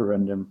second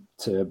referendum,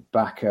 to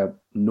back a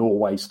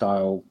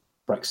Norway-style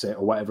Brexit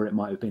or whatever it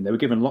might have been. They were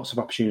given lots of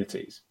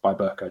opportunities by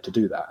Bercow to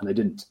do that, and they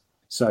didn't.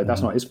 So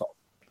that's not his fault.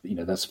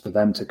 That's for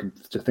them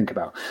to think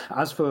about.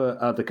 As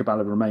for the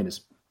cabal of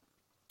Remainers,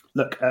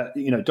 look,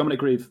 Dominic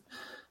Grieve,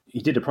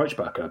 he did approach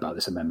Bercow about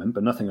this amendment,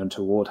 but nothing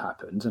untoward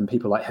happened. And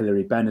people like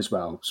Hilary Benn as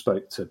well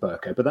spoke to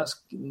Bercow, but that's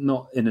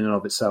not in and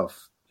of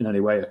itself in any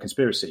way a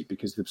conspiracy,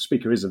 because the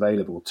Speaker is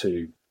available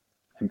to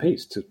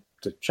MPs to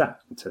chat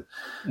and to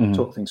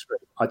talk things through.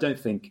 I don't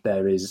think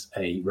there is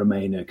a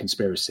Remainer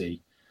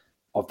conspiracy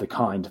of the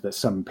kind that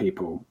some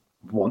people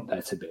want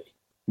there to be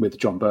with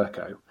John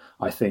Bercow.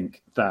 I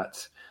think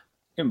that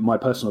my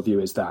personal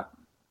view is that,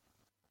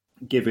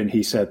 given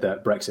he said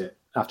that Brexit,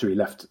 after he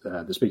left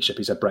the speakership,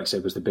 he said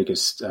Brexit was the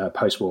biggest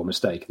post-war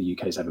mistake the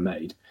UK's ever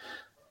made.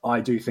 I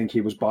do think he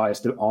was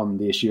biased on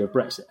the issue of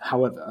Brexit.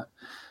 However,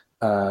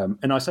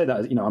 and I say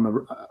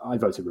that, I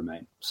voted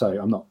Remain, so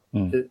I'm not.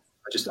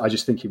 I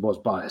just think he was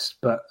biased.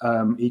 But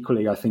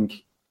equally, I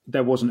think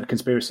there wasn't a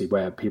conspiracy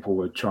where people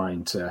were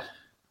trying to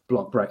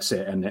block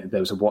Brexit and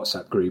there was a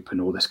WhatsApp group and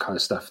all this kind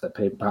of stuff that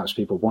perhaps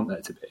people want there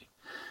to be.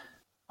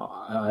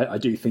 I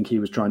do think he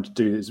was trying to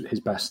do his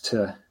best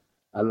to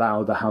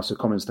allow the House of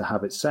Commons to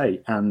have its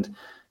say. And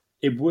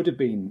it would have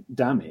been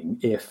damning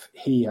if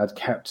he had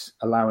kept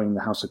allowing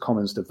the House of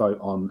Commons to vote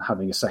on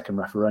having a second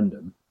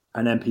referendum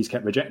and MPs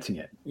kept rejecting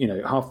it.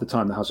 Half the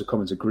time the House of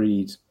Commons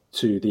agreed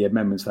to the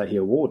amendments that he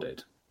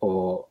awarded,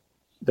 or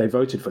they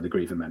voted for the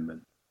Grieve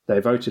Amendment. They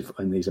voted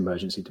in these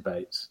emergency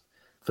debates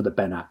for the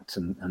Benn Act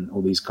and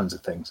all these kinds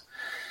of things.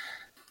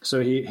 So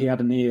he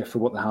had an ear for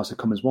what the House of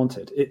Commons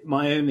wanted.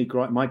 My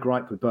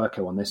gripe with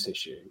Bercow on this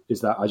issue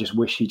is that I just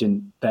wish he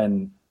didn't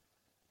then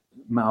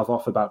mouth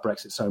off about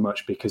Brexit so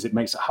much, because it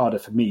makes it harder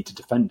for me to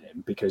defend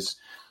him, because,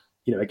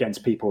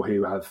 against people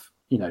who have,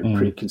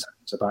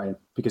 preconceptions about him.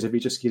 Because if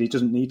he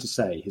doesn't need to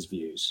say his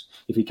views,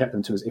 if he kept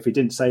them to if he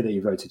didn't say that he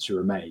voted to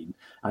Remain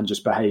and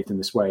just behaved in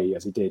this way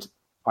as he did,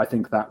 I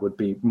think that would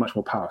be much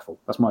more powerful.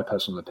 That's my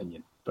personal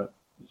opinion. But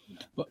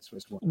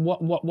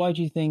why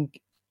do you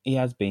think he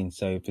has been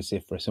so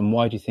vociferous, and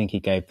why do you think he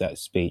gave that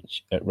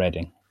speech at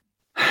Reading?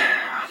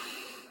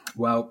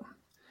 Well,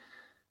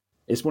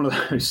 it's one of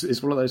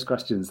those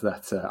questions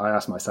that I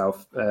ask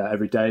myself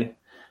every day,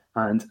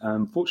 and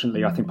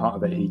fortunately, I think part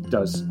of it, he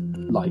does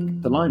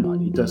like the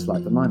limelight. He does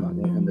like the limelight,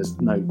 and there's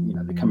there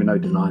can be no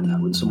denying that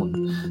when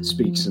someone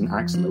speaks and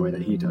acts in the way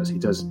that he does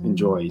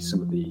enjoy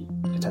some of the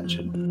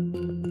attention.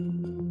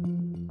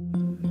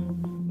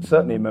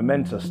 Certainly,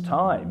 momentous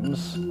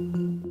times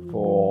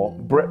for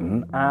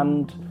Britain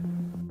and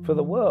for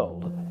the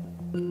world.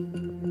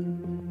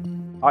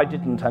 I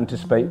didn't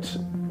anticipate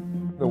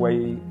the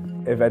way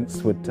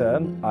events would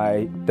turn.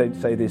 I don't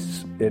say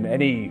this in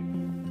any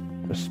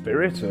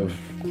spirit of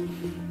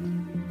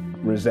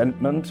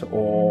resentment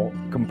or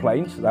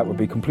complaint. That would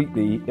be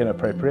completely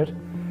inappropriate.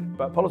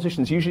 But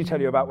politicians usually tell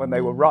you about when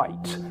they were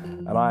right,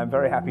 and I am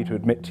very happy to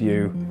admit to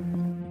you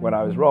when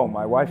I was wrong.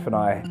 My wife and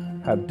I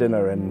had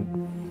dinner in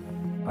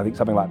I think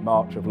something like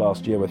March of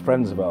last year with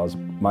friends of ours,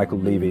 Michael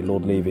Levy,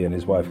 Lord Levy and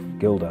his wife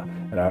Gilda,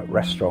 in a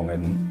restaurant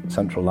in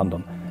central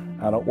London.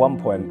 And at one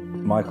point,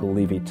 Michael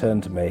Levy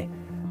turned to me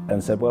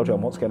and said, well,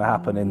 John, what's going to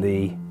happen in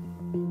the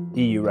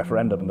EU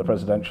referendum and the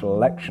presidential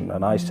election?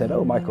 And I said,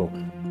 oh, Michael,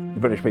 the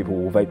British people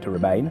will vote to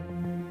remain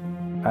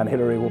and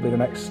Hillary will be the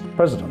next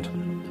president.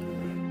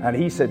 And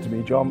he said to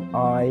me, John,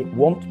 I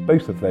want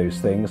both of those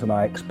things and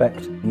I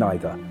expect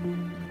neither.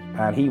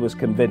 And he was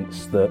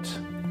convinced that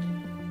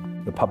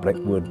the public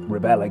would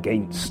rebel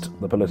against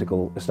the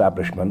political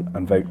establishment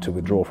and vote to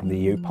withdraw from the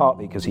EU,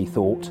 partly because he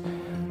thought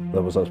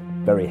there was a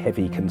very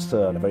heavy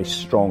concern, a very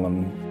strong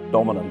and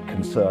dominant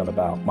concern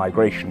about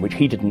migration, which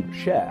he didn't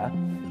share,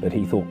 but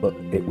he thought that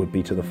it would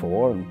be to the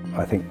fore, and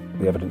I think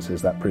the evidence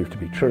is that proved to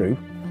be true.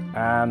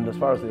 And as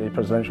far as the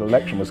presidential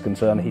election was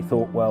concerned, he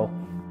thought, well,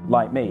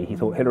 like me, he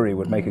thought Hillary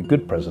would make a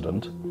good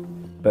president,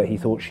 but he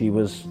thought she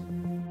was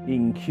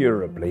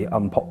incurably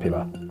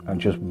unpopular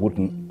and just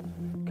wouldn't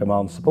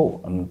command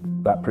support, and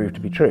that proved to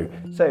be true.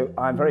 So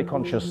I'm very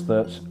conscious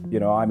that,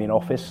 I'm in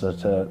office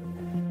at a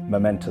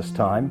momentous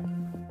time.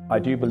 I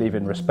do believe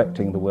in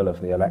respecting the will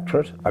of the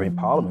electorate. I mean,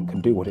 Parliament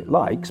can do what it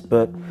likes,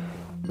 but,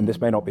 and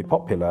this may not be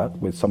popular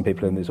with some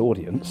people in this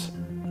audience,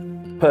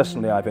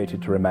 personally I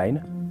voted to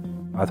remain.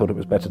 I thought it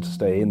was better to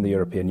stay in the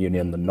European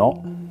Union than not,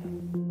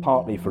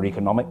 partly for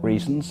economic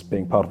reasons,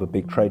 being part of a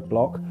big trade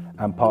bloc,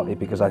 and partly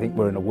because I think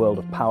we're in a world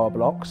of power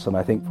blocks, and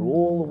I think for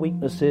all the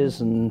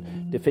weaknesses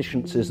and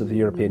deficiencies of the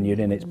European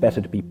Union, it's better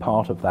to be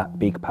part of that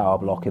big power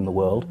block in the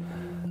world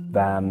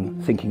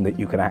than thinking that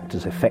you can act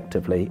as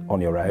effectively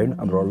on your own.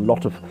 And there are a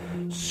lot of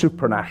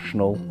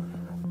supranational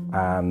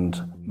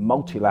and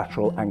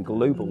multilateral and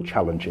global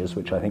challenges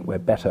which I think we're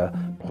better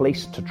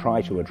placed to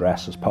try to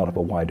address as part of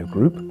a wider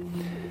group.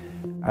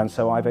 And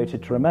so I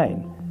voted to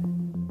remain.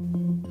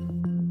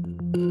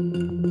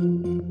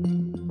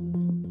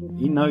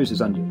 He knows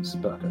his onions,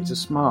 Bercow. He's a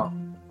smart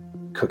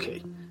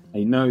cookie.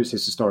 He knows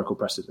his historical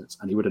precedents,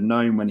 and he would have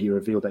known when he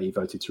revealed that he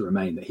voted to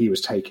remain that he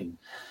was taking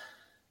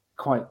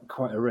quite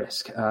a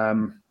risk. I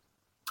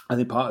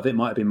think part of it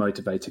might have been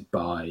motivated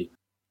by...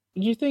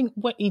 Do you think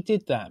what he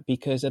did that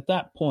because at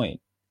that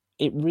point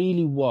it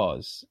really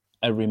was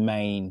a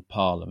Remain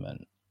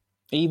Parliament,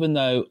 even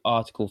though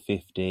Article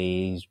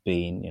 50 has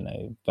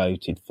been,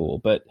 voted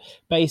for, but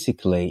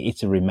basically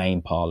it's a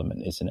Remain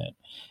Parliament, isn't it?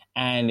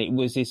 And it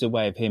was this a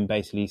way of him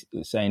basically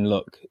saying,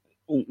 look,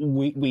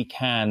 we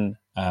can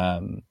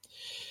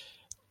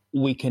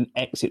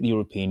exit the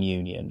European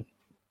Union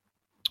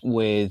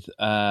with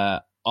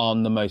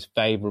on the most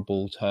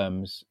favourable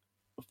terms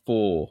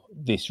for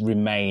this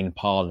Remain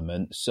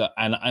Parliament. So,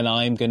 and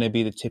I'm going to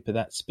be the tip of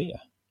that spear.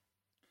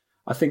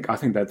 I think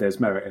that there's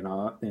merit in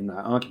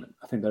that argument.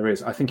 I think there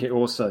is. I think it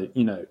also,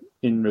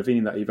 in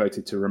revealing that he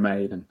voted to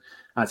remain and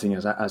acting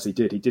as he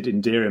did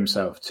endear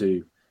himself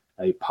to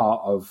a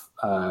part of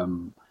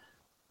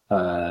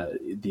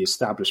the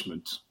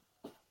establishment.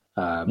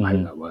 I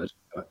hate that word,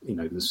 but,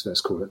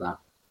 let's call it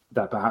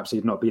that perhaps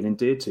he'd not been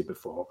endeared to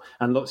before.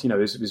 And lots, it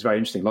was very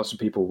interesting. Lots of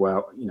people,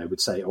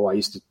 would say, oh,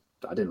 I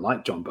didn't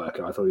like John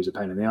Bercow. I thought he was a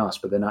pain in the arse.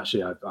 But then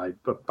actually I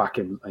back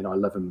him, I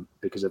love him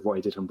because of what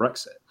he did on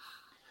Brexit.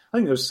 I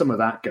think there was some of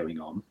that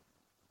going on.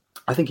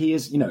 I think he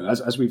is,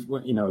 as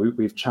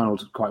we've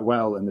channeled quite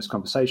well in this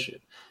conversation,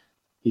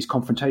 he's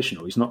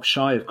confrontational. He's not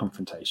shy of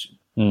confrontation.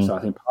 So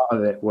I think part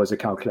of it was a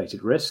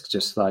calculated risk,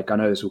 just like I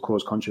know this will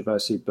cause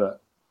controversy,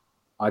 but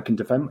I can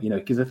defend,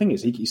 because the thing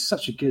is, he's so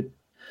good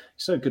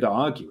at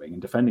arguing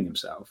and defending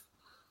himself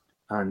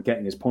and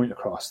getting his point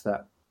across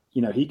that,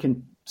 he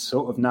can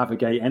sort of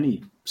navigate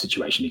any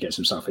situation he gets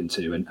himself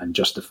into and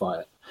justify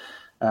it.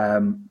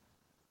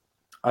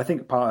 I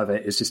think part of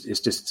it is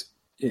just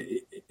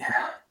a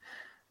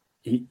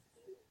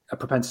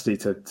propensity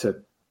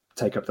to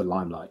take up the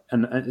limelight,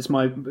 and it's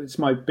my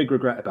big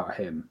regret about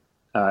him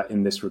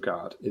in this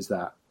regard is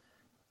that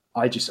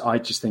I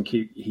just think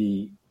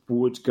he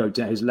would go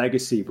down. His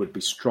legacy would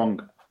be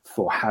stronger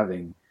for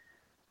having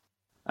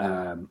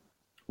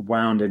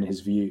wound in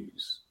his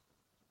views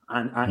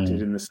and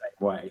acted in the same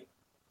way,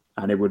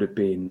 and it would have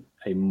been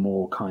a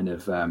more kind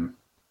of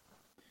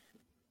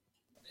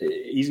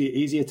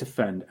easier to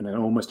fend and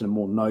almost a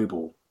more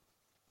noble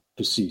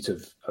pursuit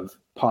of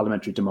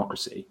parliamentary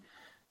democracy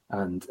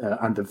and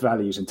the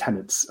values and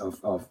tenets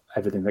of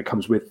everything that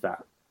comes with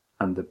that,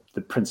 and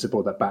the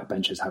principle that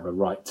backbenchers have a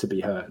right to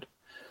be heard,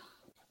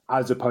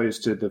 as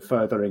opposed to the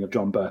furthering of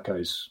John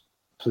Bercow's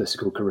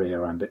political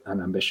career and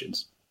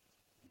ambitions.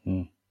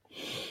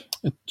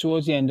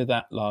 Towards the end of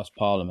that last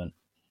Parliament,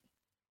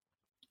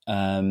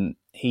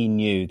 he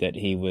knew that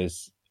he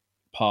was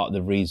part of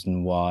the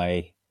reason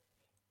why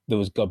there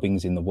was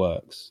gubbins in the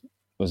works,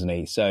 wasn't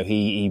he? So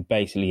he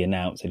basically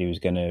announced that he was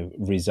going to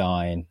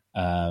resign,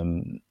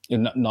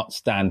 not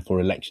stand for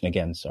election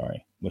again,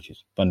 which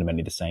is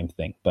fundamentally the same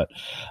thing. But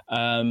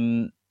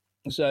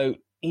so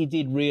he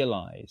did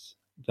realise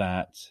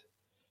that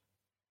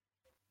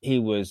he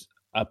was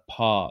a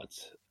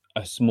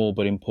small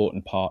but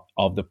important part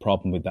of the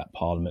problem with that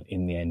Parliament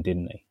in the end,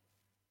 didn't he?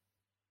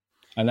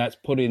 And that's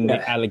putting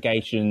the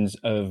allegations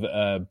of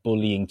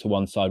bullying to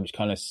one side, which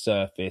kind of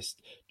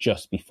surfaced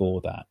just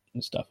before that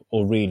and stuff,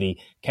 or really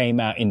came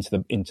out into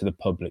the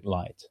public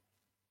light.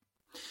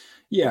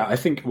 Yeah, I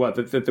think. Well,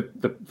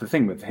 the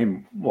thing with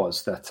him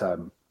was that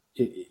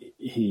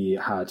he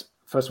had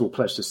first of all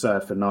pledged to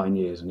serve for 9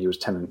 years, and he was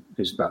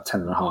about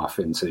 10 and a half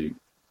into,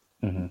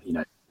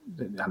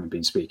 having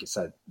been Speaker.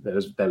 So there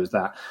was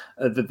that.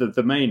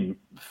 The main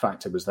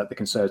factor was that the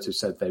Conservatives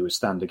said they would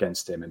stand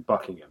against him in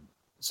Buckingham.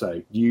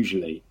 So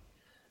usually,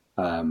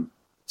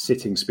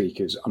 sitting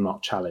speakers are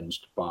not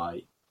challenged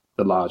by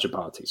the larger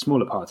parties.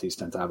 Smaller parties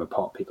tend to have a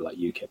pot, people like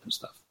UKIP and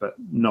stuff, but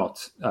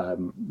not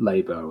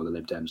Labour or the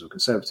Lib Dems or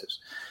Conservatives.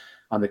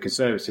 And the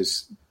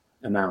Conservatives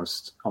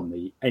announced on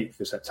the 8th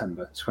of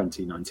September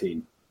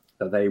 2019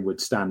 that they would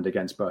stand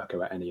against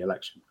Bercow at any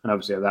election. And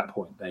obviously at that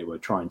point they were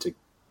trying to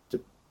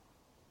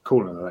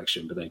call an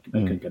election, but they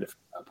couldn't get it from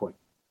that point.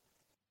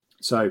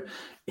 So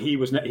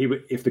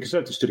if the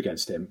Conservatives stood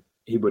against him,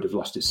 he would have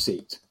lost his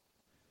seat,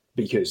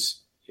 because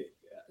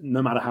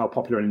no matter how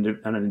popular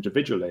an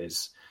individual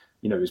is,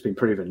 it's been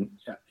proven,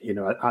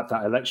 at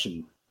that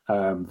election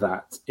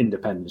that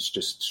independents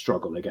just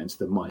struggle against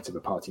the might of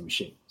a party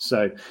machine.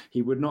 So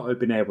he would not have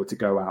been able to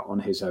go out on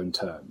his own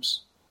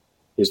terms,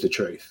 is the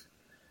truth.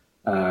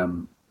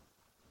 But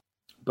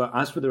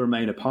as for the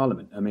Remainer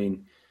Parliament, I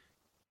mean,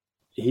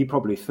 he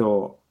probably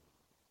thought,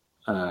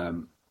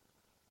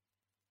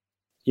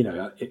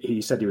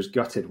 he said he was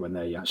gutted when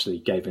they actually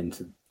gave in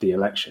to the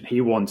election.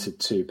 He wanted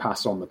to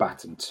pass on the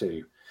baton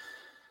to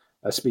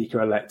a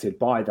speaker elected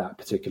by that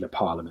particular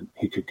parliament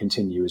who could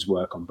continue his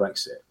work on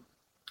Brexit.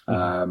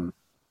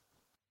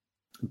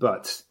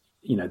 But,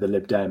 the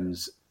Lib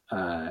Dems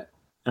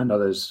and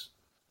others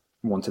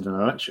wanted an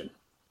election,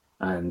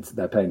 and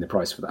they're paying the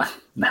price for that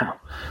now.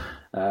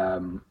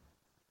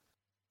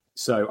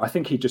 So I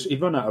think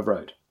he'd run out of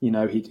road.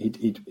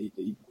 He'd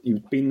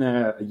been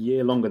there a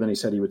year longer than he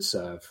said he would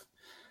serve.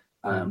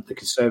 The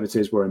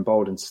Conservatives were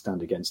emboldened to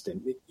stand against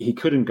him. He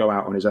couldn't go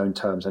out on his own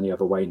terms any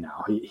other way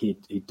now.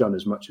 He'd done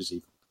as much as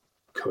he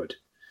could.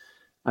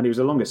 And he was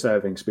the longest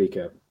serving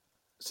speaker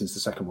since the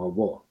Second World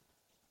War.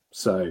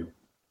 So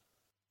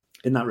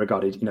in that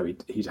regard,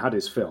 he'd had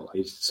his fill.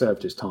 He'd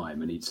served his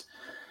time, and he'd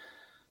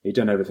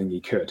done everything he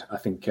could. I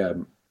think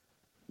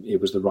it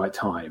was the right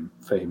time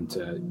for him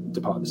to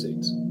depart the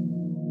seats.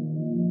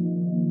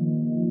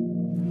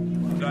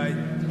 I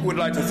would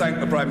like to thank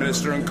the Prime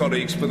Minister and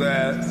colleagues for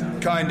their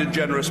kind and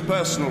generous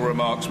personal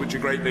remarks, which are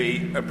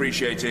greatly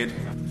appreciated.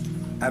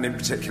 And in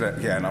particular,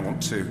 again, I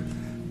want to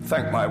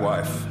thank my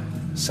wife,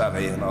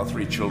 Sally, and our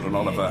 3 children,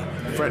 Oliver,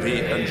 Freddie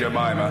and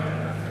Jemima,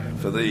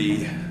 for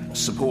the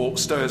support,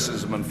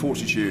 stoicism and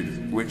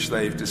fortitude which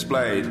they've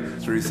displayed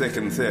through thick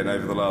and thin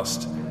over the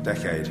last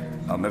decade.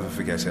 I'll never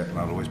forget it, and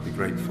I'll always be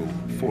grateful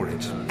for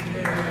it.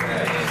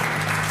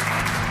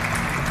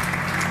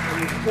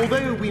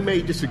 Although we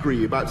may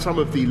disagree about some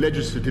of the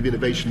legislative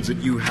innovations that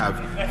you have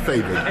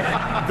favoured,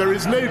 there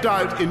is no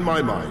doubt in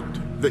my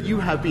mind that you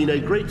have been a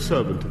great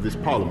servant of this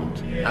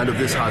Parliament and of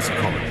this House of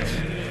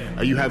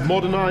Commons. You have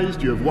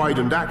modernised, you have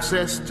widened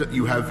access,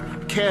 you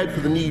have cared for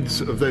the needs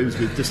of those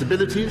with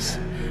disabilities,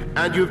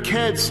 and you have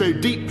cared so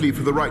deeply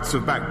for the rights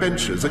of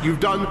backbenchers that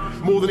you've done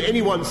more than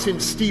anyone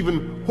since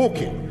Stephen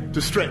Hawking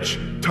to stretch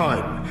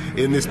time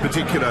in this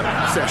particular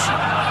session.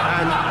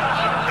 And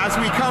as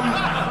we come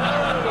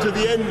to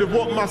the end of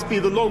what must be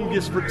the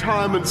longest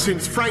retirement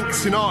since Frank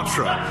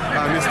Sinatra,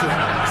 Mr.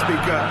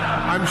 Speaker,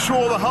 I'm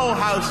sure the whole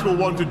House will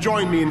want to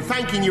join me in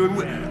thanking you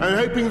and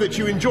hoping that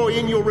you enjoy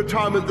in your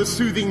retirement the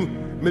soothing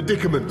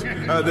medicament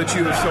that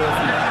you have so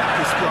often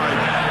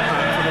described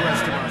for the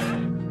rest of us.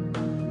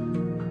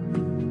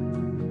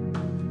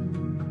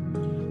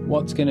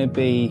 What's going to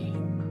be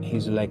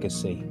his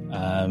legacy?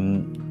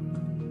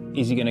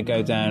 Is he going to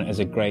go down as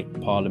a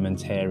great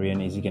parliamentarian?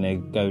 Is he going to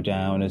go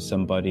down as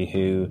somebody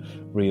who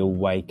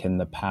reawakened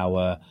the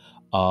power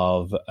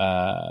of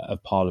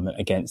Parliament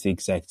against the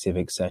executive,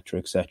 etc.,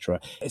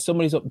 etc.?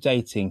 Somebody's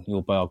updating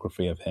your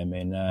biography of him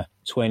in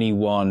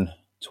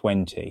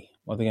 2120.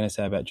 What are they going to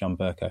say about John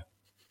Bercow?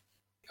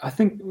 I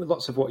think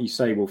lots of what you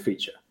say will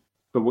feature,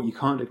 but what you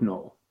can't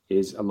ignore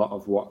is a lot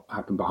of what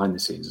happened behind the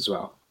scenes as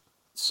well.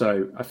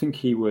 So I think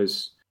he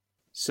was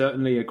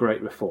certainly a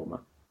great reformer.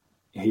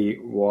 He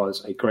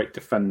was a great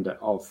defender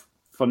of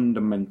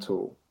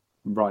fundamental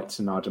rights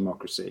in our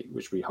democracy,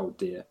 which we hold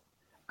dear,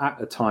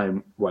 at a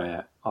time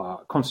where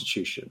our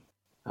constitution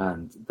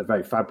and the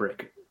very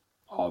fabric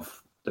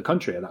of the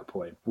country at that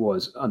point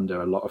was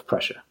under a lot of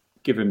pressure.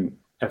 Given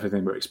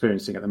everything we're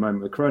experiencing at the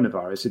moment with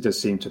coronavirus, it does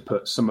seem to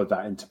put some of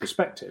that into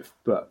perspective,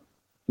 but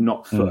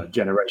not for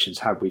generations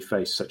have we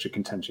faced such a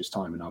contentious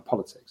time in our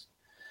politics.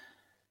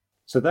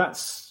 So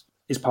that's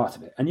is part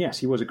of it. And yes,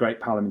 he was a great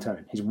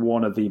parliamentarian. He's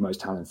one of the most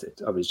talented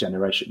of his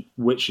generation,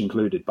 which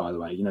included, by the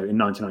way, in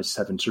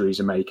 1997,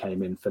 Theresa May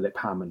came in, Philip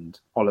Hammond,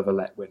 Oliver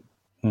Letwin,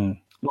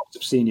 lots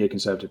of senior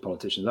Conservative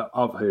politicians,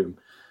 of whom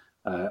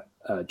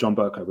John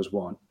Bercow was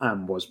one,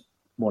 and was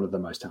one of the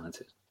most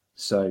talented.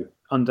 So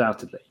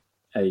undoubtedly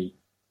a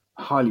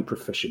highly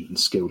proficient and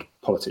skilled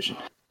politician.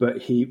 but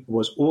he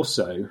was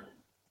also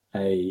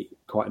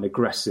quite an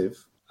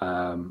aggressive,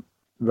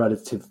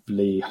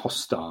 relatively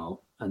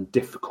hostile and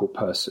difficult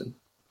person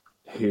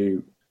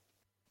who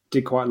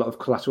did quite a lot of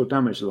collateral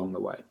damage along the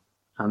way.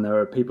 And there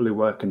are people who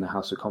work in the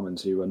House of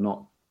Commons who are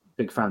not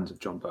big fans of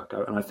John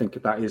Bercow, and I think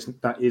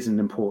that is an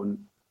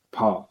important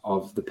part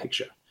of the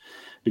picture,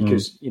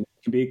 because you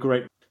can be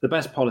the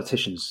best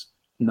politicians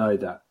know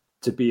that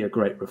to be a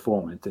great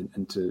reformer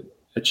and to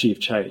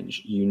achieve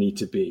change, you need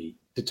to be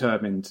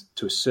determined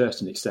to a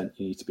certain extent.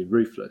 You need to be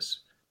ruthless,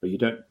 but you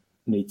don't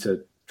need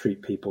to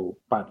treat people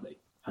badly.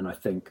 And I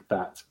think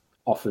that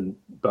often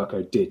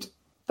Bercow did.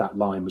 That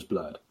line was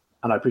blurred.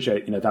 And I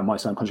appreciate, that might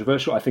sound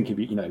controversial. I think if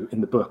in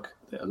the book,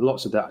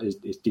 lots of that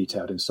is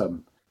detailed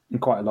in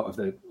quite a lot of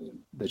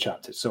the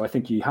chapters. So I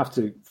think you have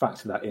to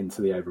factor that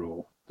into the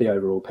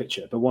overall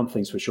picture. But one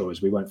thing's for sure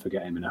is we won't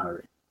forget him in a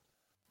hurry.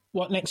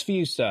 What next for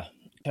you, sir?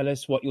 Tell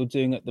us what you're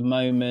doing at the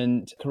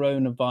moment.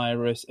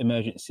 Coronavirus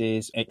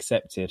emergencies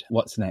accepted.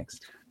 What's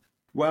next?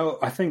 Well,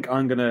 I think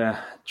I'm going to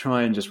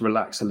try and just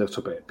relax a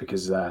little bit,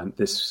 because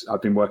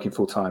I've been working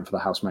full time for the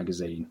House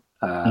magazine,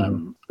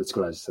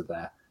 political editor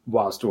there,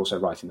 whilst also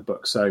writing the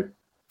book. So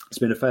it's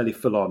been a fairly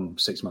full-on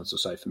 6 months or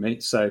so for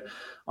me. So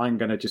I'm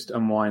going to just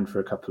unwind for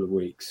a couple of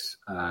weeks.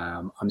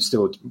 I'm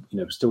still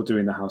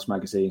doing the House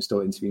magazine,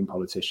 still interviewing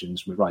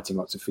politicians. We're writing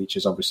lots of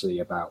features, obviously,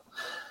 about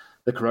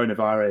the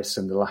coronavirus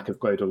and the lack of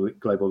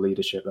global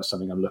leadership. That's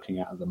something I'm looking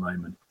at the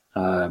moment.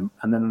 And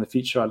then in the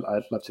future,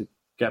 I'd love to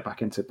get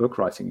back into book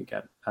writing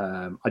again.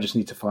 I just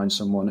need to find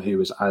someone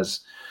who is as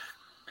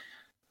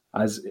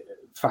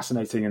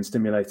fascinating and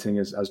stimulating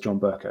as John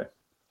Bercow.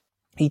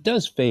 He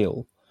does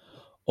feel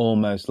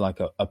almost like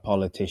a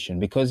politician,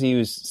 because he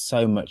was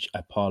so much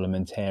a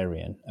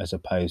parliamentarian as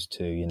opposed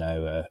to,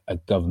 a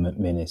government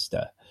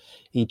minister.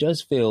 He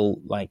does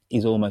feel like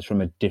he's almost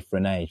from a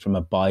different age, from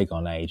a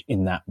bygone age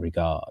in that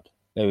regard.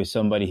 There was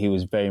somebody who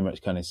was very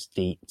much kind of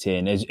steeped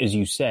in, as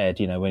you said,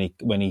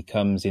 when he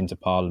comes into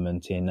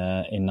Parliament in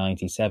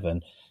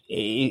 97,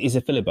 he's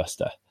a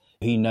filibuster.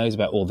 He knows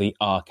about all the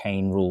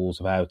arcane rules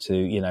of how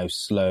to,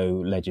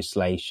 slow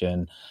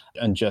legislation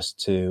and just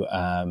to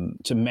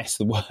mess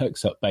the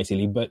works up,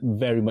 basically, but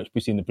very much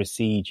within the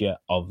procedure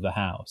of the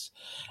House.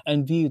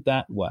 And viewed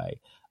that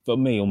way, for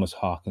me, almost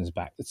harkens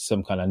back to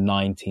some kind of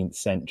 19th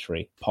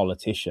century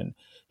politician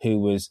who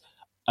was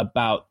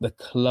about the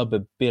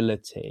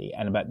clubbability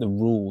and about the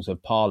rules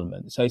of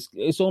Parliament. So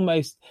it's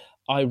almost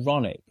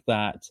ironic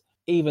that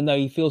even though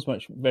he feels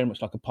very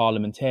much like a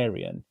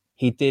parliamentarian,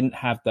 he didn't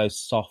have those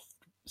soft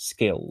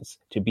skills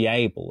to be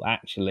able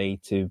actually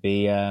to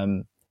be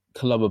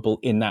clubbable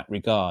in that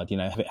regard,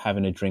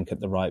 having a drink at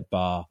the right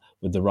bar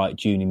with the right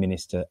junior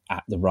minister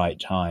at the right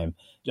time,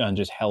 and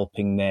just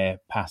helping their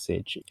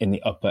passage in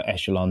the upper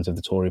echelons of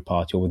the Tory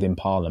party or within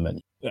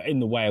Parliament, in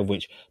the way of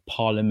which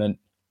Parliament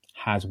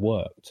has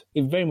worked.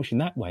 Very much in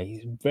that way,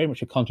 he's very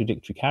much a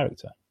contradictory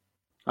character.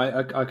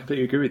 I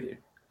completely agree with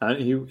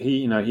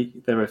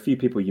you. There are a few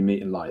people you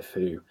meet in life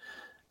who,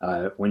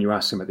 when you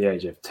ask them at the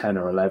age of 10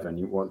 or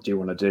 11, what do you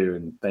want to do?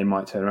 And they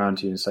might turn around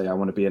to you and say, I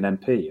want to be an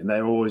MP. And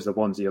they're always the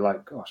ones you're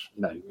like, gosh,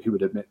 who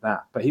would admit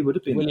that? But he would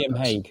have been. William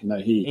Hague.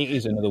 He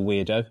is another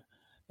weirdo.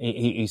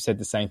 He said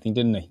the same thing,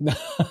 didn't he?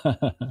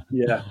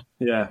 Yeah,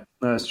 no,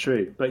 that's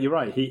true. But you're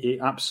right. He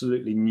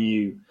absolutely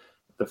knew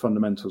the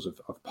fundamentals of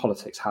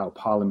politics, how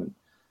Parliament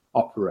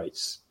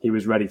operates. He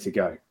was ready to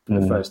go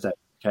from the first day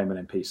he became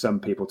an MP.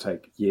 Some people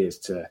take years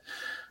to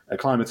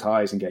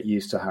acclimatise and get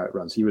used to how it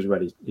runs. He was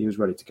ready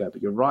to go.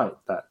 But you're right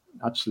that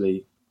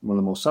actually one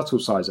of the more subtle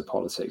sides of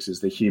politics is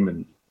the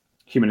human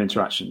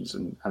interactions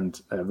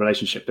and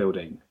relationship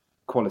building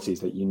qualities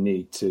that you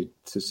need to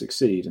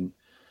succeed. And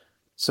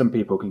some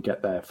people can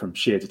get there from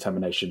sheer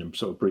determination and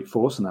sort of brute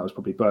force, and that was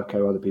probably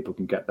Bercow. Other people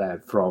can get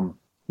there from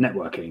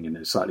networking in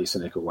a slightly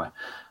cynical way.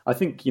 I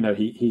think he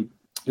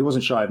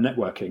wasn't shy of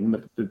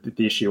networking.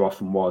 The issue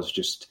often was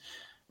just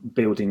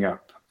building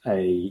up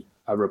a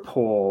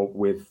rapport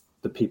with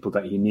the people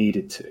that he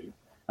needed to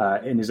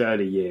in his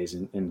early years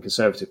in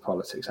Conservative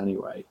politics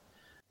anyway.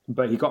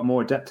 But he got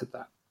more adept at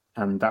that,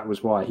 and that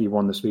was why he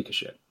won the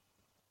speakership.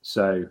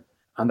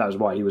 And that was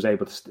why he was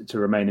able to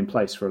remain in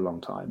place for a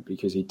long time,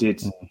 because he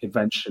did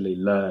eventually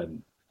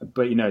learn.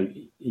 But,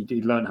 he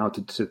did learn how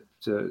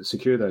to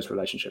secure those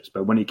relationships.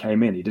 But when he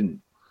came in, he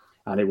didn't.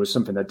 And it was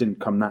something that didn't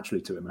come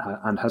naturally to him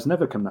and has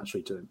never come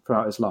naturally to him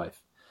throughout his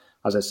life.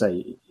 As I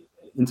say,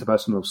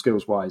 interpersonal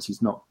skills-wise,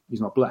 he's not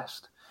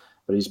blessed.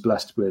 But he's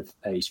blessed with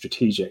a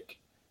strategic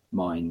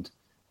mind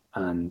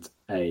and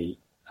a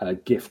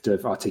gift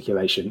of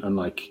articulation,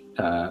 unlike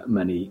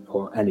many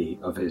or any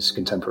of his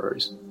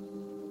contemporaries.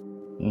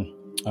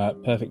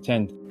 Perfect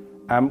 10.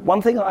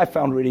 One thing that I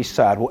found really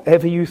sad,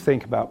 whatever you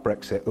think about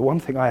Brexit, the one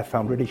thing I have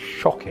found really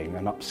shocking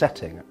and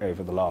upsetting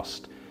over the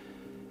last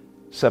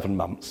 7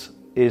 months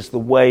is the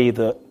way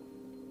that,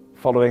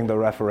 following the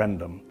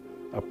referendum,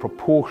 a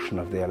proportion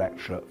of the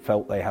electorate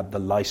felt they had the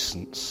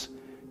licence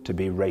to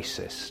be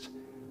racist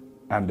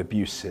and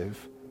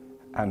abusive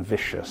and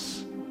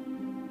vicious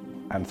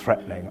and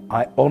threatening.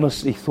 I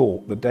honestly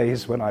thought the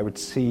days when I would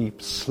see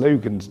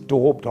slogans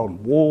daubed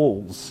on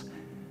walls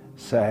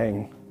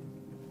saying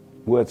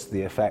words to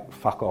the effect,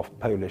 "fuck off,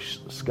 Polish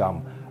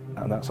scum,"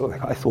 and that sort of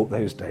thing, I thought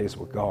those days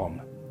were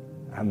gone.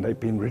 And they've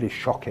been really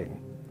shocking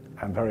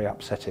and very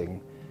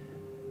upsetting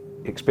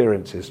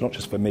experiences, not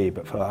just for me,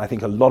 but for, I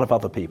think, a lot of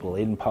other people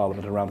in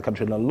Parliament around the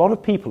country. And a lot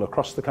of people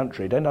across the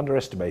country, don't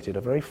underestimate it,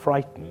 are very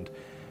frightened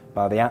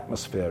by the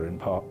atmosphere in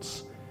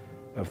parts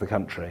of the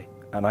country.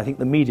 And I think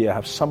the media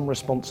have some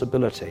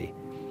responsibility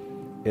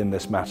in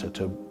this matter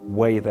to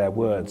weigh their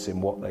words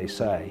in what they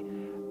say.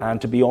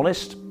 And to be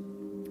honest,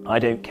 I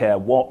don't care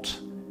what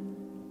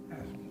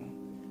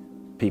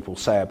people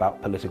say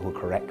about political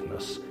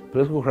correctness.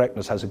 Political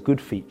correctness has a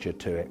good feature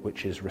to it,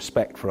 which is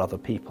respect for other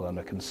people and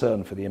a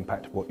concern for the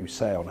impact of what you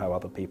say on how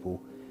other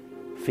people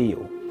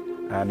feel.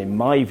 And in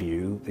my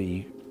view,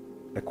 the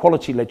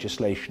equality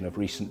legislation of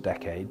recent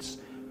decades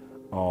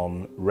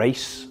on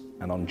race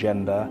and on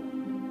gender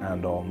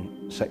and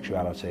on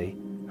sexuality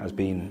has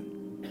been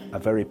a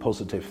very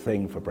positive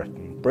thing for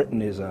Britain.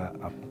 Britain is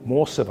a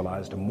more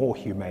civilised and more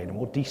humane and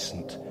more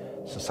decent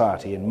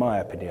society, in my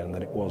opinion,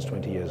 than it was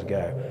 20 years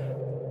ago.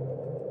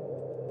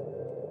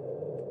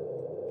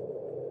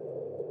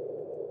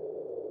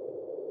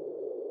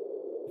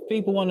 If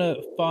people want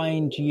to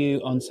find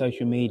you on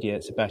social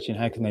media, Sebastian,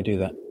 how can they do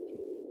that?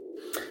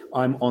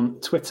 I'm on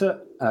Twitter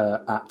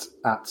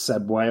at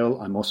Seb Whale.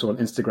 I'm also on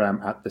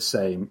Instagram at the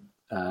same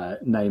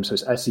name, so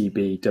it's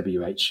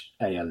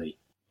SEBWHALE.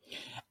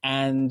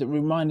 And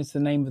remind us the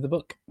name of the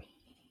book.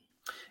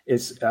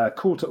 It's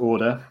Call to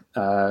Order,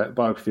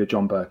 biography of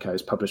John Bercow.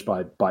 It's published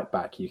by Bite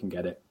Back. You can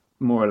get it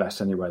more or less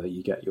anywhere that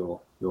you get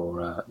your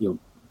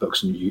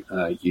books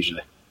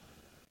usually.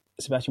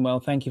 Sebastian Whale,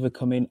 thank you for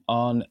coming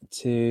on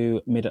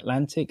to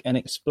Mid-Atlantic and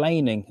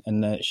explaining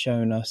and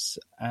showing us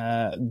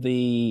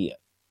the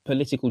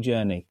political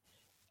journey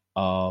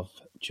of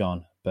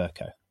John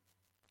Bercow.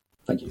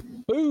 Thank you.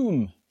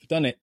 Boom! We've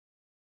done it.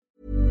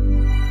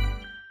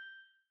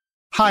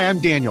 Hi, I'm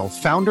Daniel,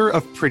 founder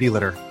of Pretty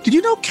Litter. Did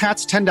you know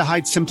cats tend to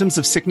hide symptoms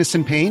of sickness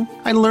and pain?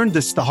 I learned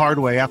this the hard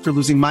way after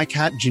losing my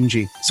cat,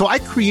 Gingy. So I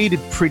created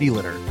Pretty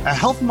Litter, a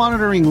health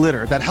monitoring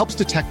litter that helps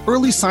detect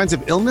early signs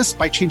of illness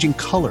by changing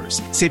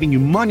colors, saving you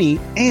money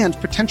and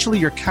potentially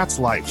your cat's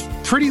life.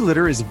 Pretty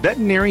Litter is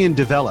veterinarian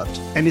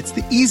developed, and it's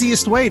the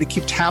easiest way to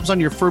keep tabs on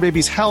your fur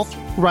baby's health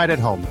right at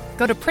home.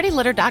 Go to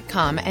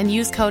prettylitter.com and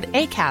use code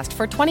ACAST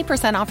for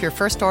 20% off your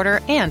first order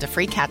and a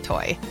free cat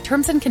toy.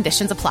 Terms and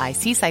conditions apply.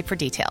 See site for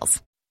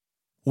details.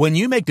 When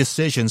you make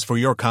decisions for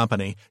your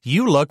company,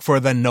 you look for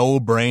the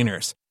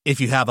no-brainers.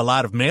 If you have a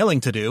lot of mailing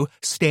to do,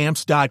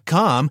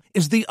 Stamps.com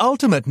is the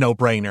ultimate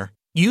no-brainer.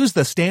 Use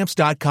the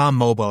Stamps.com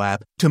mobile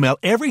app to mail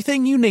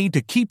everything you need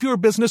to keep your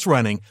business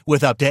running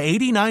with up to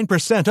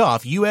 89%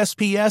 off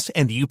USPS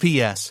and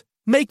UPS.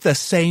 Make the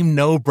same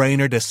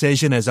no-brainer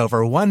decision as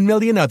over 1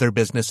 million other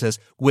businesses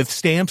with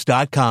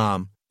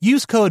Stamps.com.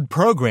 Use code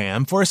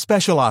PROGRAM for a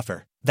special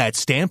offer. That's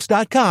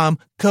Stamps.com,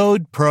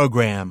 code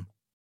PROGRAM.